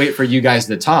 I can't wait for you guys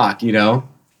to talk, you know?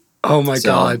 Oh my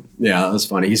God. Yeah, that was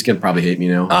funny. He's gonna probably hate me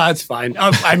now. That's fine.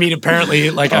 I mean,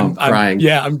 apparently, like I'm crying.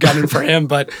 I'm gunning for him,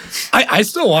 but I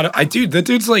still want to. The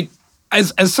dude's like,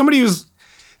 as somebody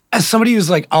who's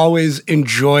like always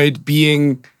enjoyed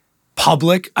being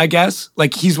public, I guess.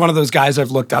 Like he's one of those guys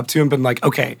I've looked up to and been like,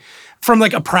 okay, from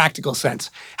like a practical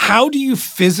sense, how do you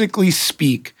physically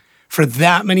speak for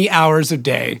that many hours a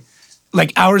day,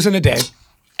 like hours in a day,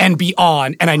 and be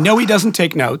on? And I know he doesn't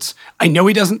take notes. I know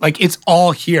he doesn't, like, it's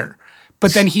all here.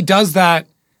 But then he does that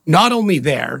not only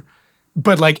there,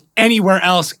 but like anywhere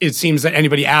else it seems that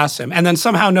anybody asks him, and then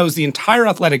somehow knows the entire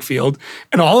athletic field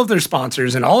and all of their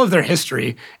sponsors and all of their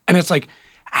history. And it's like,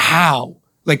 how?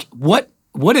 Like, what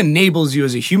enables you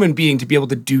as a human being to be able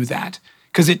to do that?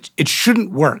 Because it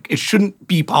shouldn't work. It shouldn't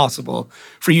be possible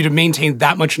for you to maintain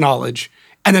that much knowledge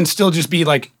and then still just be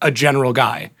like a general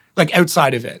guy, like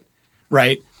outside of it,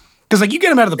 right? Because like you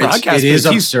get him out of the broadcast, it is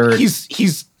absurd.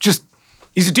 He's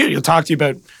a dude. He'll talk to you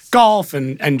about golf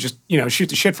and just, you know, shoot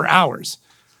the shit for hours.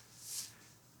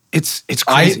 It's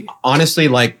crazy. I honestly,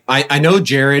 like, I know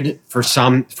Jared for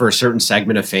a certain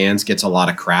segment of fans gets a lot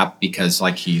of crap because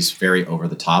like he's very over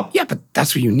the top. Yeah, but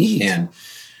that's what you need. And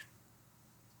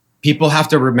people have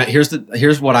to remember.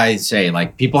 Here's what I say.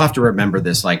 Like people have to remember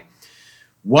this. Like,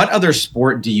 what other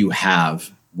sport do you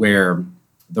have where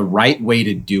the right way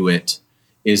to do it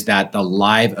is that the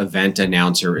live event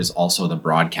announcer is also the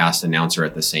broadcast announcer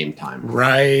at the same time?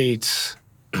 Right.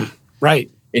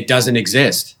 Right. It doesn't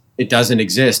exist. It doesn't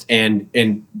exist.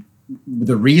 And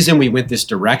the reason we went this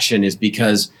direction is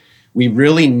because we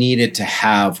really needed to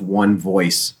have one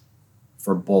voice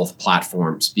for both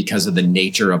platforms because of the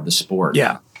nature of the sport.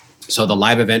 Yeah. So the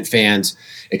live event fans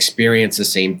experience the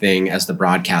same thing as the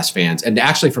broadcast fans. And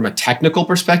actually from a technical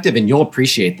perspective, and you'll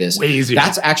appreciate this, way easier.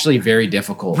 That's actually very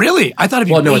difficult. Really? I thought it'd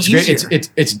be way easier.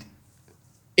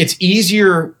 It's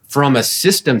easier from a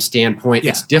system standpoint. Yeah.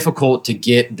 It's difficult to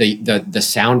get the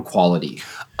sound quality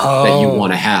that you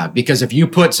want to have. Because if you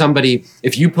put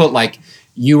like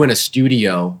you in a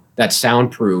studio that's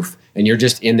soundproof and you're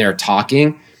just in there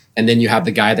talking, and then you have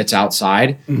the guy that's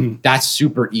outside, that's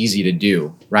super easy to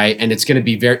do, right? And it's going to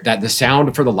be the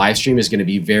sound for the live stream is going to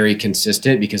be very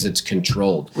consistent because it's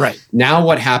controlled. Right. Now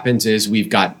what happens is we've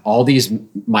got all these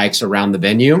mics around the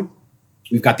venue.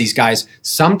 We've got these guys,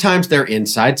 sometimes they're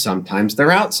inside, sometimes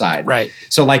they're outside. Right.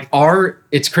 So like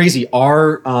it's crazy.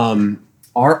 Our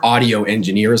audio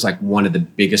engineer is like one of the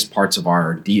biggest parts of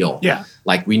our deal. Yeah.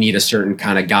 Like we need a certain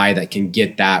kind of guy that can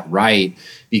get that right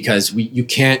because you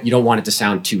don't want it to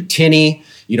sound too tinny.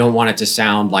 You don't want it to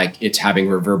sound like it's having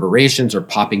reverberations or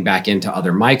popping back into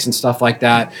other mics and stuff like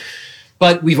that.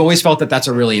 But we've always felt that that's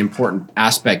a really important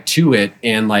aspect to it.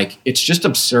 And like, it's just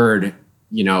absurd.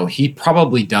 You know, he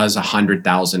probably does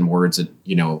 100,000 words, a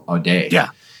day. Yeah.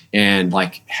 And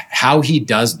like how he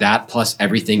does that plus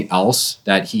everything else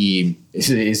that he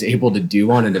is able to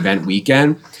do on an event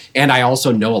weekend. And I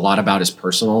also know a lot about his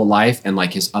personal life and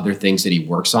like his other things that he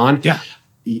works on. Yeah.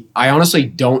 I honestly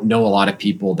don't know a lot of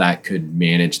people that could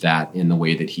manage that in the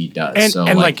way that he does.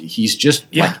 And like he's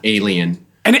just like alien.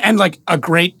 And like a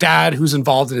great dad who's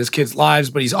involved in his kids' lives,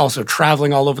 but he's also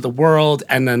traveling all over the world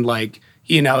and then like,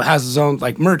 has his own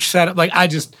like merch setup. Like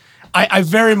I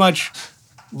very much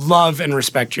love and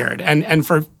respect Jared. And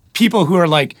for people who are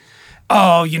like,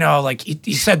 oh, like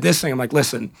he said this thing, I'm like,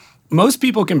 listen, most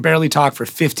people can barely talk for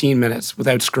 15 minutes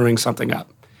without screwing something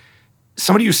up.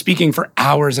 Somebody who's speaking for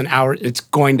hours and hours, it's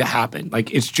going to happen.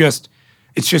 Like it's just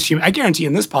human. I guarantee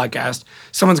in this podcast,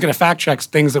 someone's going to fact check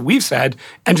things that we've said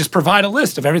and just provide a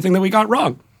list of everything that we got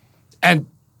wrong. And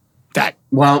that.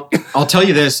 Well, I'll tell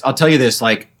you this.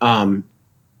 Like,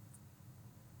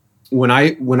 when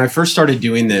I first started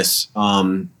doing this,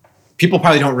 people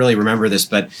probably don't really remember this,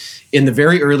 but in the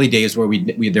very early days where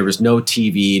there was no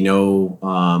TV,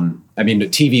 the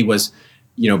TV was,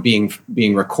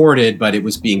 being recorded, but it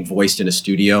was being voiced in a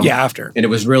studio. Yeah, after. And it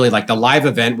was really like the live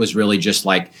event was really just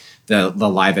like the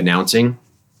live announcing.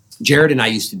 Jared and I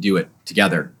used to do it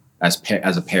together as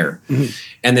a pair. Mm-hmm.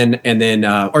 And then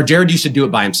or Jared used to do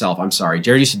it by himself. I'm sorry.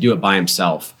 Jared used to do it by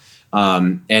himself.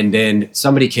 And then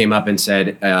somebody came up and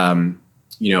said,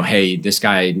 hey, this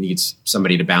guy needs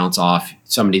somebody to bounce off.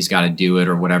 Somebody's got to do it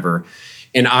or whatever.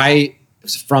 And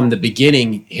from the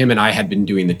beginning, him and I had been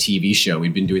doing the TV show.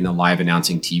 We'd been doing the live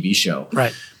announcing TV show.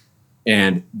 Right.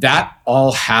 And that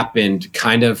all happened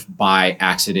kind of by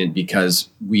accident because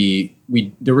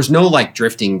there was no like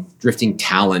drifting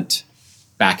talent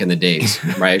back in the days,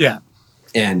 right? Yeah.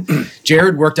 And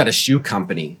Jared worked at a shoe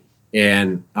company,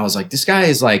 and I was like, this guy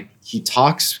is like, he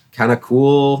talks kind of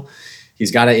cool.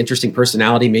 He's got an interesting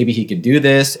personality. Maybe he could do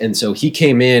this. And so he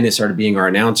came in and started being our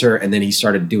announcer, and then he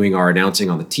started doing our announcing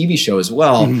on the TV show as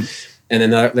well. Mm-hmm. And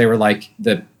then they were like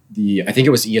the I think it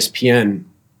was ESPN.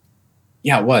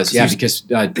 Yeah, it was. Yeah, because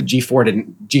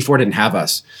G4 didn't have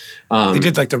us. They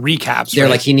did like the recaps. They're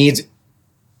like, he needs.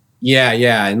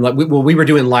 Yeah, and we were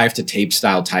doing live to tape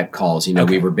style type calls. Okay.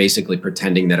 We were basically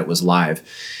pretending that it was live,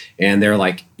 and they're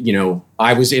like,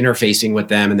 I was interfacing with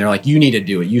them, and they're like, you need to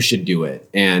do it. You should do it.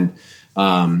 And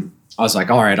I was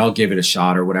like, all right, I'll give it a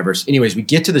shot or whatever. So anyways, we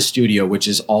get to the studio, which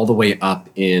is all the way up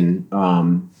in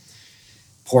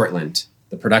Portland.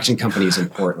 The production company's in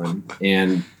Portland,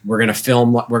 and we're going to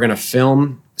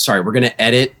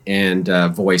edit and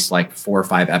voice like 4 or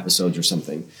 5 episodes or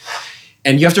something.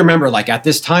 And you have to remember, like at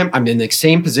this time, I'm in the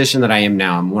same position that I am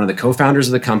now. I'm one of the co-founders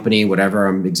of the company, whatever.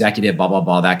 I'm executive, blah, blah,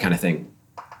 blah, that kind of thing.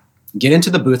 Get into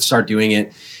the booth, start doing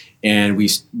it. And we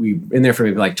in there for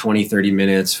maybe like 20, 30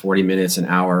 minutes, 40 minutes, an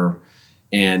hour.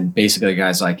 And basically the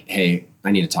guy's like, hey, I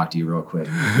need to talk to you real quick.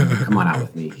 Come on out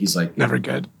with me. He's like, never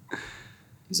good.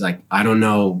 He's like, I don't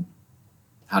know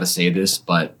how to say this,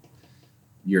 but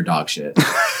you're dog shit.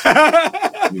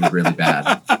 You're really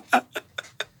bad.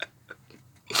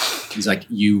 He's like,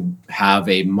 you have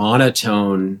a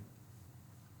monotone,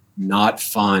 not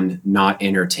fun, not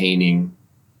entertaining,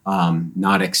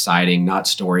 not exciting, not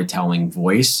storytelling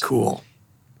voice. Cool.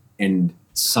 And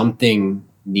something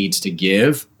needs to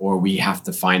give, or we have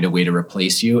to find a way to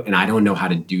replace you. And I don't know how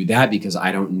to do that because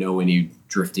I don't know any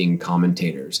drifting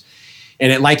commentators.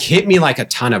 And it like hit me like a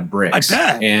ton of bricks. I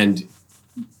bet. And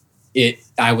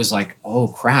I was like, oh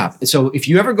crap. And so if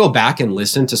you ever go back and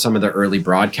listen to some of the early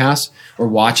broadcasts or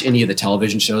watch any of the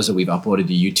television shows that we've uploaded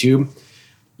to YouTube,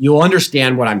 you'll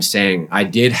understand what I'm saying. I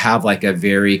did have like a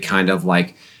very kind of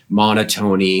like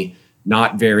monotony,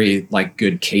 not very like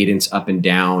good cadence up and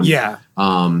down. Yeah.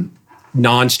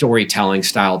 Non-storytelling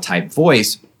style type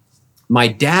voice. My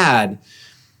dad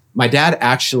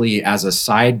actually, as a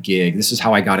side gig, this is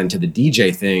how I got into the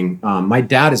DJ thing. My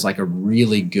dad is like a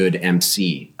really good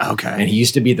MC. Okay. And he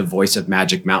used to be the voice of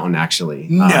Magic Mountain, actually.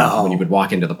 No. When you would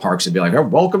walk into the parks and be like, oh,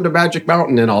 welcome to Magic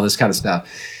Mountain and all this kind of stuff.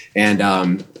 And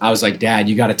I was like, Dad,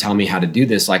 you got to tell me how to do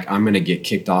this. Like, I'm going to get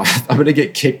kicked off. I'm going to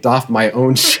get kicked off my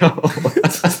own show.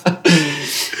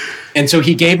 And so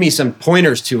he gave me some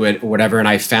pointers to it or whatever, and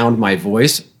I found my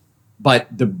voice. But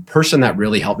the person that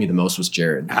really helped me the most was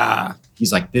Jared.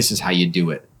 He's like, this is how you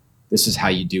do it. This is how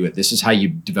you do it. This is how you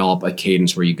develop a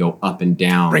cadence where you go up and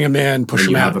down. Bring him in, push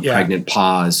him out. You have a pregnant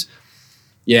pause.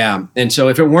 Yeah. And so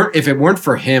if it weren't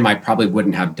for him, I probably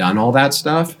wouldn't have done all that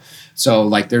stuff. So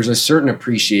like there's a certain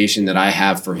appreciation that I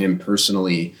have for him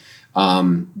personally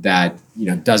that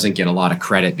doesn't get a lot of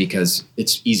credit because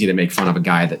it's easy to make fun of a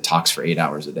guy that talks for 8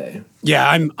 hours a day. Yeah,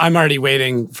 I'm already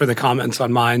waiting for the comments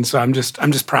on mine, so I'm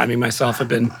just priming myself. I've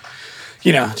been,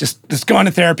 just going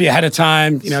to therapy ahead of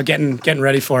time, getting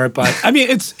ready for it. But I mean,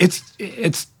 it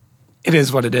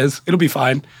is what it is. It'll be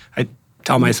fine. I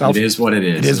tell myself it is what it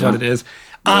is. It is what it is.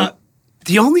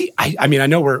 The only, I mean, I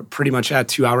know we're pretty much at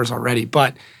 2 hours already,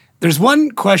 but there's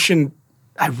one question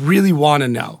I really want to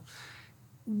know.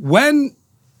 Not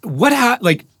what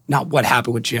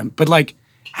happened with Jim, but like,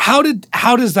 how did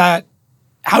that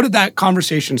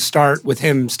conversation start with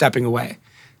him stepping away?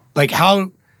 Like,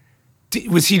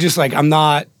 was he just like, I'm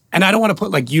not, and I don't want to put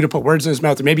like you to put words in his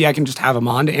mouth, or maybe I can just have him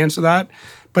on to answer that.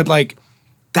 But like,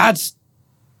 that's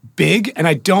big. And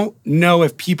I don't know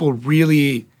if people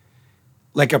really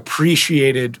like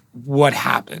appreciated what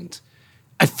happened.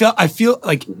 I feel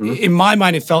like in my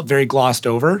mind, it felt very glossed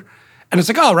over. And it's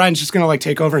like, oh, Ryan's just going to like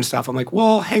take over and stuff. I'm like,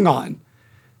 well, hang on.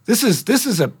 This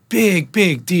is a big,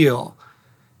 big deal.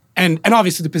 And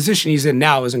obviously the position he's in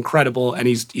now is incredible and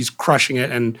he's crushing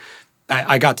it. And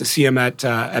I got to see him at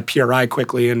PRI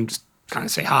quickly and just kind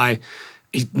of say hi.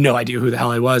 He had no idea who the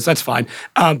hell I was. That's fine.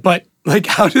 But like,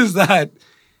 how does that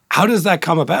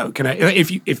come about? Can I,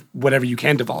 if whatever you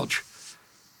can divulge?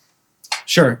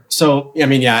 Sure. So, I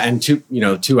mean, yeah, and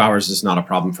 2 hours is not a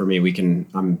problem for me.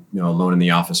 I'm alone in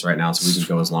the office right now, so we can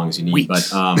go as long as you need. Sweet.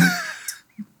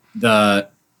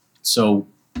 But so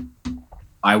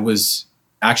I was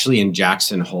actually in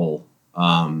Jackson Hole.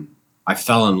 I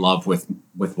fell in love with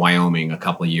Wyoming a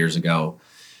couple of years ago,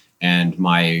 And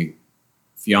my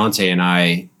fiance and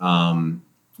I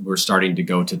were starting to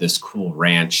go to this cool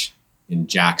ranch in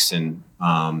Jackson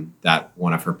that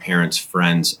one of her parents'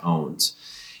 friends owns.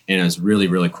 And it was really,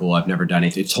 really cool. I've never done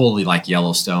anything. It's totally like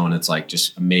Yellowstone. It's like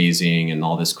just amazing and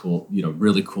all this cool,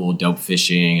 really cool dope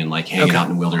fishing and like hanging out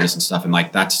in the wilderness and stuff. And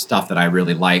like that's stuff that I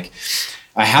really like.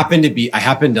 I happened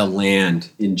to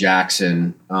land in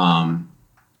Jackson,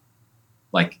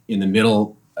 like in the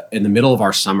middle of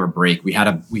our summer break. We had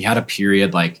a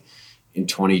period like in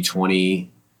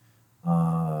 2020,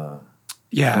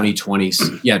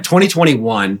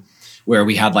 2021, where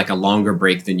we had like a longer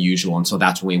break than usual. And so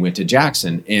that's when we went to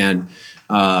Jackson. And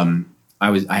I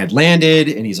had landed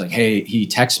and he's like, hey, he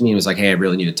texted me and was like, hey, I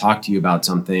really need to talk to you about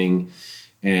something.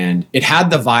 And it had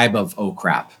the vibe of, oh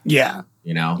crap. Yeah.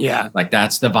 Yeah. Like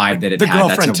that's the vibe that it the had.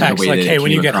 Girlfriend text like, hey,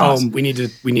 when you get across. home, we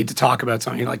need to talk about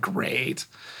something. You're like, great.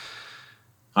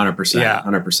 100%. Yeah.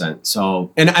 100%.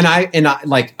 So, and I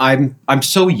like, I'm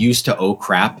so used to, oh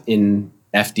crap in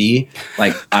FD,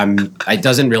 like it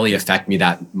doesn't really affect me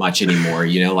that much anymore.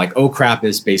 Like, oh crap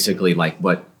is basically like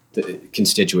what the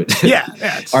constituent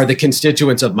are the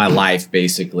constituents of my life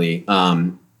basically.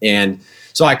 And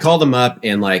so I called him up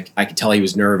and like, I could tell he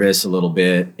was nervous a little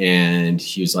bit. And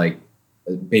he was like,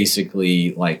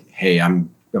 basically like, hey, I'm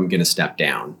going to step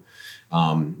down.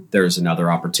 There's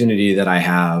another opportunity that I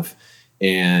have.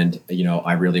 And,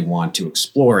 I really want to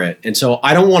explore it. And so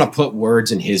I don't want to put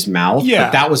words in his mouth,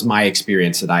 but that was my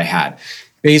experience that I had.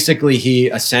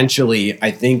 Basically,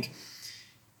 I think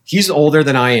he's older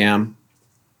than I am.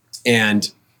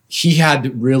 And he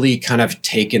had really kind of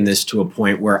taken this to a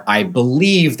point where I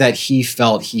believe that he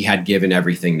felt he had given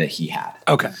everything that he had.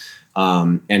 Okay.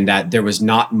 And that there was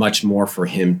not much more for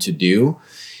him to do.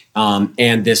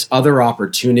 And this other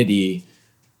opportunity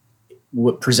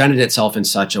presented itself in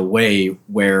such a way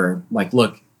where like,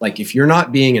 look, like if you're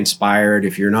not being inspired,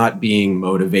 if you're not being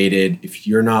motivated, if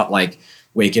you're not like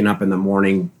waking up in the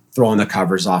morning, throwing the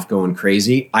covers off, going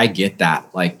crazy, I get that.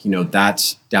 Like,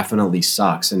 that's definitely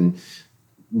sucks. And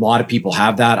a lot of people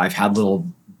have that. I've had little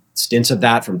stints of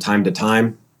that from time to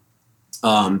time.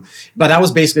 But that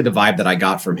was basically the vibe that I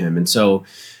got from him. And so,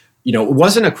 it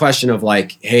wasn't a question of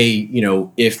like, hey,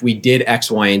 if we did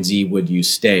X, Y, and Z, would you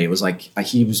stay? It was like,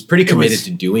 he was pretty committed to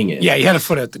doing it. Yeah, he had a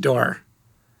foot at the door.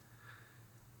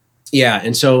 Yeah.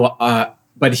 And so,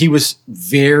 but he was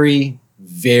very,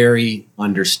 very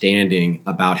understanding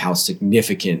about how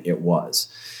significant it was.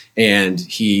 And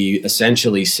he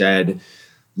essentially said,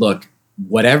 look,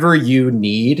 whatever you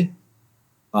need,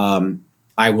 I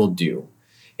will do.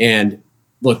 And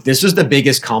look, this is the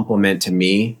biggest compliment to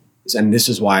me. And this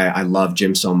is why I love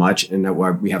Jim so much and that why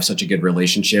we have such a good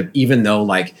relationship, even though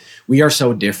like we are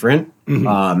so different,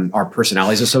 our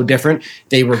personalities are so different.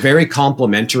 They were very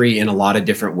complementary in a lot of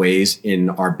different ways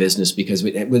in our business because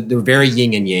they're very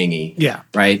yin and yangy. Yeah.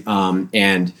 Right.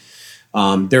 And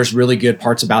there's really good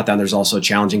parts about that. And there's also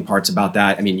challenging parts about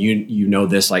that. I mean, you know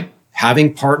this, like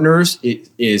having partners, it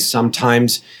is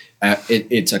sometimes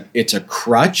it's a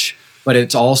crutch, but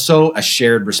it's also a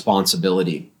shared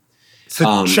responsibility. It's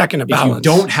a check and a balance. If you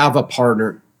don't have a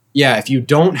partner, if you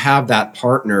don't have that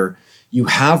partner, you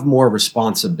have more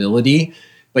responsibility,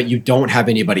 but you don't have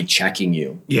anybody checking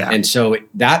you. Yeah. And so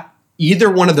that either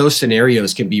one of those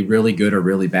scenarios can be really good or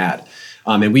really bad.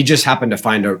 And we just happen to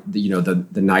find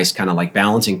the nice kind of like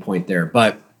balancing point there.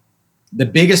 But the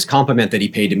biggest compliment that he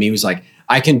paid to me was like,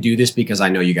 I can do this because I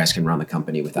know you guys can run the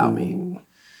company without me.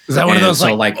 Is that one of those so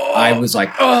I was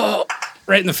like,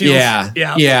 right in the feels?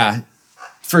 Yeah.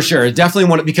 For sure.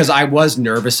 Definitely because I was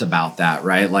nervous about that,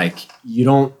 right? Like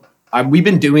we've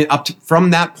been doing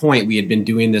from that point, we had been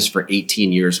doing this for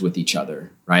 18 years with each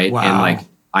other. Right. Wow. And like,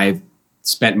 I've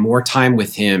spent more time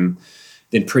with him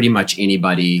than pretty much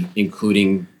anybody,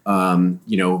 including,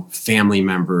 family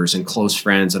members and close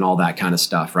friends and all that kind of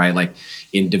stuff. Right. Like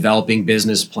in developing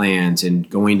business plans and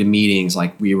going to meetings,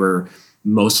 like we were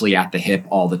mostly at the hip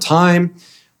all the time.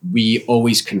 We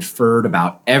always conferred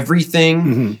about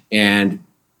everything and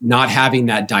not having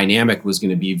that dynamic was going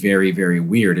to be very, very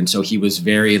weird. And so he was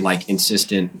very like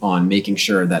insistent on making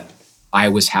sure that I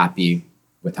was happy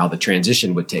with how the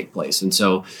transition would take place. And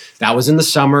so that was in the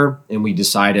summer. And we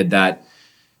decided that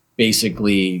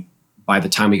basically by the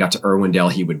time we got to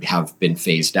Irwindale, he would have been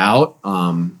phased out.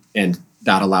 And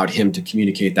that allowed him to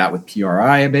communicate that with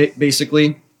PRI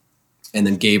basically, and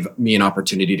then gave me an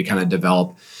opportunity to kind of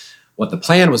develop what the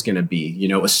plan was going to be,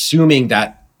 assuming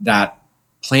that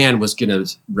plan was going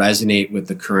to resonate with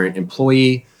the current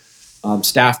employee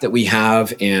staff that we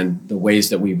have and the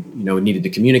ways that we needed to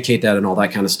communicate that and all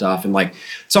that kind of stuff. And like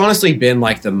it's honestly been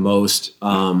like the most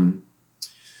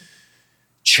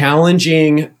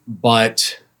challenging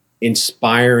but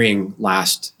inspiring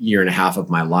last year and a half of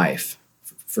my life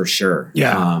for sure.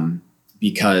 Yeah.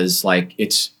 Because like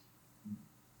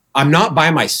I'm not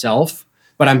by myself,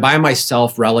 but I'm by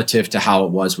myself relative to how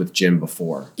it was with Jim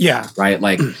before. Yeah. Right.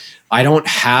 Like I don't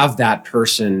have that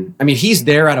person. I mean, he's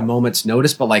there at a moment's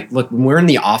notice, but like, look, when we're in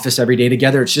the office every day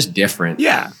together, it's just different.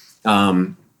 Yeah.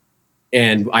 And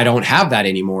I don't have that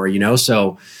anymore, you know?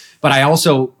 So, but I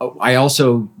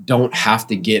also don't have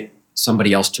to get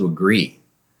somebody else to agree.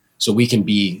 So we can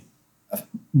be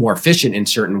more efficient in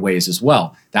certain ways as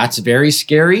well. That's very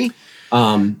scary.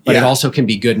 But it also can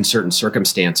be good in certain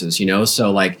circumstances, you know?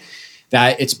 So like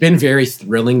that, it's been very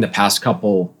thrilling the past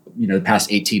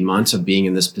 18 months of being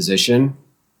in this position,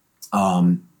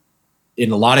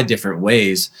 in a lot of different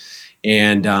ways.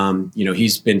 And,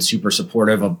 he's been super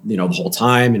supportive of, the whole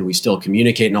time, and we still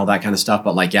communicate and all that kind of stuff.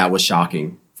 But like, yeah, it was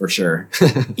shocking for sure.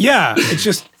 Yeah. It's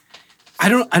just, I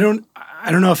don't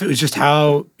know if it was just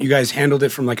how you guys handled it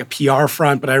from like a PR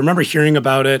front, but I remember hearing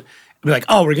about it. I'd be like,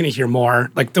 oh, we're going to hear more.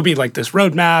 Like there'll be like this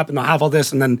roadmap and they'll have all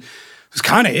this. And then it was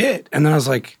kind of it. And then I was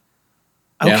like,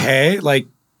 okay, like,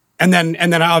 and then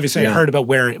I obviously I heard about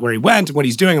where he went and what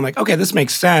he's doing. I'm like, okay, this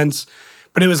makes sense.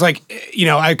 But it was like,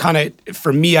 I kind of,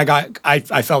 for me, I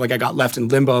felt like I got left in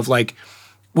limbo of like,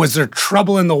 was there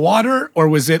trouble in the water, or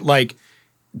was it like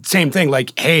same thing?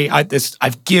 Like, hey,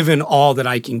 I've given all that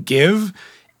I can give,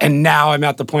 and now I'm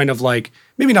at the point of like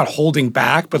maybe not holding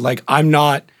back, but like I'm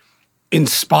not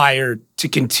inspired to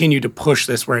continue to push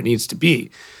this where it needs to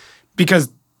be. Because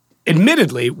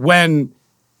admittedly, when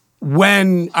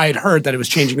I had heard that it was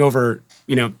changing over,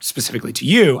 specifically to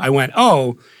you, I went,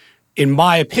 oh, in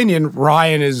my opinion,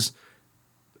 Ryan is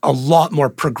a lot more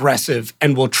progressive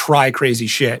and will try crazy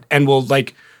shit and will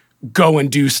like go and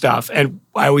do stuff. And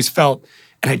I always felt,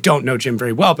 and I don't know Jim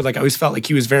very well, but like I always felt like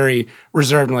he was very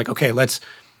reserved and like, okay,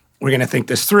 we're going to think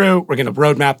this through. We're going to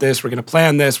roadmap this. We're going to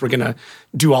plan this. We're going to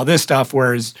do all this stuff.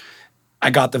 Whereas I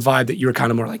got the vibe that you were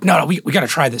kind of more like, no, we got to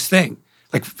try this thing.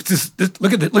 Like this,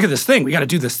 look at this thing. We got to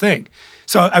do this thing.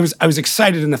 So I was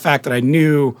excited in the fact that I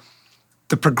knew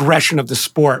the progression of the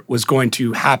sport was going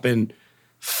to happen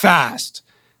fast,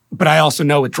 but I also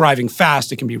know with driving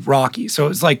fast, it can be rocky. So it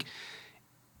was like,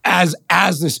 as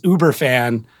this Uber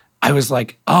fan, I was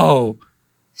like, oh,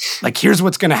 like here's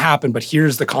what's going to happen, but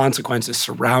here's the consequences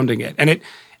surrounding it. And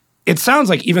it sounds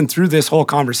like even through this whole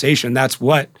conversation, that's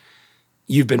what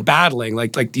you've been battling,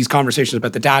 like these conversations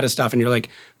about the data stuff, and you're like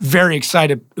very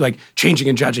excited, like changing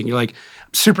and judging. You're like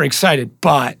super excited,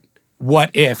 but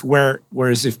what if?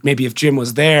 Whereas if Jim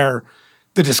was there,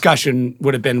 the discussion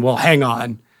would have been, well, hang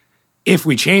on, if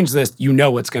we change this,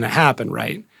 what's going to happen,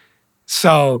 right?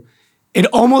 So it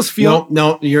almost feels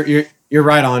no, you're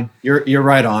right on. You're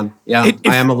right on. Yeah,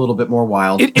 I am a little bit more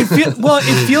wild. It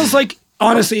feels like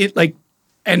honestly,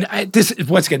 this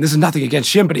is nothing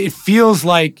against Jim, but it feels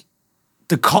like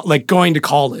like going to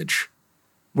college,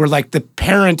 where like the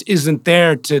parent isn't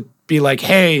there to be like,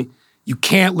 hey, you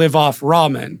can't live off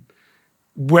ramen.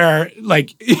 Where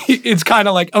like it's kind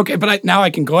of like, okay, but now I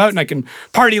can go out and I can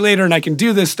party later and I can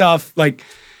do this stuff. Like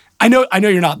I know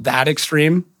you're not that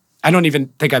extreme. I don't even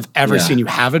think I've ever seen you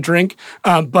have a drink.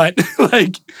 But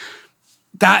like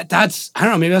that's I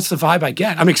don't know, maybe that's the vibe I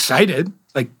get. I'm excited.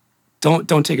 Like don't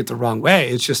take it the wrong way.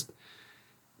 It's just,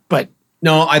 but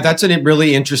no, that's a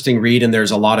really interesting read, and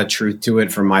there's a lot of truth to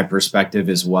it from my perspective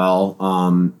as well.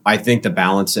 I think the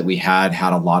balance that we had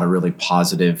a lot of really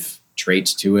positive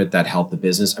traits to it that help the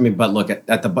business. I mean, but look at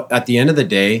the end of the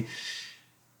day,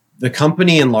 the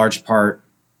company in large part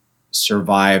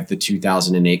survived the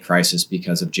 2008 crisis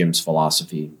because of Jim's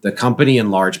philosophy. The company in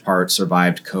large part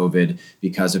survived COVID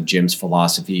because of Jim's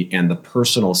philosophy and the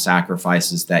personal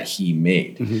sacrifices that he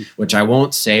made, which I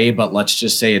won't say, but let's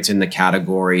just say it's in the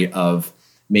category of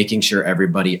making sure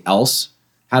everybody else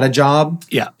had a job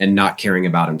and not caring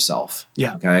about himself.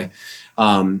 Yeah. Okay.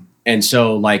 And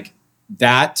so like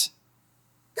that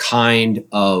kind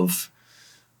of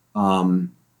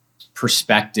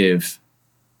perspective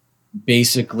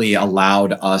basically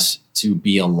allowed us to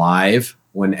be alive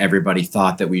when everybody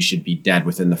thought that we should be dead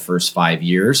within the first 5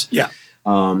 years. Yeah.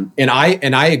 And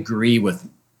I agree with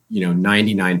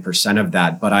 99% of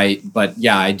that, but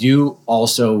I do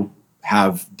also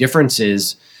have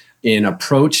differences in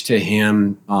approach to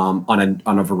him on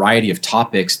a variety of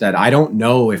topics that I don't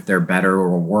know if they're better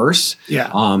or worse.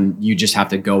 Yeah. You just have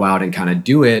to go out and kind of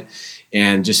do it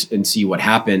and see what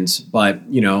happens. But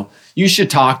you should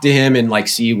talk to him and like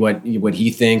see what he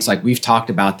thinks. Like we've talked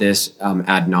about this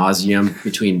ad nauseum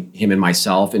between him and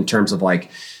myself in terms of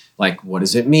like what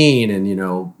does it mean,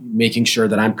 and making sure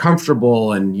that I'm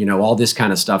comfortable and all this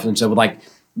kind of stuff. And so like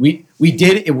we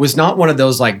did. It was not one of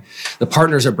those like the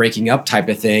partners are breaking up type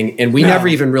of thing, and we never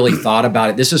even really thought about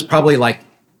it. This is probably like,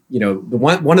 you know, the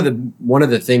one of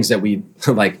the things that we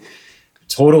like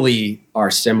totally are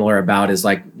similar about is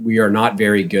like we are not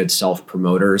very good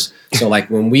self-promoters. So like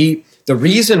the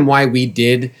reason why we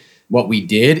did what we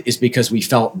did is because we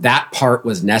felt that part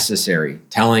was necessary,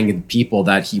 telling people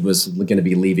that he was going to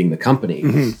be leaving the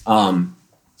company.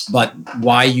 But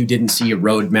why you didn't see a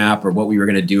roadmap or what we were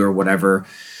going to do or whatever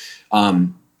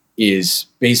is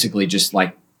basically just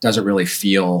like doesn't really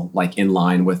feel like in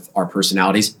line with our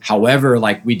personalities. However,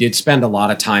 like we did spend a lot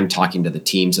of time talking to the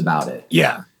teams about it.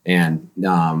 Yeah. And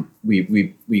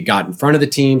we got in front of the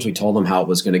teams. We told them how it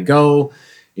was going to go,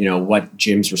 you know, what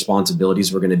Jim's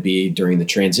responsibilities were going to be during the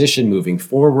transition moving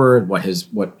forward, what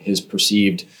his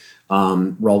perceived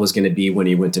role was going to be when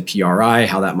he went to PRI,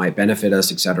 how that might benefit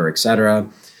us, et cetera, et cetera.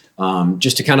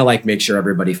 Just to kind of like make sure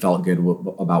everybody felt good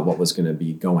about what was going to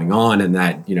be going on, and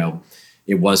that, you know,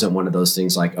 it wasn't one of those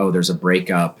things like, oh, there's a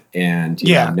breakup and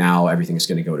you know, now everything's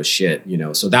going to go to shit, you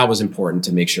know. So that was important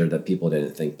to make sure that people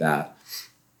didn't think that.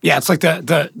 Yeah, it's like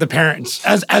the parents,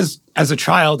 as a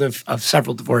child of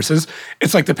several divorces,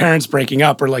 it's like the parents breaking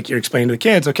up, or like you're explaining to the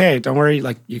kids, okay, don't worry,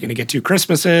 like you're gonna get 2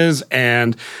 Christmases,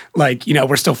 and like, you know,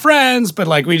 we're still friends, but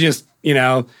like we just, you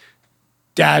know,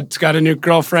 Dad's got a new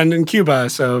girlfriend in Cuba,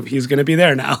 so he's gonna be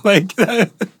there now, like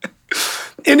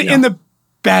in the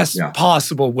best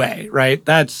possible way, right?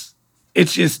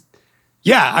 It's just,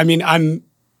 yeah. I mean, I'm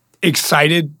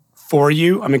excited for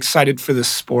you. I'm excited for the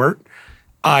sport.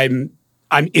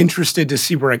 I'm interested to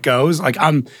see where it goes. Like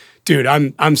I'm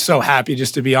so happy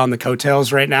just to be on the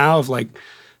coattails right now of like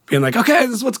being like, okay,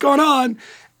 this is what's going on.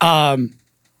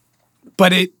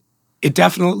 But it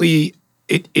definitely,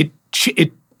 it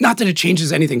not that it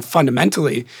changes anything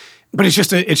fundamentally, but it's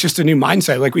just a new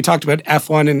mindset. Like we talked about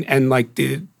F1 and like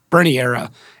the Bernie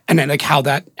era, and then like how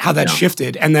that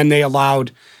shifted. And then they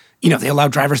allowed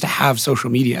drivers to have social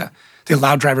media. They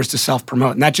allowed drivers to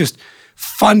self-promote, and that just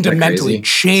fundamentally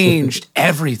changed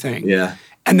everything. Yeah.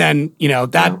 And then, you know,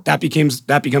 that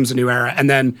becomes a new era. And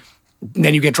then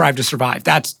you get Drive to Survive.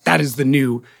 That is the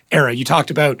new era. You talked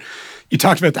about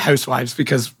the Housewives,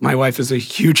 because my wife is a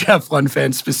huge F1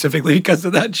 fan specifically because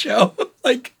of that show.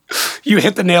 Like you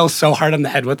hit the nail so hard on the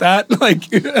head with that. Like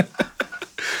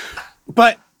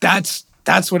but that's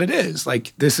what it is.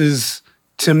 Like this is,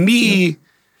 to me,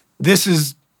 this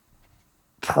is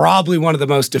probably one of the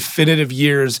most definitive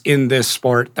years in this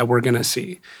sport that we're going to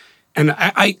see. And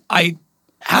I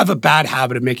have a bad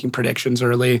habit of making predictions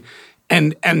early.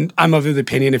 And I'm of the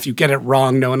opinion, if you get it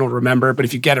wrong, no one will remember. But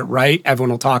if you get it right, everyone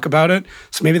will talk about it.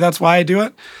 So maybe that's why I do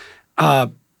it.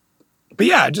 But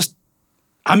yeah,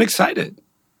 I'm excited.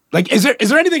 Like, is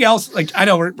there anything else? Like, I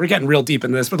know we're getting real deep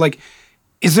in this, but like,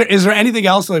 is there anything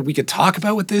else like we could talk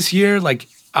about with this year? Like,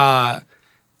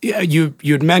 you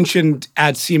had mentioned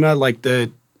at SEMA, like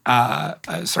the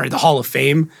Hall of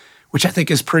Fame, which I think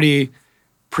is pretty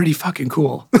fucking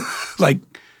cool, like,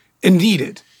 and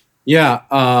needed.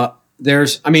 Yeah,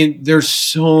 there's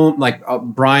so like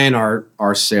Brian,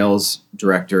 our sales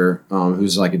director,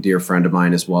 who's like a dear friend of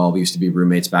mine as well. We used to be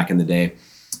roommates back in the day.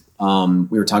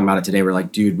 We were talking about it today. We're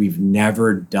like, dude, we've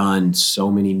never done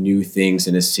so many new things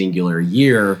in a singular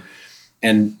year.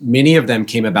 And many of them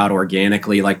came about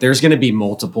organically. Like there's going to be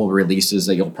multiple releases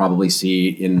that you'll probably see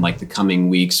in like the coming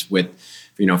weeks with,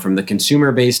 you know, from the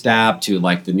consumer-based app to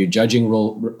like the new judging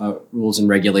rules and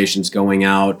regulations going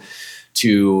out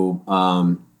to,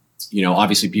 you know,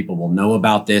 obviously people will know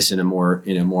about this in a more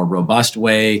robust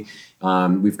way.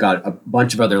 We've got a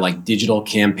bunch of other like digital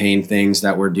campaign things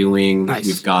that we're doing. Nice.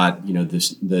 We've got, you know,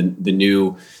 the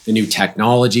new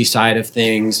technology side of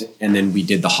things, and then we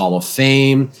did the Hall of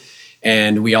Fame.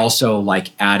 And we also like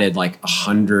added like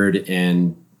 100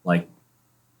 and like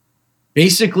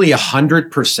basically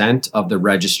 100% of the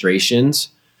registrations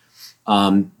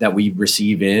that we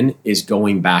receive in is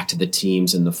going back to the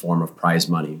teams in the form of prize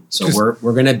money. So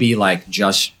we're going to be like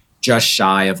just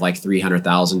shy of like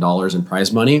 $300,000 in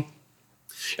prize money.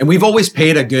 And we've always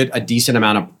paid a decent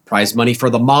amount of prize money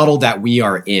for the model that we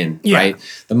are in, right?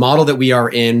 The model that we are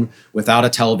in without a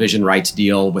television rights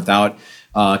deal, without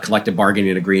collective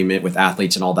bargaining agreement with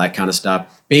athletes and all that kind of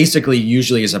stuff, basically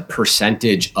usually is a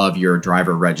percentage of your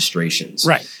driver registrations.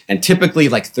 Right. And typically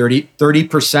like 30%,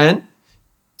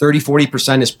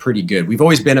 40% is pretty good. We've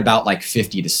always been about like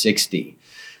 50 to 60,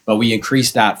 but we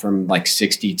increased that from like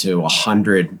 60 to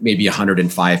 100, maybe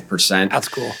 105%. That's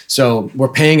cool. So we're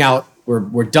paying out,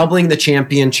 we're doubling the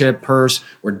championship purse.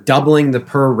 We're doubling the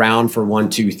per round for 1,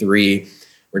 2, 3.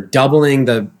 We're doubling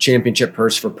the championship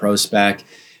purse for Pro Spec.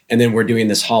 And then we're doing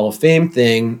this Hall of Fame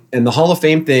thing. And the Hall of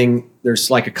Fame thing,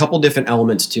 there's like a couple different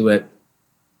elements to it.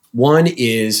 One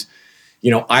is,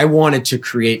 I wanted to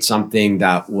create something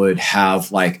that would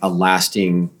have like a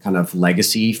lasting kind of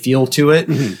legacy feel to it.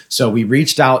 Mm-hmm. So we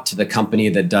reached out to the company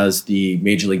that does the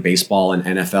Major League Baseball and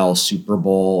NFL Super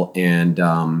Bowl and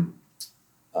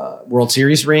World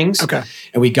Series rings. Okay.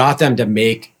 And we got them to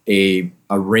make a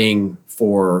ring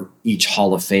for each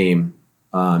Hall of Fame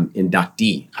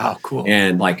inductee. Oh, cool.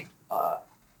 And like,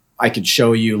 I could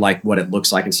show you like what it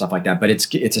looks like and stuff like that, but it's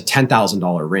a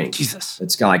 $10,000 ring. Jesus.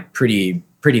 It's got like pretty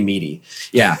meaty.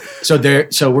 Yeah. So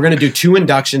we're going to do 2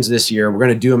 inductions this year. We're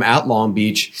going to do them at Long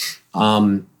Beach.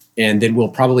 And then we'll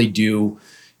probably do,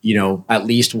 at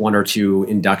least 1 or 2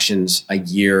 inductions a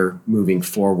year moving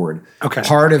forward. Okay.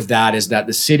 Part of that is that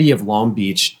the city of Long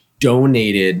Beach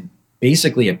donated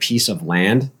basically a piece of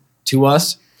land to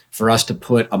us for us to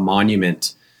put a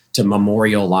monument to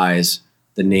memorialize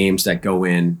the names that go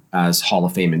in as Hall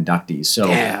of Fame inductees. So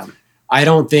damn. I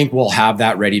don't think we'll have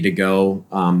that ready to go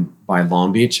by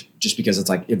Long Beach, just because it's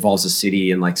like involves the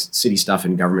city and like city stuff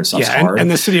and government stuff's hard. And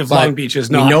the city of Long Beach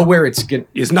is not. We know where it's good.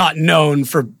 Is not known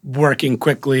for working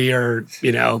quickly or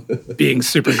being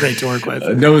super great to work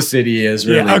with. No city is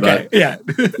really. Yeah. Okay.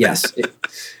 But yes.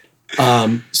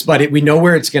 We know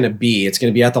where it's going to be. It's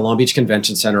going to be at the Long Beach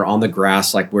Convention Center on the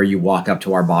grass, like where you walk up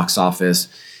to our box office.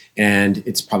 And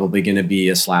it's probably going to be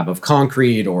a slab of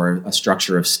concrete or a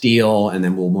structure of steel. And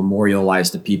then we'll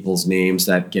memorialize the people's names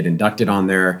that get inducted on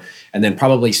there. And then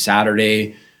probably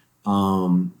Saturday,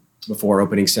 before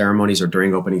opening ceremonies or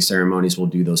during opening ceremonies, we'll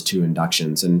do those 2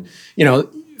 inductions. And,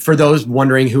 for those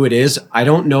wondering who it is, I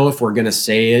don't know if we're going to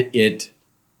say it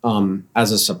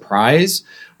as a surprise,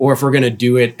 or if we're going to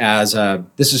do it as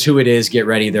this is who it is, get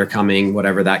ready, they're coming,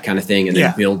 whatever, that kind of thing. And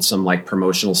then build some like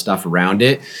promotional stuff around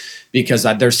it. Because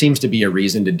there seems to be a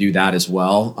reason to do that as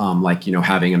well.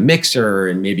 Having a mixer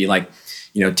and maybe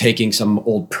taking some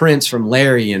old prints from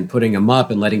Larry and putting them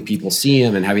up and letting people see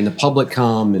them and having the public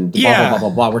come and blah, blah, blah, blah,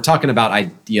 blah. We're talking about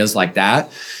ideas like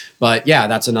that. But yeah,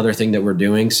 that's another thing that we're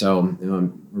doing. So we're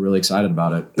really excited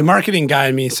about it. The marketing guy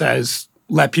in me says,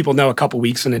 let people know a couple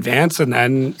weeks in advance and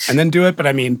then do it. But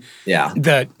I mean,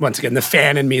 once again, the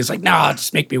fan in me is like, no,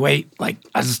 just make me wait. Like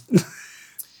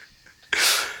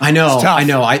I know.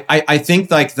 I think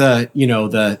like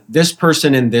this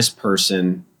person and this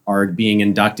person are being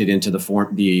inducted into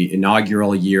the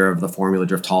inaugural year of the Formula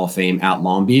Drift Hall of Fame at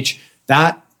Long Beach.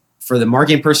 That, for the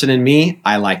marketing person in me,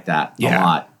 I like that a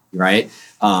lot, right?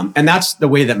 And that's the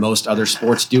way that most other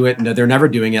sports do it. They're never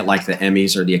doing it like the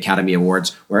Emmys or the Academy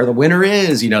Awards, where the winner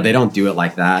is. They don't do it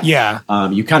like that. Yeah.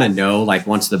 You kind of know, like,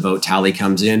 once the vote tally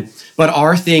comes in. But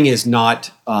our thing is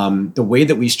not the way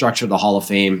that we structure the Hall of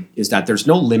Fame is that there's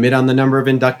no limit on the number of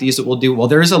inductees that we'll do. Well,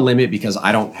 there is a limit because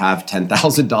I don't have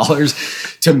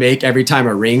 $10,000 to make every time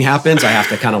a ring happens. I have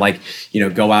to kind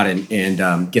of go out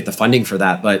and get the funding for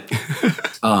that. But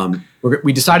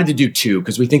we decided to do 2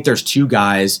 because we think there's 2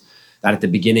 guys that at the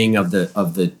beginning of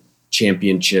the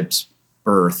championship's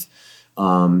birth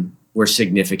were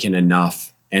significant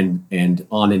enough and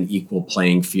on an equal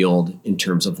playing field in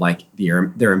terms of like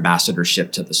their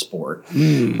ambassadorship to the sport.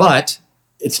 But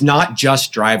it's not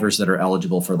just drivers that are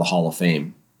eligible for the Hall of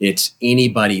Fame. It's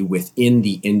anybody within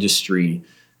the industry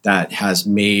that has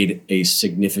made a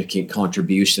significant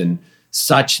contribution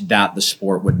such that the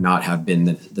sport would not have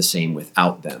been the same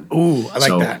without them. Ooh, I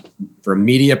like that. From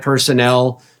media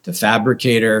personnel to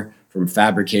fabricator, from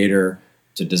fabricator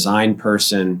to design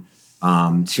person,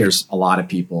 there's a lot of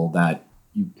people that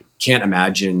you can't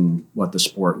imagine what the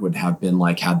sport would have been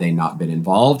like had they not been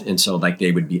involved. And so like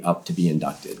they would be up to be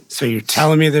inducted. So you're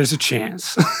telling me there's a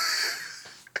chance.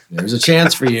 There's a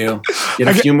chance for you. Get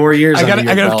a few more years. I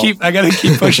gotta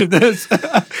keep pushing this.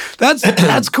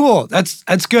 That's cool.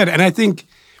 That's good. And I think,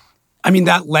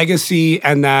 that legacy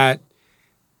and that,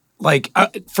 like,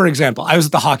 for example, I was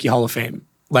at the Hockey Hall of Fame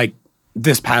like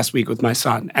this past week with my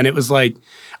son, and it was like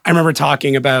I remember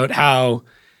talking about how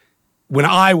when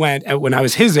I went, when I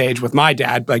was his age with my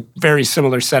dad, like very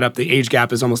similar setup, the age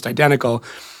gap is almost identical.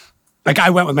 Like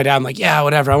I went with my dad, I'm like, yeah,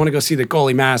 whatever. I want to go see the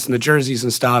goalie mask and the jerseys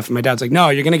and stuff. And my dad's like, no,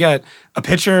 you're going to get a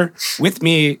picture with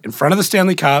me in front of the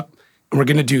Stanley Cup. And we're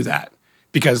going to do that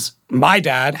because my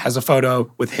dad has a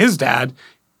photo with his dad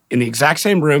in the exact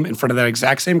same room in front of that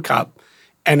exact same cup.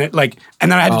 And and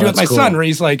then I had to do it with my son where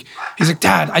he's like,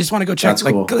 Dad, I just want to go check. That's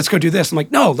cool. Let's go do this. I'm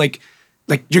like, no, like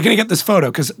you're going to get this photo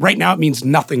because right now it means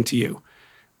nothing to you.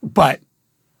 But,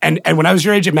 and when I was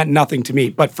your age, it meant nothing to me.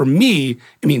 But for me,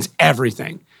 it means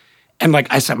everything. And like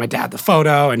I sent my dad the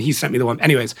photo and he sent me the one.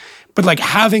 Anyways, but like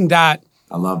having that.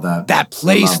 I love that. That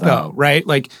place though, right?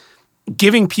 Like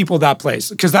giving people that place,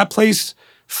 because that place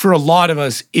for a lot of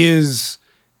us is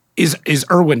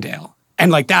Irwindale.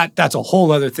 And like that's a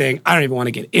whole other thing. I don't even want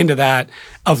to get into that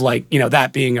of like,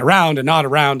 that being around and not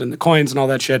around and the coins and all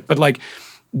that shit. But like,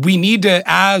 we need to,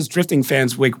 as drifting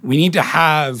fans, we need to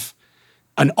have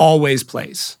an always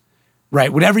place,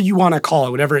 right? Whatever you want to call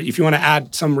it, whatever, if you want to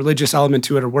add some religious element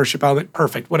to it or worship element,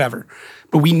 perfect, whatever.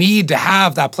 But we need to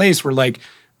have that place where like,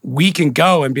 we can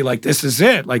go and be like, this is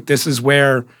it. Like, this is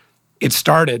where it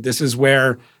started. This is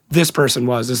where this person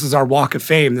was. This is our walk of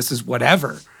fame. This is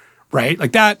whatever, right?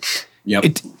 Like that. Yep.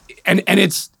 And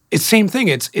it's same thing.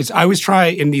 It's I always try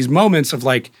in these moments of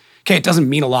like, okay, it doesn't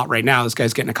mean a lot right now. This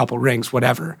guy's getting a couple rings,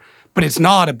 whatever. But it's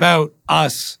not about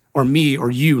us or me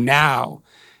or you now.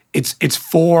 It's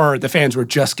for the fans who are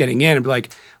just getting in and be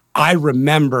like, I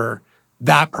remember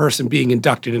that person being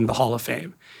inducted into the Hall of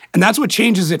Fame. And that's what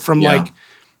changes it from like,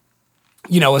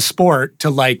 a sport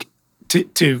to like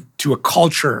to a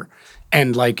culture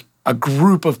and like a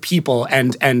group of people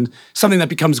and something that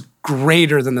becomes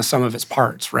greater than the sum of its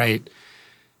parts, right?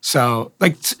 So,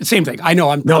 like, same thing. I know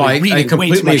I'm reading I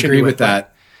completely way too much agree into with it,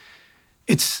 that.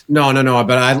 It's no.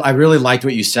 But I really liked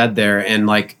what you said there, and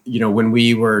like when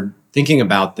we were thinking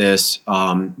about this,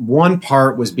 one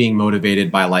part was being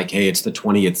motivated by like, hey, it's the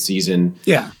 20th season.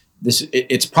 Yeah.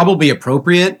 It's probably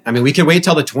appropriate. I mean, we could wait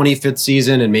till the 25th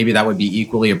season, and maybe that would be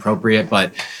equally appropriate,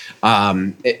 but.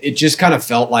 It just kind of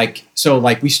felt like, so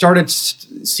like we started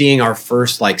seeing our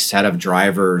first like set of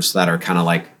drivers that are kind of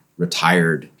like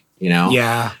retired,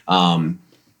 Yeah.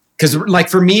 Cause like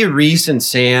for me, Reese and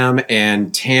Sam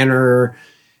and Tanner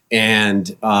and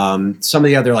some of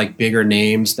the other like bigger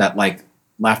names that like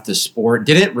left the sport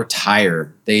didn't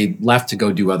retire. They left to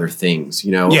go do other things,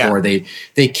 or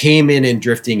they came in and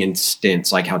drifting in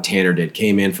stints like how Tanner did,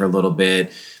 came in for a little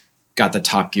bit, got the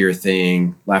Top Gear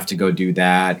thing, left to go do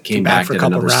that, came back for a did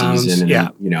couple another rounds. season.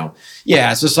 And then,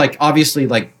 it's just like, obviously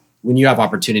like when you have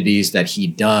opportunities that he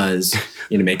does,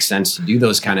 it makes sense to do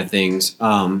those kind of things.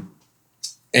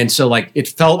 And so like it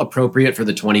felt appropriate for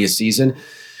the 20th season,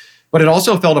 but it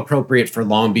also felt appropriate for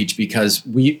Long Beach because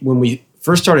when we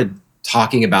first started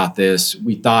talking about this,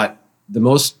 we thought the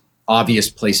most obvious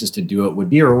places to do it would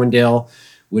be Irwindale,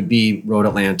 would be Road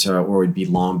Atlanta, or would be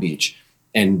Long Beach.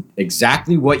 And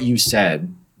exactly what you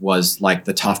said was like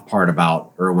the tough part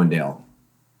about Irwindale.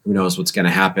 Who knows what's going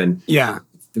to happen? Yeah.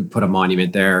 We put a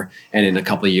monument there, and in a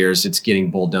couple of years, it's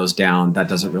getting bulldozed down. That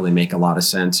doesn't really make a lot of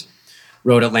sense.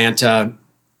 Road Atlanta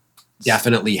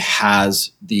definitely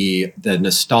has the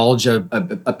nostalgia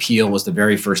appeal. Was the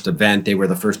very first event. They were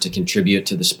the first to contribute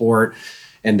to the sport,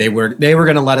 and they were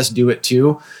going to let us do it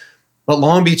too. But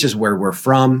Long Beach is where we're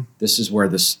from. This is where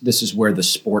the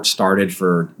sport started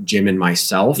for Jim and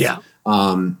myself. Yeah.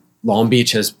 Long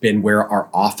Beach has been where our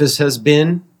office has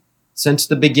been since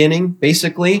the beginning,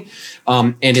 basically.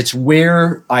 And it's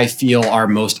where I feel our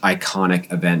most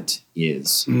iconic event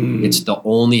is. It's the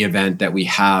only event that we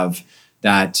have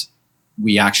that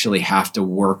we actually have to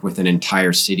work with an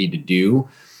entire city to do.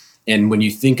 And when you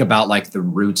think about like the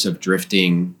roots of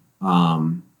drifting,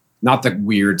 not the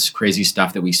weird, crazy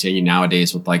stuff that we see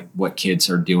nowadays with like what kids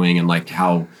are doing and like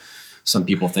how some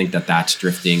people think that that's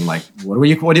drifting. Like, what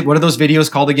are those videos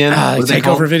called again?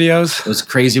 Takeover videos. Those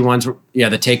crazy ones. Yeah,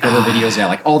 the takeover videos. Yeah,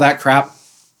 like all that crap.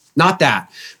 Not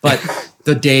that, but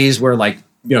the days where like,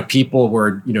 people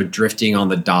were, drifting on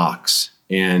the docks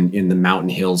and in the mountain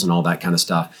hills and all that kind of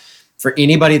stuff. For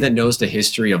anybody that knows the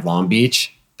history of Long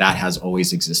Beach, that has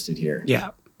always existed here. Yeah.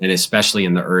 And especially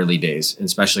in the early days, and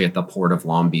especially at the port of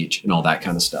Long Beach and all that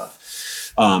kind of stuff.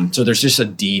 So there's just a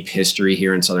deep history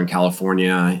here in Southern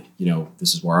California.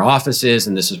 This is where our office is,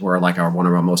 and this is where like one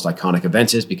of our most iconic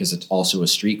events is because it's also a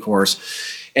street course.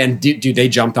 And dude, they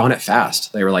jumped on it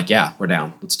fast. They were like, "Yeah, we're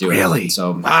down. Let's do it." Really?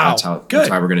 So wow. That's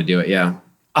why we're going to do it. Yeah.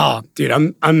 Oh, dude,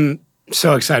 I'm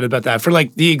so excited about that for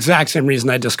like the exact same reason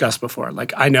I discussed before.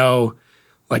 Like I know,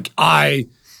 like I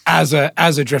as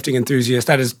a drifting enthusiast,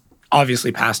 that is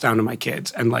obviously passed down to my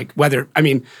kids. And like not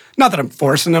that I'm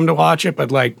forcing them to watch it,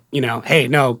 but like, hey,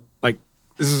 no, like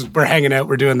we're hanging out,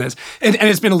 we're doing this. And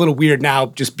it's been a little weird now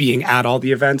just being at all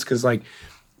the events because like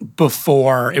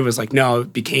before it was like, no,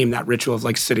 it became that ritual of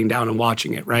like sitting down and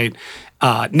watching it, right?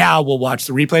 Now we'll watch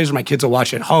the replays or my kids will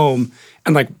watch at home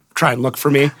and like try and look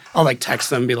for me. I'll like text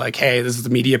them and be like, hey, this is the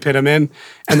media pit I'm in.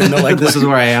 And then they're like, this is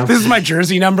where I am. This is my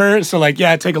jersey number. So like,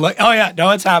 yeah, take a look. Oh yeah,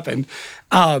 no, it's happened.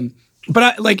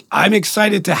 But I'm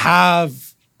excited to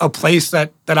have a place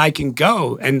that I can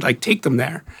go and like take them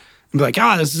there and be like,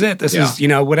 this is it. This is,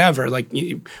 whatever. Like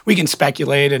we can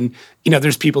speculate and,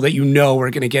 there's people that are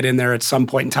going to get in there at some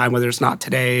point in time, whether it's not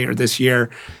today or this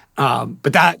year.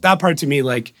 But that part to me,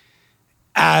 like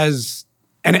as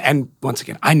and once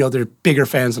again, I know they're bigger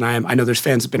fans than I am. I know there's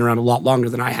fans that have been around a lot longer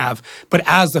than I have. But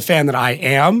as the fan that I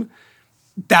am,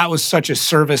 that was such a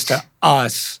service to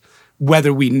us,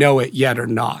 whether we know it yet or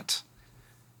not,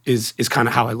 is kind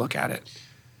of how I look at it.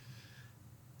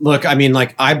 Look, I mean,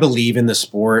 like, I believe in the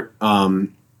sport.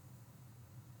 I've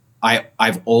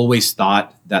always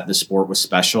thought that the sport was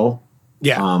special.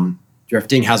 Yeah.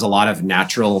 Drifting has a lot of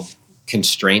natural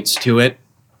constraints to it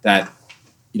that,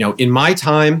 in my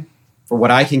time, for what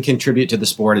I can contribute to the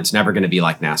sport, it's never going to be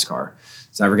like NASCAR.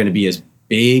 It's never going to be as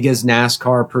big as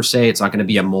NASCAR per se. It's not going to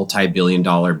be a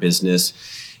multi-billion-dollar business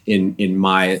in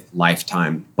my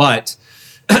lifetime. But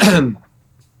and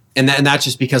that's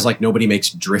just because, like, nobody makes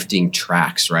drifting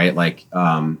tracks, right? Like,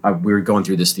 we were going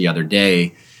through this the other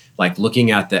day, like,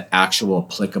 looking at the actual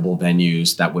applicable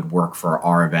venues that would work for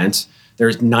our events.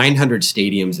 There's 900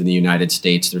 stadiums in the United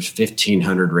States. There's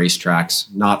 1,500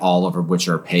 racetracks, not all of which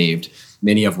are paved,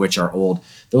 many of which are old.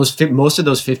 Most of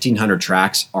those 1,500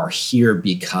 tracks are here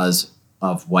because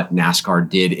of what NASCAR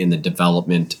did in the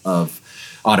development of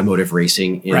automotive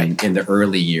racing in the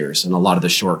early years, and a lot of the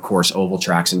short course oval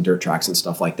tracks and dirt tracks and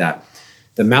stuff like that.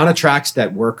 The amount of tracks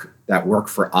that work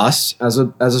for us as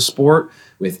a sport,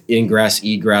 with ingress,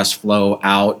 egress, flow,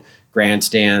 out,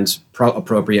 grandstands,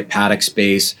 appropriate paddock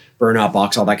space, burnout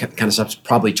box, all that kind of stuff, is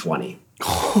probably 20.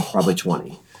 Probably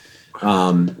 20.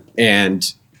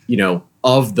 And,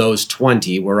 of those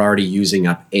 20, we're already using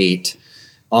up 8.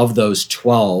 Of those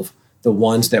 12, the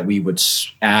ones that we would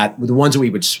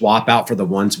swap out for the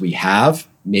ones we have,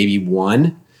 maybe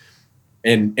 1.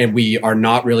 And we are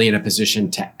not really in a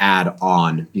position to add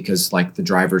on, because, like, the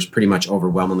drivers pretty much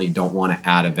overwhelmingly don't want to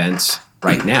add events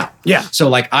right now. Yeah. So,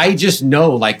 like, I just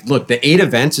know, like, look, the 8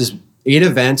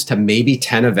 events to maybe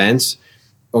 10 events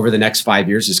over the next 5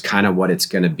 years is kind of what it's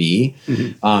going to be.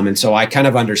 Mm-hmm. And so I kind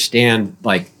of understand,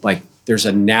 like there's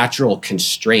a natural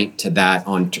constraint to that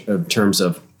in terms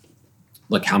of,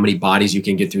 look, how many bodies you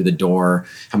can get through the door,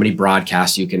 how many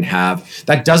broadcasts you can have.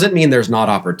 That doesn't mean there's not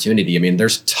opportunity. I mean,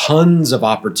 there's tons of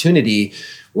opportunity,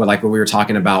 like what we were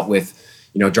talking about with,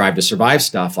 Drive to Survive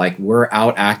stuff. Like, we're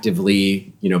out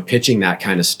actively, pitching that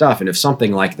kind of stuff. And if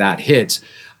something like that hits,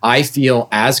 I feel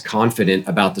as confident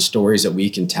about the stories that we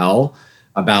can tell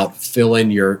about fill in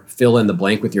the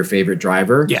blank with your favorite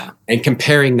driver. Yeah. And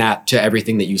comparing that to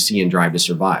everything that you see in Drive to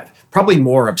Survive. Probably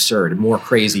more absurd, more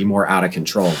crazy, more out of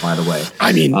control, by the way.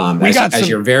 I mean, as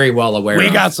you're very well aware of. We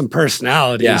got some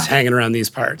personalities hanging around these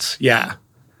parts. Yeah.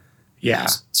 Yeah.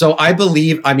 So I've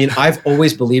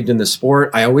always believed in the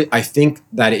sport. I think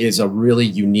that is a really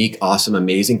unique, awesome,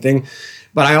 amazing thing.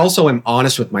 But I also am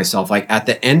honest with myself. Like, at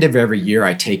the end of every year,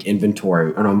 I take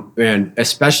inventory, and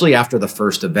especially after the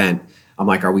first event, I'm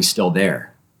like, are we still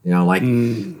there?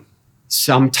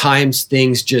 Sometimes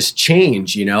things just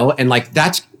change, and, like,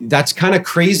 that's kind of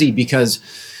crazy, because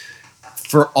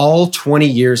for all 20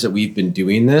 years that we've been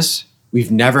doing this,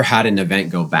 we've never had an event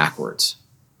go backwards.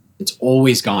 It's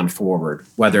always gone forward,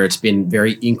 whether it's been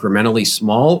very incrementally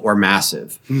small or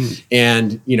massive.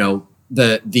 And,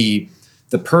 the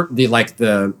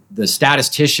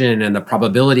statistician and the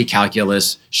probability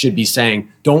calculus should be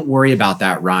saying, don't worry about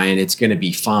that, Ryan, it's going to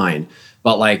be fine.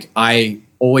 But, like, I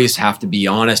always have to be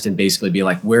honest and basically be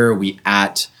like, where are we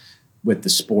at with the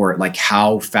sport? Like,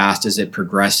 how fast is it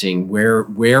progressing?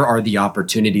 Where are the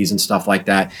opportunities and stuff like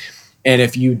that? And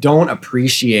if you don't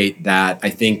appreciate that, I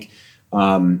think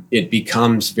it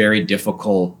becomes very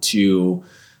difficult to,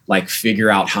 like, figure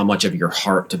out how much of your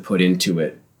heart to put into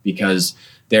it, because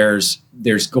there's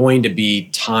going to be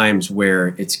times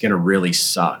where it's going to really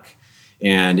suck.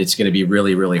 And it's going to be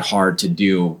really, really hard to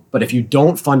do. But if you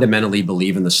don't fundamentally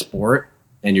believe in the sport,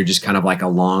 and you're just kind of, like,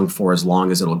 along for as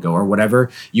long as it'll go or whatever,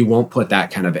 you won't put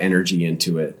that kind of energy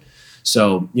into it.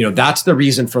 So, that's the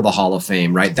reason for the Hall of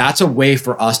Fame, right? That's a way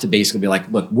for us to basically be like,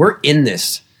 look, we're in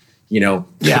this,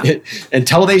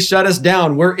 until they shut us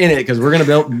down, we're in it, because we're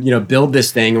going to build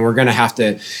this thing, and we're going to have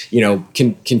to,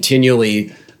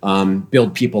 continually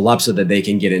build people up so that they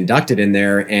can get inducted in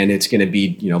there. And it's going to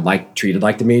be, treated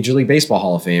like the Major League Baseball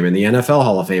Hall of Fame and the NFL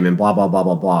Hall of Fame and blah, blah, blah,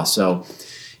 blah, blah. So,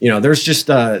 there's just,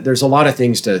 there's a lot of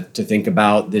things to think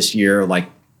about this year, like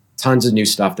tons of new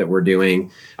stuff that we're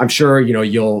doing. I'm sure,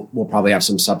 we'll probably have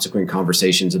some subsequent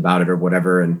conversations about it or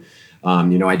whatever. And,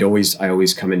 I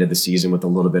always come into the season with a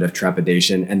little bit of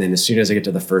trepidation. And then as soon as I get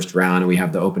to the first round and we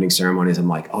have the opening ceremonies, I'm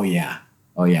like, oh yeah,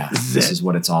 this is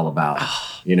what it's all about.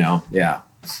 Yeah.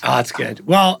 Oh, that's good.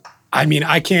 Well, I mean,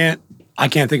 I can't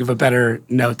think of a better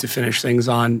note to finish things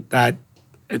on. That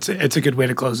it's a good way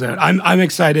to close out. I'm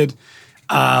excited.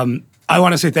 I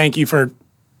want to say thank you for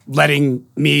letting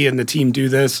me and the team do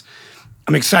this.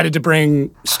 I'm excited to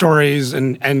bring stories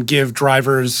and give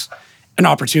drivers an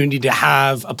opportunity to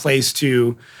have a place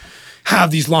to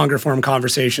have these longer form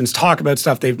conversations, talk about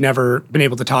stuff they've never been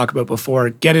able to talk about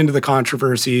before, get into the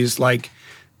controversies, like,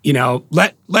 you know,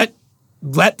 let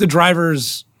the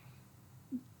drivers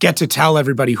get to tell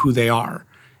everybody who they are.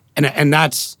 And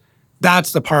that's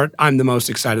the part I'm the most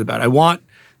excited about. I want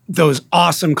those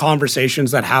awesome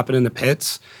conversations that happen in the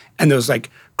pits and those like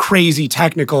crazy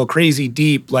technical, crazy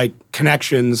deep like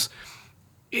connections,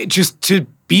 just to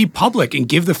be public and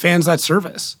give the fans that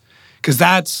service. Because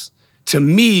that's, to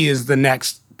me, is the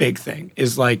next big thing,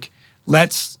 is like,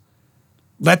 I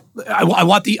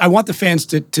want the fans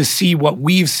to see what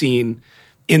we've seen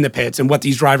in the pits and what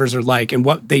these drivers are like and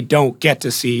what they don't get to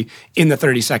see in the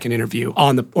 30-second interview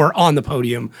on the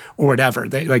podium or whatever.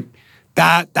 They like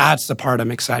that's the part I'm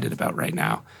excited about right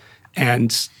now.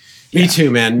 And me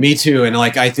too, man. Me too. And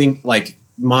like, I think like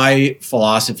my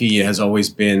philosophy has always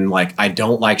been like, I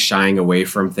don't like shying away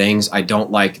from things. I don't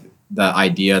like the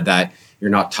idea that you're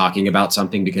not talking about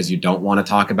something because you don't want to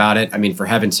talk about it. I mean, for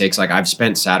heaven's sakes, like I've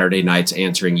spent Saturday nights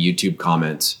answering YouTube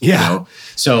comments. Yeah. You know?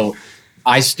 So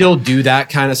I still do that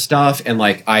kind of stuff. And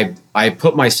like, I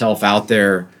put myself out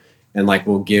there and like,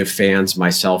 will give fans my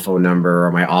cell phone number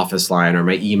or my office line or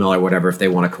my email or whatever, if they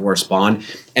want to correspond.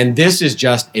 And this is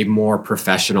just a more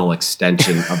professional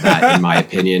extension of that, in my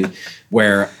opinion,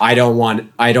 where I don't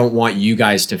want you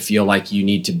guys to feel like you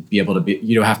need to be able to be,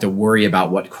 you don't have to worry about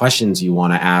what questions you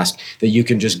want to ask, that you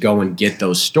can just go and get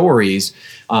those stories,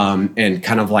 and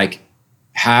kind of like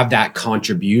have that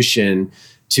contribution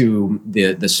to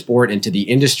the sport and to the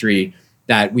industry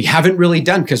that we haven't really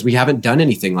done, because we haven't done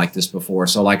anything like this before.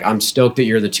 So like, I'm stoked that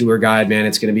you're the tour guide, man.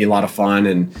 It's going to be a lot of fun,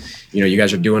 and you know, you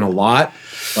guys are doing a lot,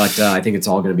 but I think it's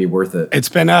all going to be worth it. It's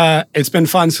been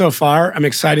fun so far. I'm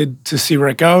excited to see where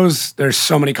it goes. There's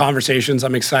so many conversations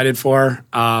I'm excited for.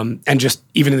 And just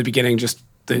even in the beginning, just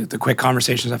the quick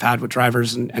conversations I've had with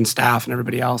drivers and staff and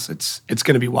everybody else, it's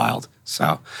going to be wild.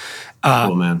 So,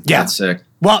 cool, man. Yeah. That's sick.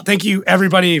 Well, thank you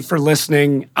everybody for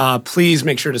listening. Please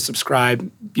make sure to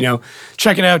subscribe. You know,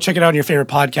 check it out in your favorite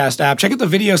podcast app. Check out the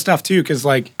video stuff too, because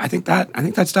like I think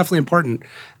that's definitely important.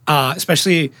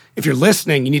 Especially if you're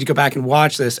listening, you need to go back and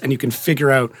watch this, and you can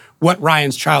figure out what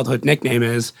Ryan's childhood nickname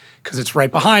is, because it's right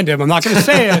behind him. I'm not going to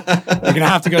say it. You're going to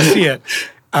have to go see it.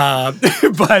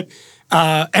 But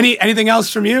anything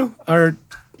else from you, or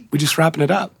we just wrapping it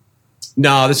up?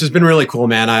 No, this has been really cool,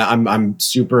 man. I'm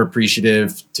super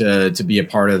appreciative to be a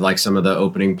part of like some of the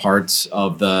opening parts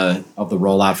of the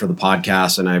rollout for the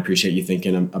podcast, and I appreciate you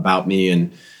thinking about me.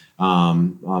 And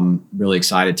I'm really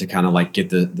excited to kind of like get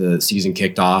the season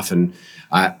kicked off. And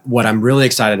what I'm really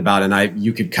excited about, and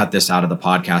you could cut this out of the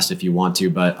podcast if you want to,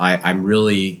 but I'm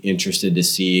really interested to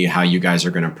see how you guys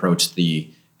are going to approach the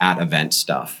at-event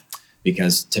stuff,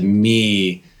 because to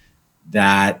me,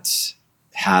 that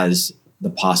has the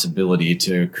possibility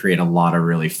to create a lot of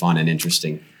really fun and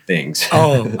interesting things.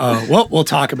 We'll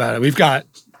talk about it. We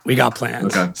got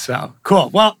plans. Okay. So cool.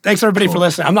 Well, thanks everybody for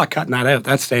listening. I'm not cutting that out.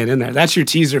 That's staying in there. That's your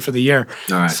teaser for the year.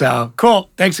 All right. So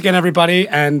cool. Thanks again, everybody.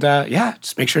 And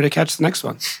just make sure to catch the next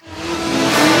one.